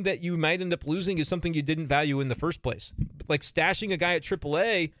thing that you might end up losing is something you didn't value in the first place. Like stashing a guy at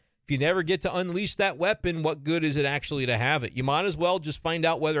AAA, if you never get to unleash that weapon, what good is it actually to have it? You might as well just find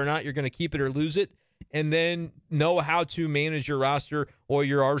out whether or not you're going to keep it or lose it, and then know how to manage your roster or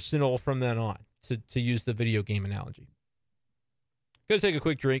your arsenal from then on. to use the video game analogy. Gonna take a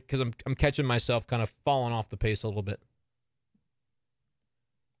quick drink because I'm catching myself kind of falling off the pace a little bit.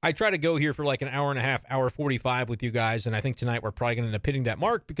 I try to go here for like an hour and a half, hour 45 with you guys, and I think tonight we're probably going to end up hitting that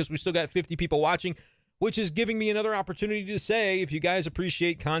mark because we still got 50 people watching, which is giving me another opportunity to say, if you guys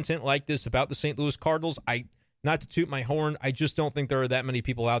appreciate content like this about the St. Louis Cardinals, not to toot my horn, I just don't think there are that many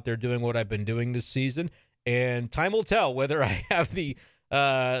people out there doing what I've been doing this season, and time will tell whether I have the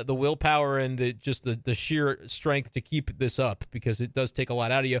willpower and the sheer strength to keep this up, because it does take a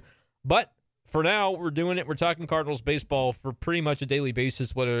lot out of you. But for now, we're doing it. We're talking Cardinals baseball for pretty much a daily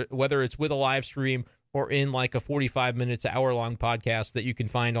basis, whether it's with a live stream or in like a 45 minutes, hour-long podcast that you can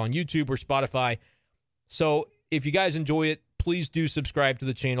find on YouTube or Spotify. So if you guys enjoy it, please do subscribe to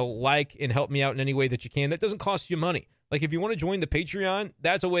the channel, like, and help me out in any way that you can. That doesn't cost you money. Like if you want to join the Patreon,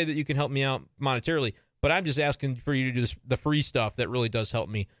 that's a way that you can help me out monetarily. But I'm just asking for you to do the free stuff that really does help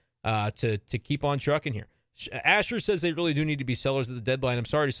me to keep on trucking here. Asher says they really do need to be sellers at the deadline. I'm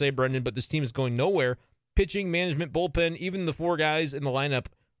sorry to say, Brendan, but this team is going nowhere. Pitching, management, bullpen, even the four guys in the lineup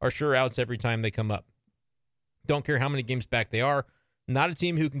are sure outs every time they come up. Don't care how many games back they are. Not a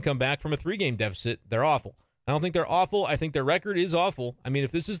team who can come back from a 3-game deficit. They're awful. I don't think they're awful. I think their record is awful. I mean,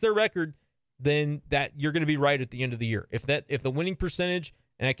 if this is their record, then that you're going to be right at the end of the year. If the winning percentage,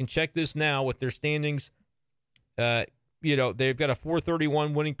 and I can check this now with their standings, they've got a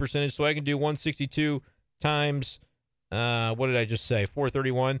 431 winning percentage, so I can do 162 times, what did I just say,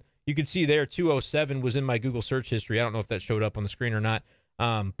 431. You can see there 207 was in my Google search history. I don't know if that showed up on the screen or not,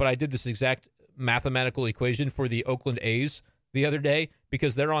 but I did this exact mathematical equation for the Oakland A's the other day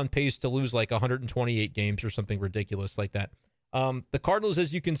because they're on pace to lose like 128 games or something ridiculous like that. The Cardinals,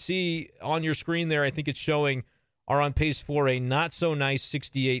 as you can see on your screen there, I think it's showing, are on pace for a not-so-nice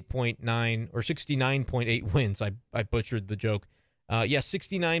 68.9 or 69.8 wins. I butchered the joke.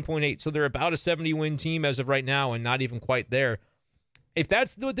 69.8. So they're about a 70-win team as of right now and not even quite there. If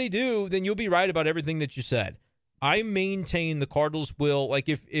that's what they do, then you'll be right about everything that you said. I maintain the Cardinals will, like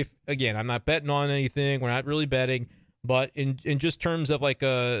if again, I'm not betting on anything. We're not really betting. But in just terms of like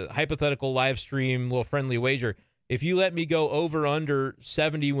a hypothetical live stream, little friendly wager, if you let me go over under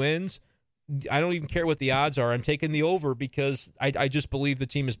 70 wins, I don't even care what the odds are. I'm taking the over because I just believe the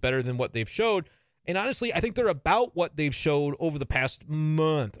team is better than what they've showed. And honestly, I think they're about what they've showed over the past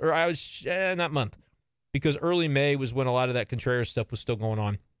month. Or not month, because early May was when a lot of that Contreras stuff was still going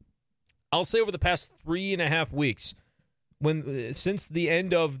on. I'll say over the past 3.5 weeks, since the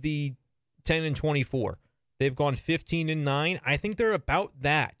end of the 10-24, they've gone 15-9. I think they're about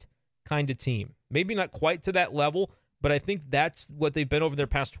that kind of team. Maybe not quite to that level, but I think that's what they've been over their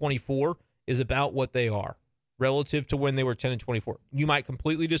past 24 is about what they are relative to when they were 10-24. You might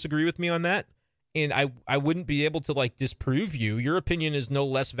completely disagree with me on that, and I wouldn't be able to like disprove you. Your opinion is no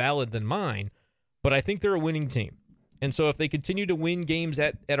less valid than mine, but I think they're a winning team. And so if they continue to win games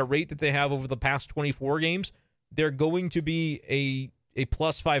at a rate that they have over the past 24 games, they're going to be a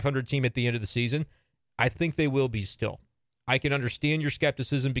plus 500 team at the end of the season. I think they will be still. I can understand your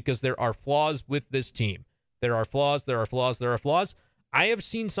skepticism because there are flaws with this team. There are flaws. I have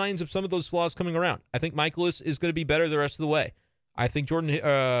seen signs of some of those flaws coming around. I think Michaelis is going to be better the rest of the way. I think Jordan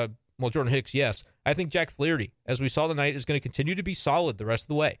Hicks, yes. I think Jack Flaherty, as we saw tonight, is going to continue to be solid the rest of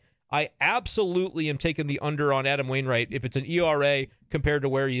the way. I absolutely am taking the under on Adam Wainwright if it's an ERA compared to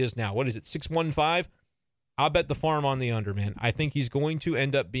where he is now. What is it, 6.15? I'll bet the farm on the under, man. I think he's going to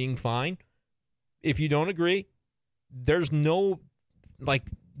end up being fine. If you don't agree, there's no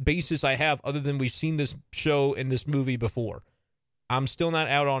basis I have other than we've seen this show in this movie before. I'm still not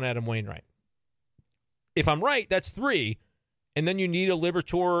out on Adam Wainwright. If I'm right, that's 3. And then you need a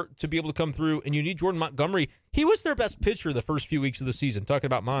Liberatore to be able to come through, and you need Jordan Montgomery. He was their best pitcher the first few weeks of the season, talking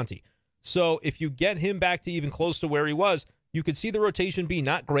about Monty. So if you get him back to even close to where he was, you could see the rotation be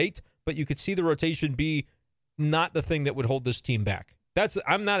not great, but you could see the rotation be not the thing that would hold this team back.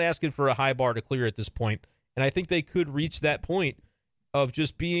 I'm not asking for a high bar to clear at this point, and I think they could reach that point of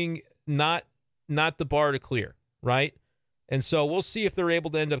just being not the bar to clear, right? And so we'll see if they're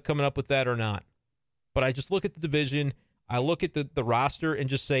able to end up coming up with that or not. But I just look at the division, I look at the roster and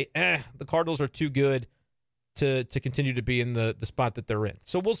just say, the Cardinals are too good to continue to be in the spot that they're in.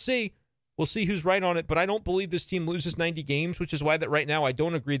 So we'll see. We'll see who's right on it, but I don't believe this team loses 90 games, which is why that right now I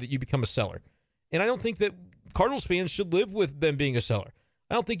don't agree that you become a seller. And I don't think that Cardinals fans should live with them being a seller.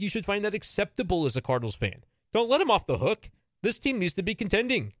 I don't think you should find that acceptable as a Cardinals fan. Don't let them off the hook. This team needs to be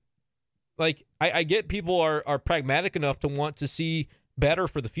contending. Like, I get people are pragmatic enough to want to see better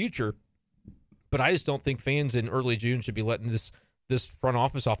for the future, but I just don't think fans in early June should be letting this front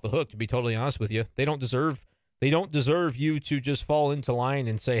office off the hook, to be totally honest with you. They don't deserve you to just fall into line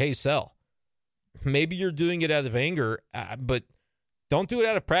and say, hey, sell. maybe you're doing it out of anger, but don't do it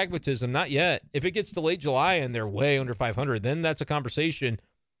out of pragmatism. Not yet. If it gets to late July and they're way under 500, then that's a conversation.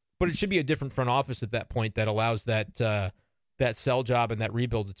 But it should be a different front office at that point that allows that sell job and that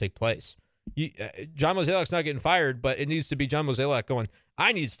rebuild to take place. John Mozeliak's not getting fired, but it needs to be John Mozeliak going,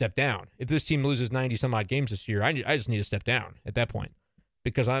 I need to step down. If this team loses 90 some odd games this year, I just need to step down at that point,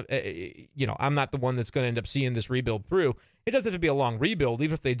 because I'm not the one that's going to end up seeing this rebuild through. It doesn't have to be a long rebuild.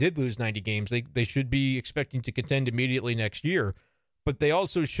 Even if they did lose 90 games, they should be expecting to contend immediately next year. But they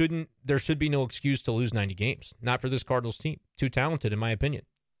also shouldn't. There should be no excuse to lose 90 games. Not for this Cardinals team. Too talented, in my opinion.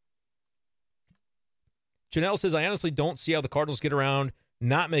 Janelle says, I honestly don't see how the Cardinals get around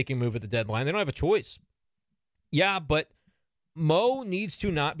not making a move at the deadline. They don't have a choice. Yeah, but Mo needs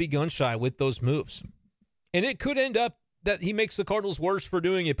to not be gun shy with those moves. And it could end up that he makes the Cardinals worse for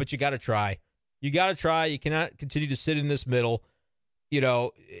doing it, but you got to try. You got to try. You cannot continue to sit in this middle.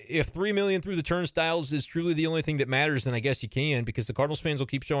 If $3 million through the turnstiles is truly the only thing that matters, then I guess you can, because the Cardinals fans will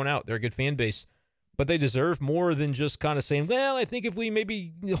keep showing out. They're a good fan base. But they deserve more than just kind of saying, well, I think if we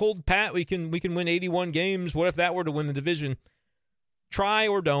maybe hold pat, we can win 81 games. What if that were to win the division? Try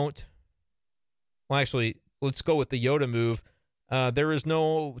or don't. Well, actually, let's go with the Yoda move. There is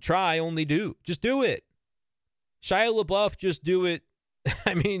no try, only do. Just do it. Shia LaBeouf, just do it.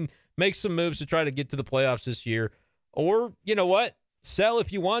 I mean, make some moves to try to get to the playoffs this year. Or, you know what? Sell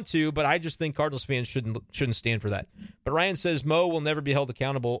if you want to, but I just think Cardinals fans shouldn't stand for that. But Ryan says Mo will never be held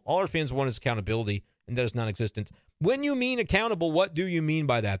accountable. All our fans want is accountability, and that is non-existent. When you mean accountable, what do you mean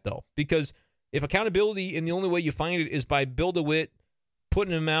by that, though? Because if accountability, and the only way you find it is by Build-A-Wit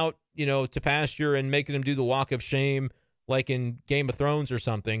putting him out, to pasture and making him do the walk of shame like in Game of Thrones or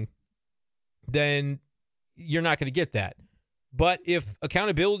something, then you're not going to get that. But if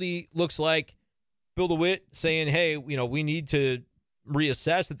accountability looks like Build-A-Wit saying, hey, we need to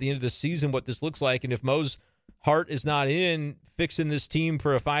reassess at the end of the season what this looks like, and if Mo's heart is not in fixing this team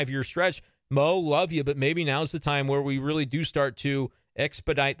for a 5-year stretch, Mo, love you, but maybe now's the time where we really do start to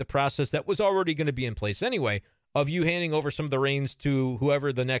expedite the process that was already going to be in place anyway, of you handing over some of the reins to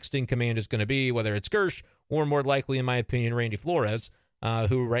whoever the next in command is going to be, whether it's Gersh or, more likely, in my opinion, Randy Flores,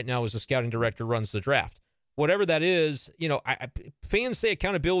 who right now is the scouting director, runs the draft. Whatever that is, fans say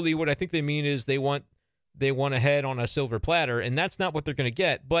accountability. What I think they mean is they want a head on a silver platter, and that's not what they're going to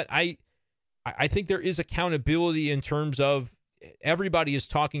get. But I think there is accountability in terms of everybody is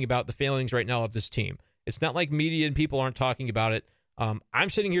talking about the failings right now of this team. It's not like media and people aren't talking about it. I'm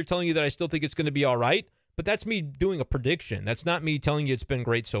sitting here telling you that I still think it's going to be all right, but that's me doing a prediction. That's not me telling you it's been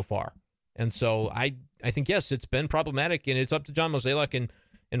great so far. And so I think, yes, it's been problematic, and it's up to John Mozeliak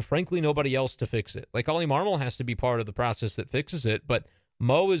and frankly, nobody else to fix it. Like, Ollie Marmol has to be part of the process that fixes it, but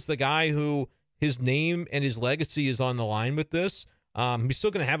Mo is the guy who his name and his legacy is on the line with this. He's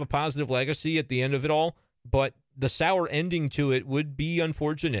still going to have a positive legacy at the end of it all, but the sour ending to it would be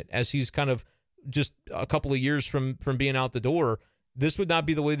unfortunate, as he's kind of just a couple of years from being out the door. This would not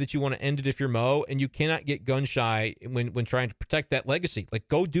be the way that you want to end it if you're Mo, and you cannot get gun shy when trying to protect that legacy. Like,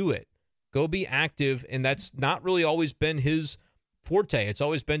 go do it. Go be active, and that's not really always been his forte. It's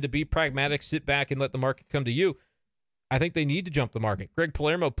always been to be pragmatic, sit back, and let the market come to you. I think they need to jump the market. Greg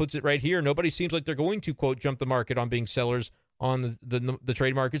Palermo puts it right here. Nobody seems like they're going to, quote, jump the market on being sellers on the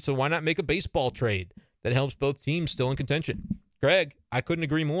trade market, so why not make a baseball trade that helps both teams still in contention? Greg, I couldn't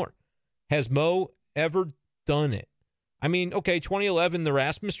agree more. Has Mo ever done it? I mean, okay, 2011, the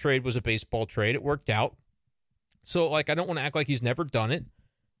Rasmus trade was a baseball trade. It worked out. So, I don't want to act like he's never done it.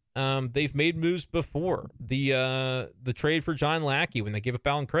 They've made moves before. The trade for John Lackey, when they gave up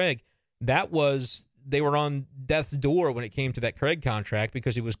Alan Craig, they were on death's door when it came to that Craig contract,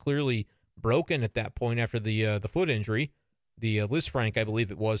 because he was clearly broken at that point after the foot injury, the Lisfranc, I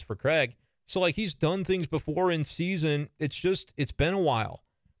believe it was, for Craig. So, he's done things before in season. It's been a while.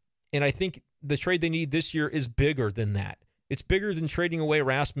 And I think the trade they need this year is bigger than that. It's bigger than trading away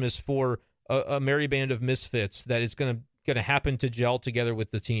Rasmus for a merry band of misfits that is going to happen to gel together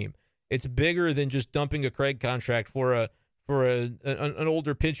with the team. It's bigger than just dumping a Craig contract for an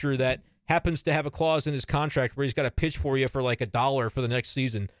older pitcher that happens to have a clause in his contract where he's got to pitch for you for like $1 for the next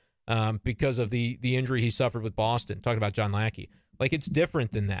season because of the injury he suffered with Boston. Talking about John Lackey. It's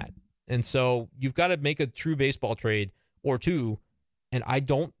different than that. And so you've got to make a true baseball trade or two, and I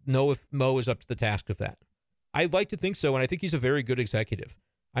don't know if Mo is up to the task of that. I'd like to think so, and I think he's a very good executive.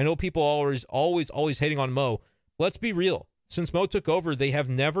 I know people always hating on Mo. Let's be real. Since Mo took over, they have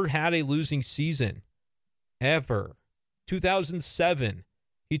never had a losing season, ever. 2007,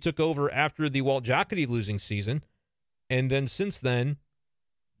 he took over after the Walt Jocketty losing season, and then since then,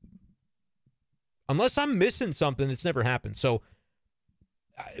 unless I'm missing something, it's never happened. So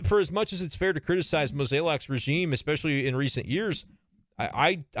for as much as it's fair to criticize Mozeliak's regime, especially in recent years,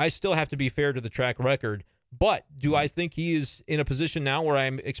 I still have to be fair to the track record. But do I think he is in a position now where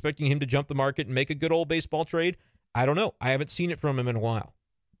I'm expecting him to jump the market and make a good old baseball trade? I don't know. I haven't seen it from him in a while.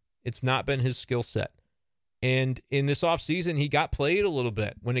 It's not been his skill set. And in this offseason, he got played a little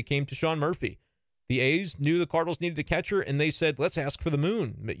bit when it came to Sean Murphy. The A's knew the Cardinals needed a catcher, and they said, let's ask for the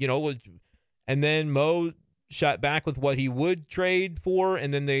moon. And then Mo shot back with what he would trade for,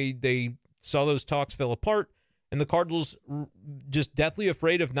 and then they saw those talks fell apart, and the Cardinals, just deathly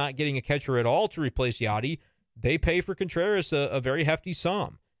afraid of not getting a catcher at all to replace Yachty, they pay for Contreras a very hefty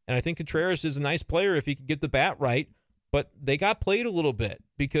sum. And I think Contreras is a nice player if he can get the bat right, but they got played a little bit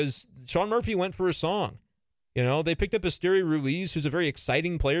because Sean Murphy went for a song. They picked up Esteury Ruiz, who's a very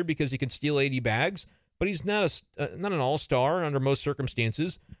exciting player because he can steal 80 bags, but he's not an all-star under most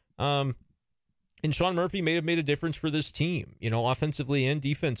circumstances. And Sean Murphy may have made a difference for this team, offensively and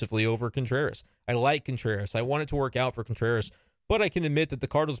defensively over Contreras. I like Contreras. I want it to work out for Contreras, but I can admit that the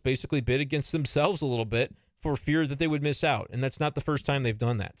Cardinals basically bid against themselves a little bit for fear that they would miss out, and that's not the first time they've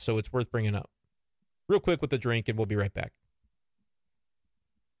done that, so it's worth bringing up. Real quick with the drink, and we'll be right back.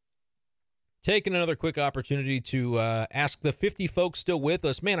 Taking another quick opportunity to ask the 50 folks still with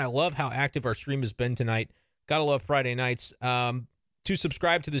us. Man, I love how active our stream has been tonight. Gotta love Friday nights. To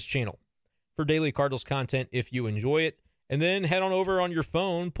subscribe to this channel for daily Cardinals content if you enjoy it. And then head on over on your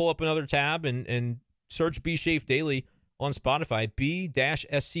phone, pull up another tab, and search B Shafe Daily on Spotify,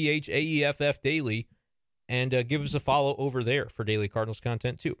 B-SCHAEFF Daily, and give us a follow over there for daily Cardinals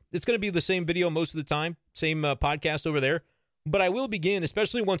content too. It's going to be the same video most of the time, same podcast over there. But I will begin,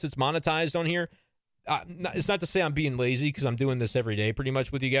 especially once it's monetized on here. It's not to say I'm being lazy because I'm doing this every day pretty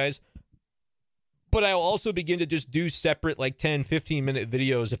much with you guys. But I'll also begin to just do separate 10, 15-minute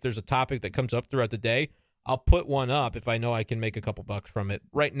videos if there's a topic that comes up throughout the day. I'll put one up if I know I can make a couple bucks from it.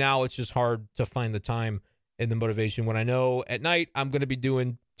 Right now, it's just hard to find the time and the motivation when I know at night I'm going to be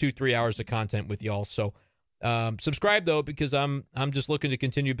doing 2-3 hours of content with y'all. So subscribe, though, because I'm just looking to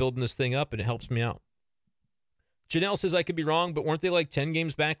continue building this thing up, and it helps me out. Janelle says I could be wrong, but weren't they 10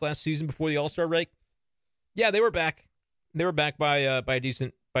 games back last season before the All-Star break? Yeah, they were back. They were back by a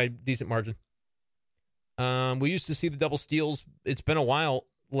decent margin. We used to see the double steals. It's been a while.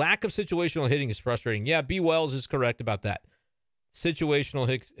 Lack of situational hitting is frustrating. Yeah, B. Wells is correct about that. Situational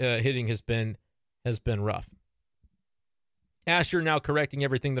hitting has been rough. Asher now correcting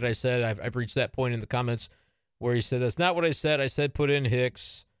everything that I said. I've reached that point in the comments where he said, that's not what I said. I said put in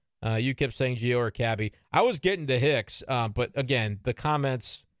Hicks. You kept saying Gio or Cabby. I was getting to Hicks, but again, the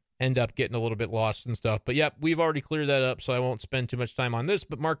comments end up getting a little bit lost and stuff. But yep, we've already cleared that up, so I won't spend too much time on this.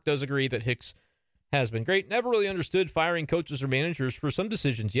 But Mark does agree that Hicks has been great. Never really understood firing coaches or managers for some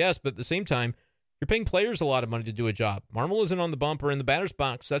decisions, yes, but at the same time, you're paying players a lot of money to do a job. Marmol isn't on the bump or in the batter's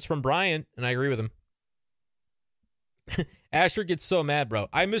box. That's from Brian, and I agree with him. Asher gets so mad, bro.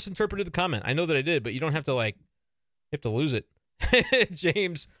 I misinterpreted the comment. I know that I did, but you don't have to, you have to lose it.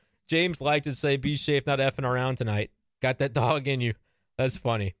 James liked to say, be safe, not effing around tonight. Got that dog in you. That's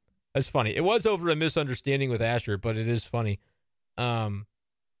funny. It was over a misunderstanding with Asher, but it is funny. But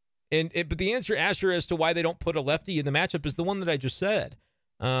the answer, Asher, as to why they don't put a lefty in the matchup is the one that I just said.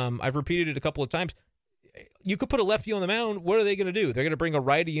 I've repeated it a couple of times. You could put a lefty on the mound. What are they going to do? They're going to bring a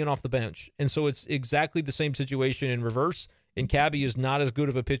righty in off the bench. And so it's exactly the same situation in reverse. And Cabby is not as good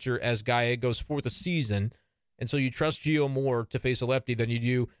of a pitcher as Gallegos for the season. And so you trust Gio more to face a lefty than you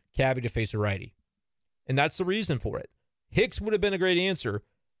do Cabby to face a righty. And that's the reason for it. Hicks would have been a great answer.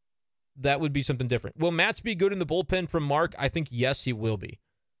 That would be something different. Will Matz be good in the bullpen from Mark? I think, yes, he will be.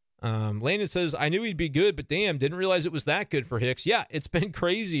 Landon says, I knew he'd be good, but damn, didn't realize it was that good for Hicks. Yeah, it's been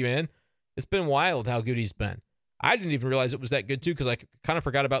crazy, man. It's been wild how good he's been. I didn't even realize it was that good, too, because I kind of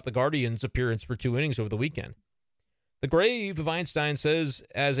forgot about the Guardians' appearance for 2 innings over the weekend. The Grave of Einstein says,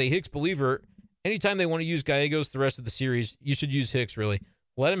 as a Hicks believer, anytime they want to use Gallegos the rest of the series, you should use Hicks, really.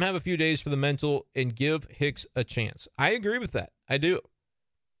 Let him have a few days for the mental and give Hicks a chance. I agree with that. I do.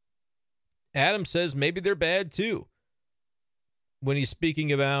 Adam says maybe they're bad, too. When he's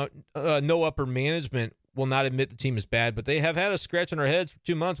speaking about no upper management will not admit the team is bad, but they have had a scratch on their heads for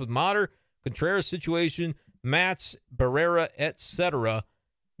 2 months with Mater, Contreras situation, Matz, Barrera, etc.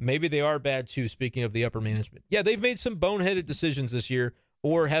 Maybe they are bad too, speaking of the upper management. Yeah, they've made some boneheaded decisions this year,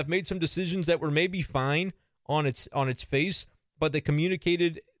 or have made some decisions that were maybe fine on its face, but they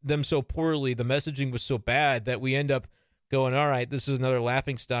communicated them so poorly, the messaging was so bad that we end up going, all right, this is another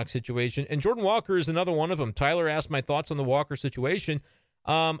laughingstock situation. And Jordan Walker is another one of them. Tyler asked my thoughts on the Walker situation.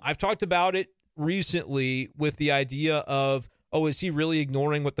 I've talked about it recently with the idea of, is he really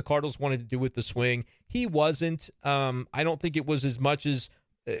ignoring what the Cardinals wanted to do with the swing? He wasn't. I don't think it was as much as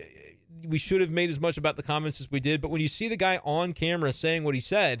we should have made as much about the comments as we did. But when you see the guy on camera saying what he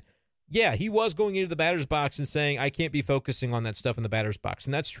said, yeah, he was going into the batter's box and saying, I can't be focusing on that stuff in the batter's box.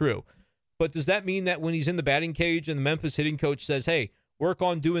 And that's true. But does that mean that when he's in the batting cage and the Memphis hitting coach says, hey, work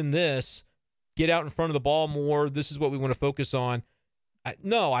on doing this, get out in front of the ball more, this is what we want to focus on?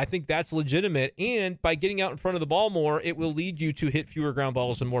 No, I think that's legitimate. And by getting out in front of the ball more, it will lead you to hit fewer ground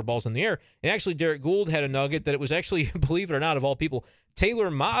balls and more balls in the air. And actually, Derek Gould had a nugget that it was actually, believe it or not, of all people,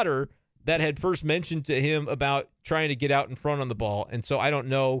 Taylor Motter that had first mentioned to him about trying to get out in front on the ball. And so I don't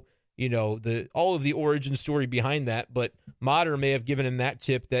know, all of the origin story behind that, but Motter may have given him that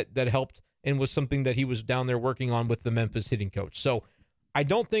tip that helped and was something that he was down there working on with the Memphis hitting coach. So I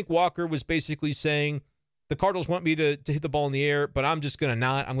don't think Walker was basically saying, the Cardinals want me to hit the ball in the air, but I'm just going to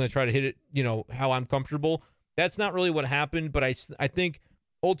not. I'm going to try to hit it, how I'm comfortable. That's not really what happened, but I think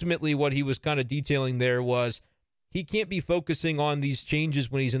ultimately what he was kind of detailing there was he can't be focusing on these changes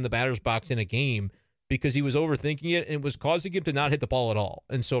when he's in the batter's box in a game because he was overthinking it and it was causing him to not hit the ball at all.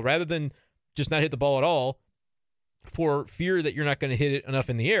 And so rather than just not hit the ball at all for fear that you're not going to hit it enough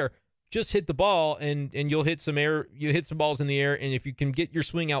in the air, just hit the ball and you'll hit some air. You hit some balls in the air, and if you can get your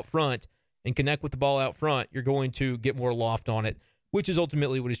swing out front and connect with the ball out front, you're going to get more loft on it, which is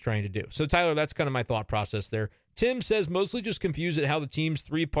ultimately what he's trying to do. So, Tyler, that's kind of my thought process there. Tim says, mostly just confused at how the team's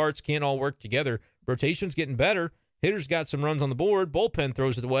three parts can't all work together. Rotation's getting better. Hitters got some runs on the board. Bullpen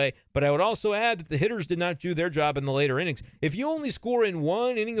throws it away. But I would also add that the hitters did not do their job in the later innings. If you only score in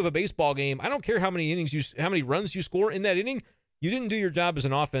one inning of a baseball game, I don't care how many runs you score in that inning, you didn't do your job as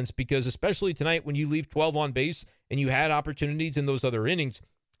an offense, because especially tonight when you leave 12 on base and you had opportunities in those other innings,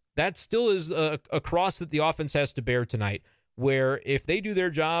 that still is a cross that the offense has to bear tonight, where if they do their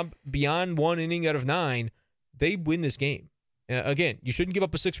job beyond one inning out of 9, they win this game. Again, you shouldn't give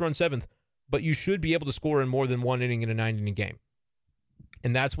up a 6-run seventh, but you should be able to score in more than one inning in a 9-inning game.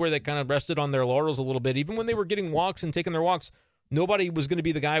 And that's where they kind of rested on their laurels a little bit. Even when they were getting walks and taking their walks, nobody was going to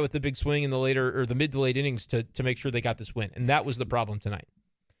be the guy with the big swing in the later or the mid to late innings to make sure they got this win. And that was the problem tonight.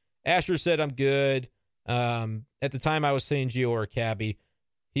 Asher said, I'm good. At the time I was saying Gio or Cabby.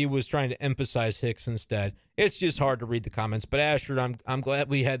 He was trying to emphasize Hicks instead. It's just hard to read the comments. But Asher, I'm glad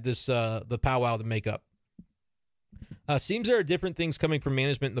we had this the powwow to make up. Seems there are different things coming from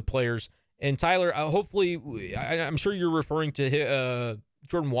management and the players. And Tyler, hopefully, I'm sure you're referring to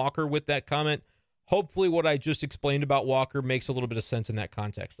Jordan Walker with that comment. Hopefully what I just explained about Walker makes a little bit of sense in that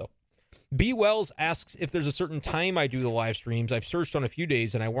context, though. B. Wells asks if there's a certain time I do the live streams. I've searched on a few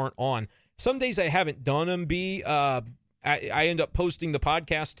days and I weren't on. Some days I haven't done them, B. I end up posting the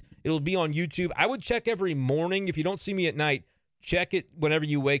podcast. It'll be on YouTube. I would check every morning. If you don't see me at night, check it whenever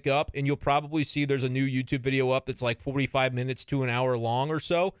you wake up, and you'll probably see there's a new YouTube video up that's like 45 minutes to an hour long or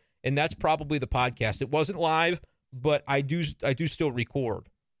so, and that's probably the podcast. It wasn't live, but I do still record.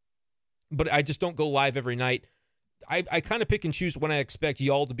 But I just don't go live every night. I kind of pick and choose when I expect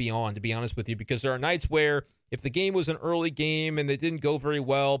y'all to be on, to be honest with you, because there are nights where if the game was an early game and it didn't go very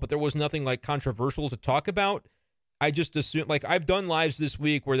well, but there was nothing like controversial to talk about, I just assume, like I've done lives this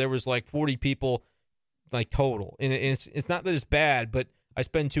week where there was like 40 people like total. And it's not that it's bad, but I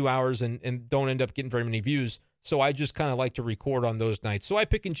spend 2 hours and don't end up getting very many views. So I just kind of like to record on those nights. So I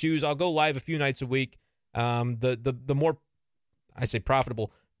pick and choose. I'll go live a few nights a week. The more, I say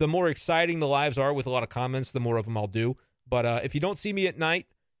profitable, the more exciting the lives are with a lot of comments, the more of them I'll do. But if you don't see me at night,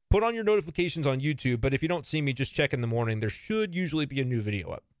 put on your notifications on YouTube. But if you don't see me, just check in the morning. There should usually be a new video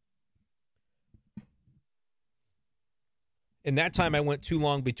up. And that time I went too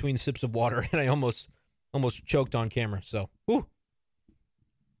long between sips of water, and I almost choked on camera. So, whew.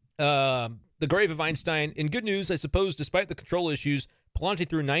 The grave of Einstein. In good news, I suppose, despite the control issues, Palante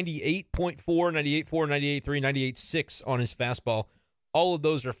threw 98.4, 98.4, 98.3, 98.6 on his fastball. All of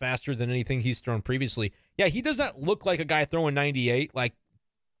those are faster than anything he's thrown previously. Yeah, he does not look like a guy throwing 98,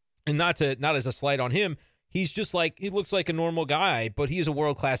 and not as a slight on him. He's just he looks like a normal guy, but he is a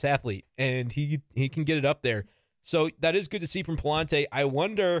world-class athlete, and he can get it up there. So that is good to see from Palante. I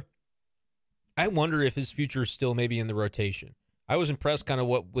wonder if his future is still maybe in the rotation. I was impressed kind of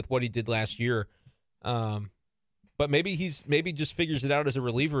with what he did last year. But maybe just figures it out as a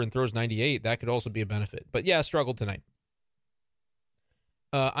reliever and throws 98. That could also be a benefit. But yeah, struggled tonight.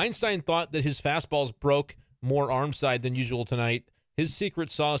 Einstein thought that his fastballs broke more arm side than usual tonight. His secret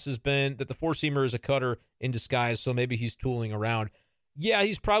sauce has been that the four-seamer is a cutter in disguise, so maybe he's tooling around. Yeah,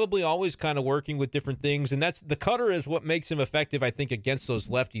 he's probably always kind of working with different things, and that's the cutter is what makes him effective, I think, against those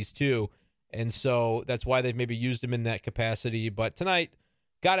lefties too. And so that's why they've maybe used him in that capacity. But tonight,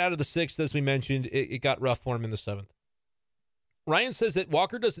 got out of the 6th, as we mentioned. It got rough for him in the 7th. Ryan says that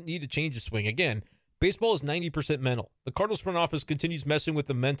Walker doesn't need to change his swing. Again, Baseball is 90% mental. The Cardinals front office continues messing with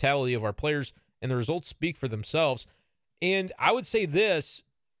the mentality of our players, and the results speak for themselves. And I would say this,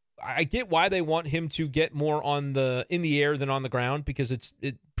 I get why they want him to get more in the air than on the ground, because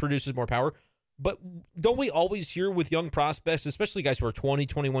it produces more power. But don't we always hear with young prospects, especially guys who are 20,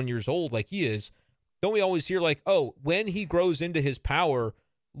 21 years old like he is, don't we always hear like, oh, when he grows into his power,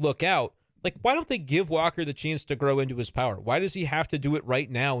 look out. Like, why don't they give Walker the chance to grow into his power? Why does he have to do it right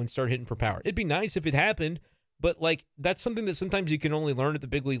now and start hitting for power? It'd be nice if it happened, but like that's something that sometimes you can only learn at the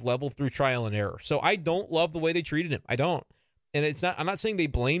big league level through trial and error. So I don't love the way they treated him. I don't. And I'm not saying they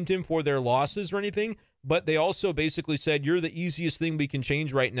blamed him for their losses or anything, but they also basically said, you're the easiest thing we can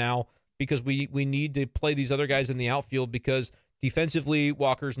change right now because we need to play these other guys in the outfield because defensively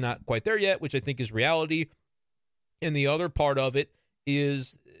Walker's not quite there yet, which I think is reality. And the other part of it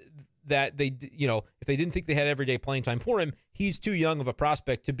is that they, if they didn't think they had everyday playing time for him, he's too young of a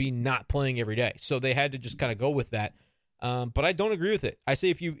prospect to be not playing every day. So they had to just kind of go with that. But I don't agree with it. I say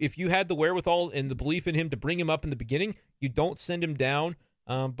if you had the wherewithal and the belief in him to bring him up in the beginning, you don't send him down.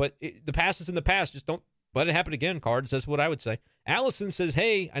 But the past is in the past. Just don't let it happen again, Cards. That's what I would say. Allison says,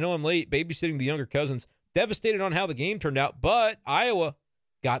 hey, I know I'm late, babysitting the younger cousins. Devastated on how the game turned out, but Iowa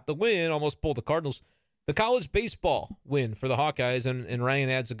got the win, almost pulled the Cardinals. The college baseball win for the Hawkeyes, and Ryan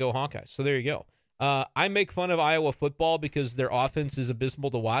adds a go Hawkeyes. So there you go. I make fun of Iowa football because their offense is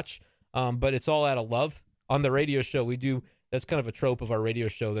abysmal to watch, but it's all out of love. On the radio show, we do, that's kind of a trope of our radio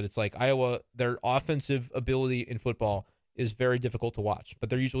show, that it's like Iowa, their offensive ability in football is very difficult to watch, but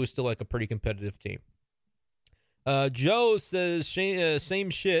they're usually still like a pretty competitive team. Joe says, same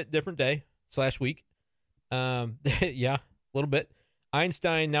shit, different day / week. Yeah, a little bit.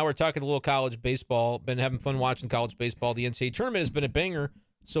 Einstein, now we're talking a little college baseball. Been having fun watching college baseball. The NCAA tournament has been a banger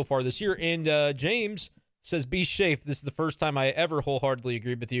so far this year. And James says, be safe. This is the first time I ever wholeheartedly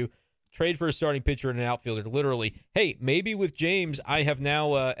agreed with you. Trade for a starting pitcher and an outfielder, literally. Hey, maybe with James, I have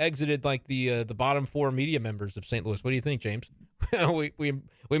now exited like the bottom 4 media members of St. Louis. What do you think, James? we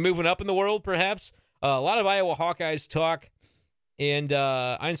moving up in the world, perhaps? A lot of Iowa Hawkeyes talk. And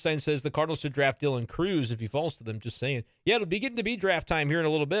Einstein says the Cardinals should draft Dylan Cruz if he falls to them. Just saying. Yeah, it'll be getting to be draft time here in a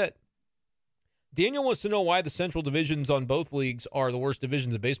little bit. Daniel wants to know why the central divisions on both leagues are the worst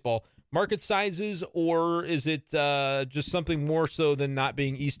divisions of baseball. Market sizes, or is it just something more so than not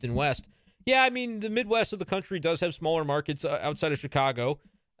being East and West? Yeah, I mean, the Midwest of the country does have smaller markets outside of Chicago.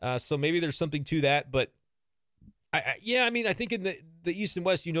 So maybe there's something to that. But, I think in the East and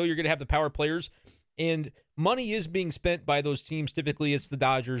West, you're going to have the power players. And money is being spent by those teams. Typically, it's the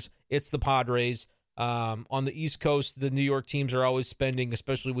Dodgers, it's the Padres. On the East Coast, the New York teams are always spending,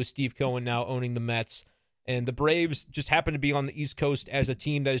 especially with Steve Cohen now owning the Mets. And the Braves just happen to be on the East Coast as a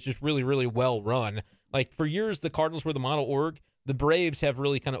team that is just really, really well run. Like for years, the Cardinals were the model org. The Braves have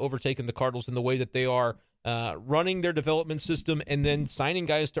really kind of overtaken the Cardinals in the way that they are running their development system and then signing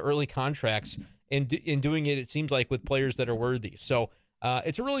guys to early contracts and doing it seems like, with players that are worthy. So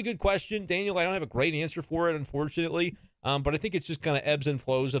it's a really good question, Daniel. I don't have a great answer for it, unfortunately, but I think it's just kind of ebbs and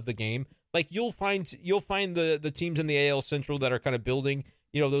flows of the game. Like you'll find the teams in the AL Central that are kind of building.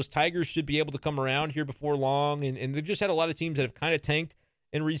 Those Tigers should be able to come around here before long, and they've just had a lot of teams that have kind of tanked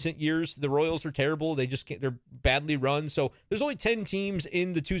in recent years. The Royals are terrible. They just can't, they're badly run. So there's only 10 teams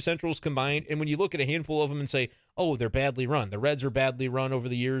in the two Centrals combined, and when you look at a handful of them and say, oh, they're badly run. The Reds are badly run over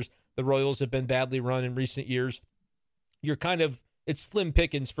the years. The Royals have been badly run in recent years. It's slim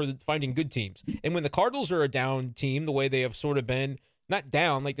pickings for finding good teams. And when the Cardinals are a down team, the way they have sort of been, not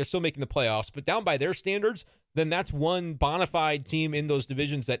down, like they're still making the playoffs, but down by their standards, then that's one bona fide team in those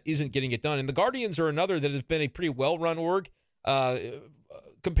divisions that isn't getting it done. And the Guardians are another that has been a pretty well-run org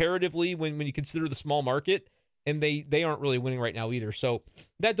comparatively when you consider the small market, and they aren't really winning right now either. So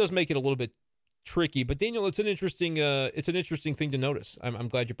that does make it a little bit tricky. But Daniel, it's an interesting thing to notice. I'm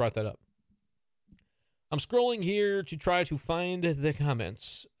glad you brought that up. I'm scrolling here to try to find the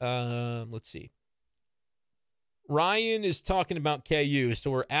comments. Let's see. Ryan is talking about KU,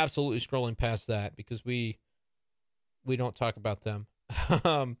 so we're absolutely scrolling past that because we don't talk about them.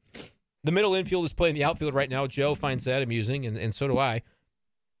 The middle infield is playing the outfield right now. Joe finds that amusing, and so do I.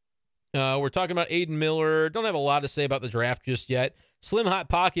 We're talking about Aiden Miller. Don't have a lot to say about the draft just yet. Slim Hot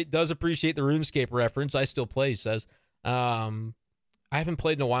Pocket does appreciate the RuneScape reference. I still play, he says. I haven't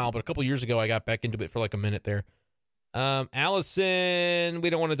played in a while, but a couple years ago I got back into it for like a minute there. Allison, we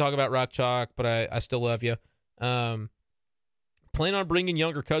don't want to talk about Rock Chalk, but I still love you. Plan on bringing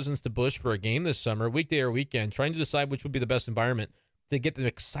younger cousins to Busch for a game this summer, weekday or weekend, trying to decide which would be the best environment to get them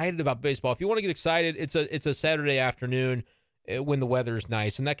excited about baseball. If you want to get excited, it's a Saturday afternoon when the weather is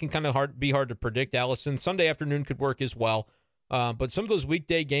nice, and that can kind of be hard to predict, Allison. Sunday afternoon could work as well. But some of those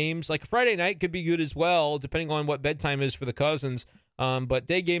weekday games, like Friday night, could be good as well, depending on what bedtime is for the Cousins. But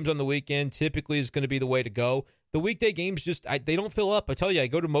day games on the weekend typically is going to be the way to go. The weekday games they don't fill up. I tell you, I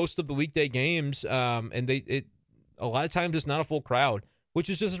go to most of the weekday games, and a lot of times it's not a full crowd, which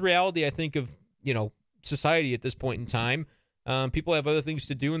is just a reality, I think, of society at this point in time. People have other things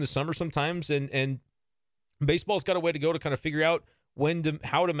to do in the summer sometimes, and baseball's got a way to go to kind of figure out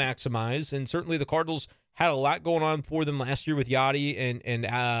how to maximize. And certainly the Cardinals had a lot going on for them last year with Yachty and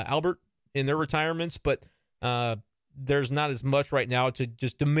Albert in their retirements, but there's not as much right now to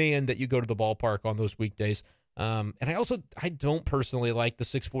just demand that you go to the ballpark on those weekdays. And I don't personally like the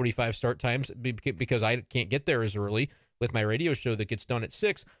 6:45 start times because I can't get there as early with my radio show that gets done at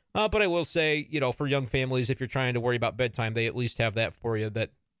 6. But I will say, for young families, if you're trying to worry about bedtime, they at least have that for you,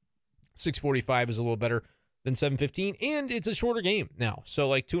 that 6:45 is a little better than 7:15, and it's a shorter game now. So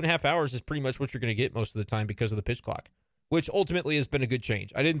like 2.5 hours is pretty much what you're going to get most of the time because of the pitch clock, which ultimately has been a good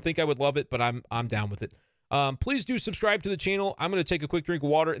change. I didn't think I would love it, but I'm down with it. Please do subscribe to the channel. I'm going to take a quick drink of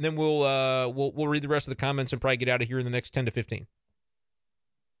water, and then we'll read the rest of the comments and probably get out of here in the next 10 to 15.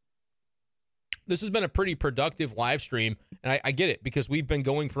 This has been a pretty productive live stream, and I get it because we've been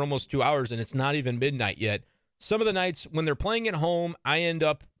going for almost 2 hours, and it's not even midnight yet. Some of the nights when they're playing at home, I end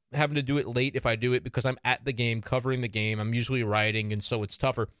up having to do it late if I do it because I'm at the game, covering the game. I'm usually writing, and so it's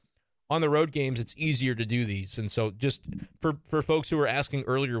tougher. On the road games, it's easier to do these. And so just for folks who were asking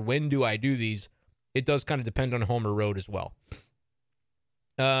earlier, when do I do these, it does kind of depend on home or road as well.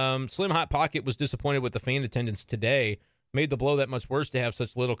 Slim Hot Pocket was disappointed with the fan attendance today. Made the blow that much worse to have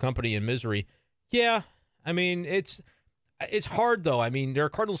such little company and misery. Yeah, I mean, it's hard, though. I mean, there are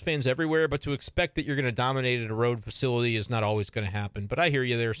Cardinals fans everywhere, but to expect that you're going to dominate at a road facility is not always going to happen. But I hear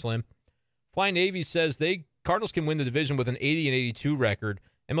you there, Slim. Fly Navy says Cardinals can win the division with an 80 and 82 record.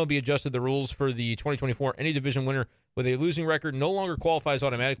 MLB adjusted the rules for the 2024. Any division winner with a losing record no longer qualifies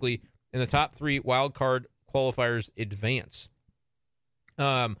automatically, in the top 3 wild card qualifiers advance.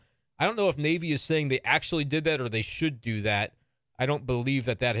 I don't know if Navy is saying they actually did that or they should do that. I don't believe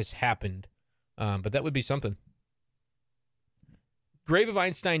that has happened, but that would be something. Grave of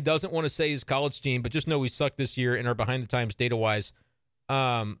Einstein doesn't want to say his college team, but just know we suck this year and are behind the times data-wise.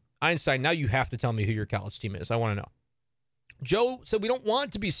 Einstein, now you have to tell me who your college team is. I want to know. Joe said we don't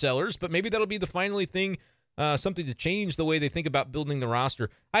want to be sellers, but maybe that'll be the finally thing, something to change the way they think about building the roster.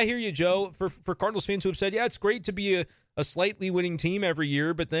 I hear you, Joe. For Cardinals fans who have said, yeah, it's great to be a slightly winning team every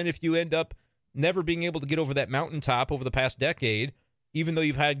year, but then if you end up never being able to get over that mountaintop over the past decade, even though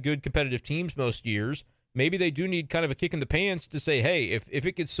you've had good competitive teams most years, maybe they do need kind of a kick in the pants to say, hey, if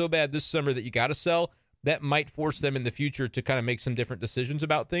it gets so bad this summer that you got to sell, that might force them in the future to kind of make some different decisions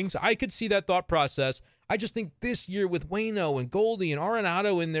about things. I could see that thought process. I just think this year with Waino and Goldie and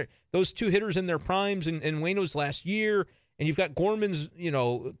Arenado in there, those two hitters in their primes and Waino's last year, and you've got Gorman's,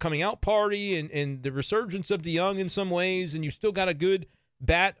 coming out party and the resurgence of DeYoung in some ways, and you've still got a good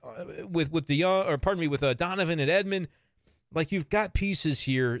bat with DeYoung, or pardon me, with Donovan and Edman. Like, you've got pieces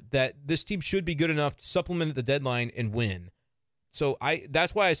here that this team should be good enough to supplement at the deadline and win. So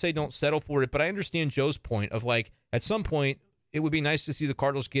that's why I say don't settle for it. But I understand Joe's point of, like, at some point, it would be nice to see the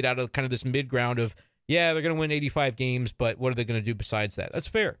Cardinals get out of kind of this mid-ground of, yeah, they're going to win 85 games, but what are they going to do besides that? That's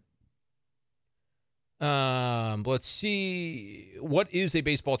fair. Let's see. What is a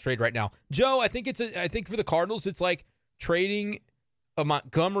baseball trade right now? Joe, I think for the Cardinals, it's like trading a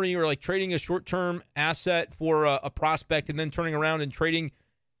Montgomery or like trading a short-term asset for a prospect and then turning around and trading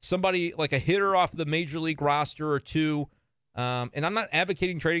somebody like a hitter off the major league roster or two. And I'm not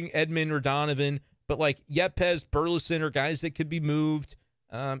advocating trading Edman or Donovan, but like Yepes, Burleson, or guys that could be moved.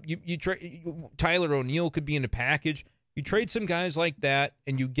 You trade Tyler O'Neill could be in a package. You trade some guys like that,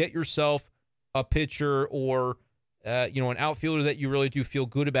 and you get yourself a pitcher or an outfielder that you really do feel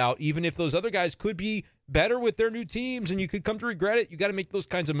good about. Even if those other guys could be better with their new teams, and you could come to regret it, you got to make those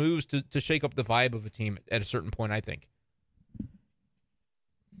kinds of moves to shake up the vibe of a team at a certain point, I think.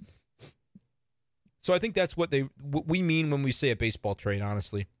 So I think that's what we mean when we say a baseball trade,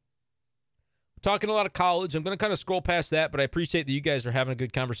 honestly. We're talking a lot of college. I'm going to kind of scroll past that, but I appreciate that you guys are having a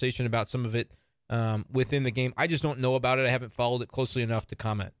good conversation about some of it within the game. I just don't know about it. I haven't followed it closely enough to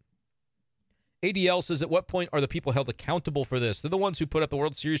comment. ADL says, at what point are the people held accountable for this? They're the ones who put up the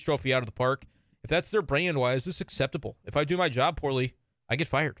World Series trophy out of the park. If that's their brand, why is this acceptable? If I do my job poorly, I get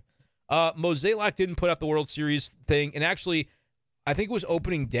fired. Mozeliak didn't put up the World Series thing, and actually, I think it was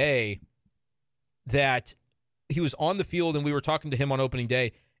opening day that he was on the field and we were talking to him on opening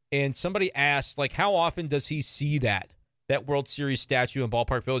day, and somebody asked, like, how often does he see that World Series statue in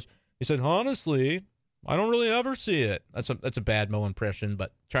Ballpark Village? He said, honestly, I don't really ever see it. That's a bad Mo impression,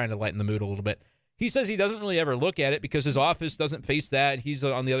 but trying to lighten the mood a little bit. He says he doesn't really ever look at it because his office doesn't face that. He's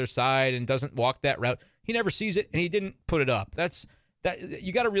on the other side and doesn't walk that route. He never sees it, and he didn't put it up.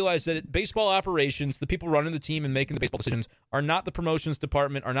 You got to realize that baseball operations, the people running the team and making the baseball decisions, are not the promotions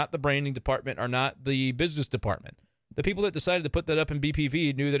department, are not the branding department, are not the business department. The people that decided to put that up in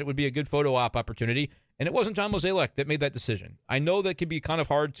BPV knew that it would be a good photo op opportunity, and it wasn't John Mozeliak that made that decision. I know that can be kind of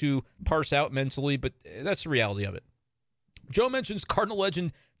hard to parse out mentally, but that's the reality of it. Joe mentions Cardinal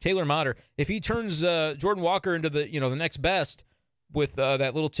legend Taylor Motter. If he turns Jordan Walker into the next best with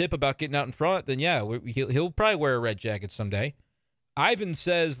that little tip about getting out in front, then yeah, he'll probably wear a red jacket someday. Ivan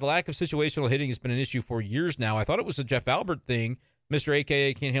says the lack of situational hitting has been an issue for years now. I thought it was a Jeff Albert thing. Mr.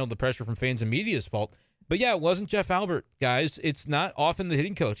 AKA can't handle the pressure from fans and media's fault. But yeah, it wasn't Jeff Albert, guys. It's not often the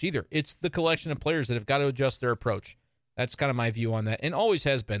hitting coach either. It's the collection of players that have got to adjust their approach. That's kind of my view on that, and always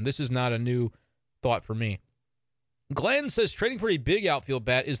has been. This is not a new thought for me. Glenn says trading for a big outfield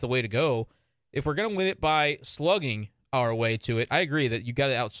bat is the way to go. If we're going to win it by slugging our way to it, I agree that you got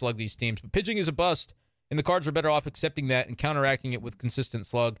to outslug these teams. But pitching is a bust, and the Cards are better off accepting that and counteracting it with consistent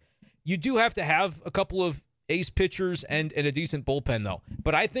slug. You do have to have a couple of ace pitchers and a decent bullpen, though.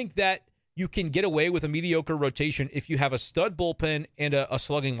 But I think that you can get away with a mediocre rotation if you have a stud bullpen and a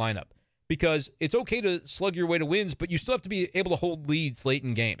slugging lineup. Because it's okay to slug your way to wins, but you still have to be able to hold leads late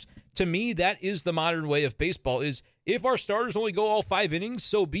in games. To me, that is the modern way of baseball, is if our starters only go all 5 innings,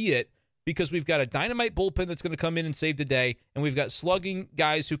 so be it, because we've got a dynamite bullpen that's going to come in and save the day, and we've got slugging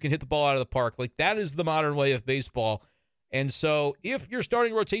guys who can hit the ball out of the park. Like, that is the modern way of baseball. And so if your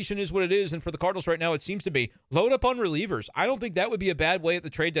starting rotation is what it is, and for the Cardinals right now it seems to be, load up on relievers. I don't think that would be a bad way at the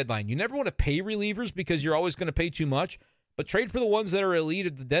trade deadline. You never want to pay relievers because you're always going to pay too much. But trade for the ones that are elite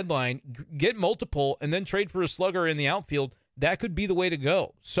at the deadline, get multiple, and then trade for a slugger in the outfield. That could be the way to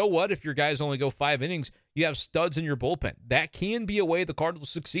go. So what if your guys only go 5 innings? You have studs in your bullpen. That can be a way the Cardinals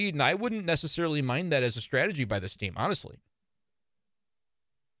succeed, and I wouldn't necessarily mind that as a strategy by this team, honestly.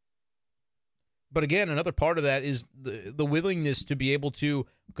 But again, another part of that is the willingness to be able to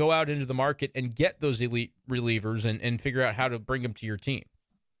go out into the market and get those elite relievers and figure out how to bring them to your team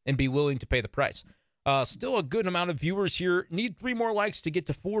and be willing to pay the price. Still a good amount of viewers here. Need 3 more likes to get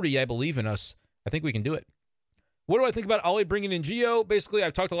to 40. I believe in us. I think we can do it. What do I think about Ollie bringing in Gio? Basically,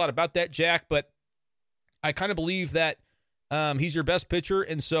 I've talked a lot about that, Jack, but I kind of believe that he's your best pitcher,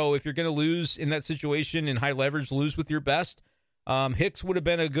 and so if you're going to lose in that situation in high leverage, lose with your best. Hicks would have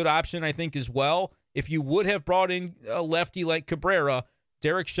been a good option, I think, as well. If you would have brought in a lefty like Cabrera,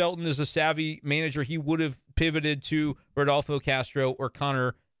 Derek Shelton is a savvy manager. He would have pivoted to Rodolfo Castro or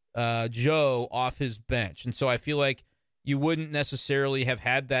Connor Joe off his bench. And so I feel like you wouldn't necessarily have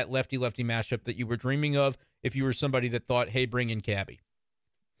had that lefty-lefty matchup that you were dreaming of if you were somebody that thought, hey, bring in Cabby.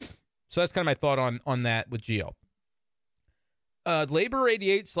 So that's kind of my thought on that with Gio. Labor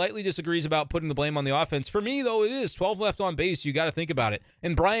 88 slightly disagrees about putting the blame on the offense. For me, though, it is 12 left on base. You got to think about it.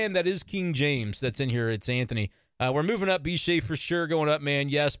 And Brian, that is King James that's in here. It's Anthony. We're moving up. B-Shape for sure going up, man.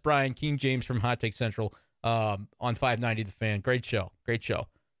 Yes, Brian, King James from Hot Take Central on 590 The Fan. Great show. Great show.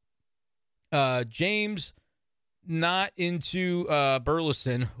 James, not into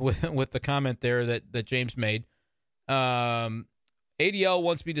Burleson with the comment there that James made. ADL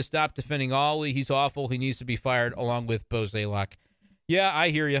wants me to stop defending Ollie. He's awful. He needs to be fired along with Bo Zaylock. Yeah, I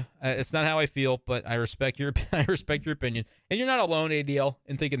hear you. It's not how I feel, but I respect your opinion. And you're not alone, ADL,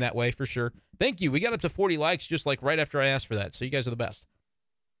 in thinking that way for sure. Thank you. We got up to 40 likes just like right after I asked for that. So you guys are the best.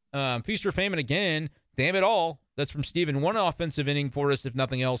 Feast or Famine again. Damn it all. That's from Steven. 1 offensive inning for us, if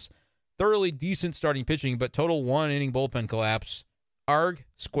nothing else. Thoroughly decent starting pitching, but total 1 inning bullpen collapse. Arg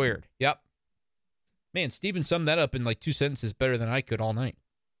squared. Yep. Man, Steven summed that up in like 2 sentences better than I could all night.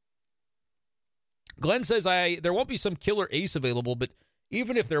 Glenn says there won't be some killer ace available, but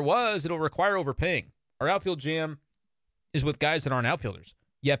even if there was, it'll require overpaying. Our outfield jam is with guys that aren't outfielders.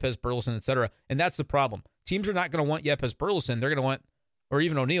 Yepes, Burleson, etc. And that's the problem. Teams are not going to want Yepes, Burleson. They're going to want, or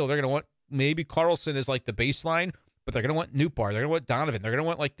even O'Neill, they're going to want maybe Carlson as like the baseline, but they're going to want Newbar. They're going to want Donovan. They're going to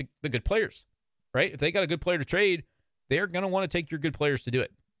want like the good players, right? If they got a good player to trade, they're going to want to take your good players to do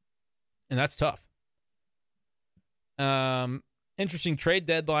it. And that's tough. Interesting trade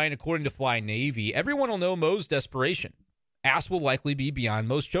deadline, according to Fly Navy. Everyone will know Mo's desperation. Ass will likely be beyond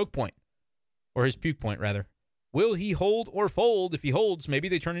Mo's choke point, or his puke point, rather. Will he hold or fold? If he holds, maybe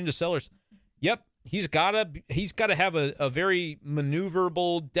they turn into sellers. Yep, he's got to have a very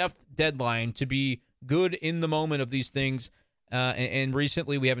maneuverable depth deadline to be good in the moment of these things. And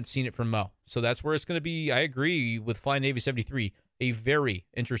recently we haven't seen it from Mo. So that's where it's going to be, I agree with Fly Navy 73, a very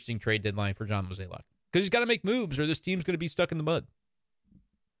interesting trade deadline for John Mozeliak. Because he's got to make moves or this team's going to be stuck in the mud.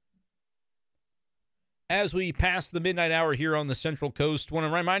 as we pass the midnight hour here on the Central Coast. Want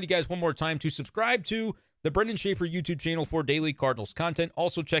to remind you guys one more time to subscribe to the Brendan Schaefer YouTube channel for daily Cardinals content.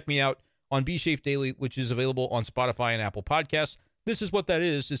 Also, check me out on B Schaefer Daily, which is available on Spotify and Apple Podcasts. This is what that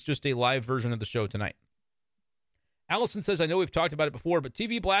is. It's just a live version of the show tonight. Allison says, I know we've talked about it before, but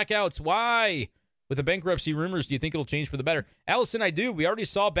TV blackouts, why? With the bankruptcy rumors, do you think it'll change for the better? Allison, I do. We already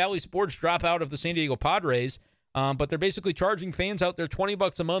saw Bally Sports drop out of the San Diego Padres, but they're basically charging fans out there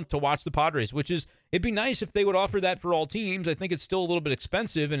 $20 a month to watch the Padres, which is, it'd be nice if they would offer that for all teams. I think it's still a little bit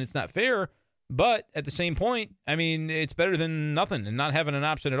expensive and it's not fair, but at the same point, I mean, it's better than nothing and not having an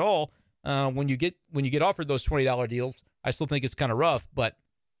option at all. When you get offered those $20 deals, I still think it's kind of rough, but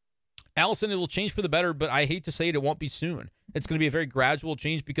Allison, it will change for the better, but I hate to say it won't be soon. It's going to be a very gradual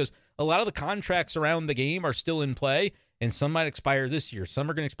change because a lot of the contracts around the game are still in play, and some might expire this year.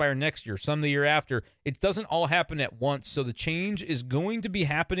 Some are going to expire next year, some the year after. It doesn't all happen at once, so the change is going to be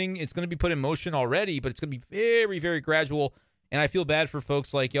happening. It's going to be put in motion already, but it's going to be very, very gradual, and I feel bad for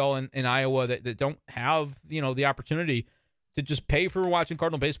folks like y'all in Iowa that don't have, the opportunity to just pay for watching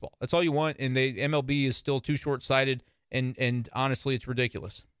Cardinal baseball. That's all you want, and the MLB is still too short-sighted, and honestly, it's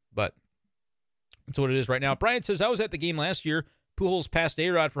ridiculous. But that's what it is right now. Brian says, I was at the game last year. Pujols passed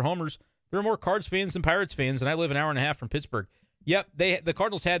A-Rod for homers. There are more Cards fans than Pirates fans, and I live an hour and a half from Pittsburgh. Yep, the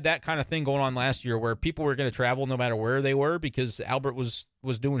Cardinals had that kind of thing going on last year where people were going to travel no matter where they were because Albert was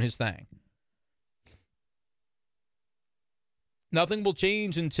doing his thing. Nothing will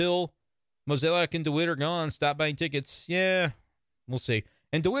change until Mozeliak and DeWitt are gone. Stop buying tickets. Yeah, we'll see.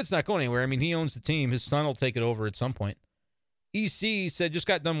 And DeWitt's not going anywhere. I mean, he owns the team. His son will take it over at some point. EC said, just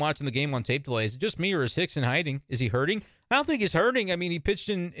got done watching the game on tape delay. Is it just me or is Hickson hiding? Is he hurting? I don't think he's hurting. I mean, he pitched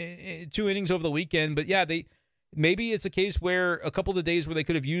in 2 innings over the weekend, but yeah, maybe it's a case where a couple of the days where they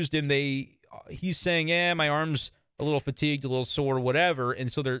could have used him, he's saying, my arm's a little fatigued, a little sore, whatever,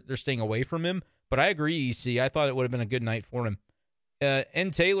 and so they're staying away from him. But I agree, EC. I thought it would have been a good night for him.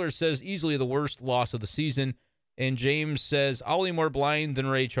 N. Taylor says, easily the worst loss of the season. And James says, Ollie more blind than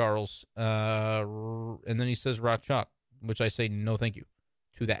Ray Charles. And then he says Rock Chalk, which I say no thank you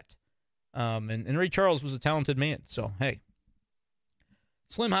to that. And Ray Charles was a talented man, so hey.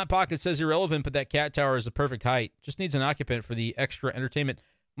 Slim Hot Pocket says irrelevant, but that cat tower is the perfect height. Just needs an occupant for the extra entertainment.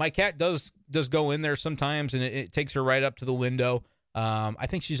 My cat does go in there sometimes, and it takes her right up to the window. I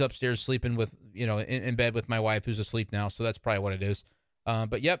think she's upstairs sleeping with, in bed with my wife who's asleep now, so that's probably what it is.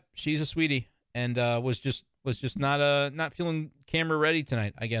 But yep, she's a sweetie, and was just not feeling camera ready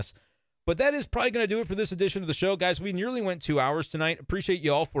tonight, I guess. But that is probably going to do it for this edition of the show. Guys, we nearly went 2 hours tonight. Appreciate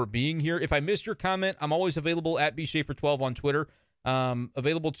you all for being here. If I missed your comment, I'm always available at bschaefer12 on Twitter.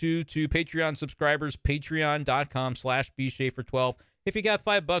 Available to Patreon subscribers, patreon.com/bschaefer12. If you got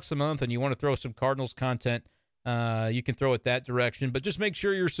 $5 a month and you want to throw some Cardinals content, you can throw it that direction. But just make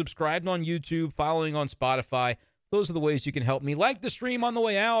sure you're subscribed on YouTube, following on Spotify. Those are the ways you can help me. Like the stream on the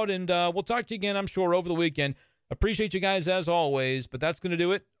way out, and we'll talk to you again, I'm sure, over the weekend. Appreciate you guys as always, but that's going to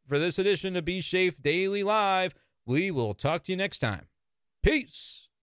do it for this edition of B Schaefer Daily Live. We will talk to you next time. Peace.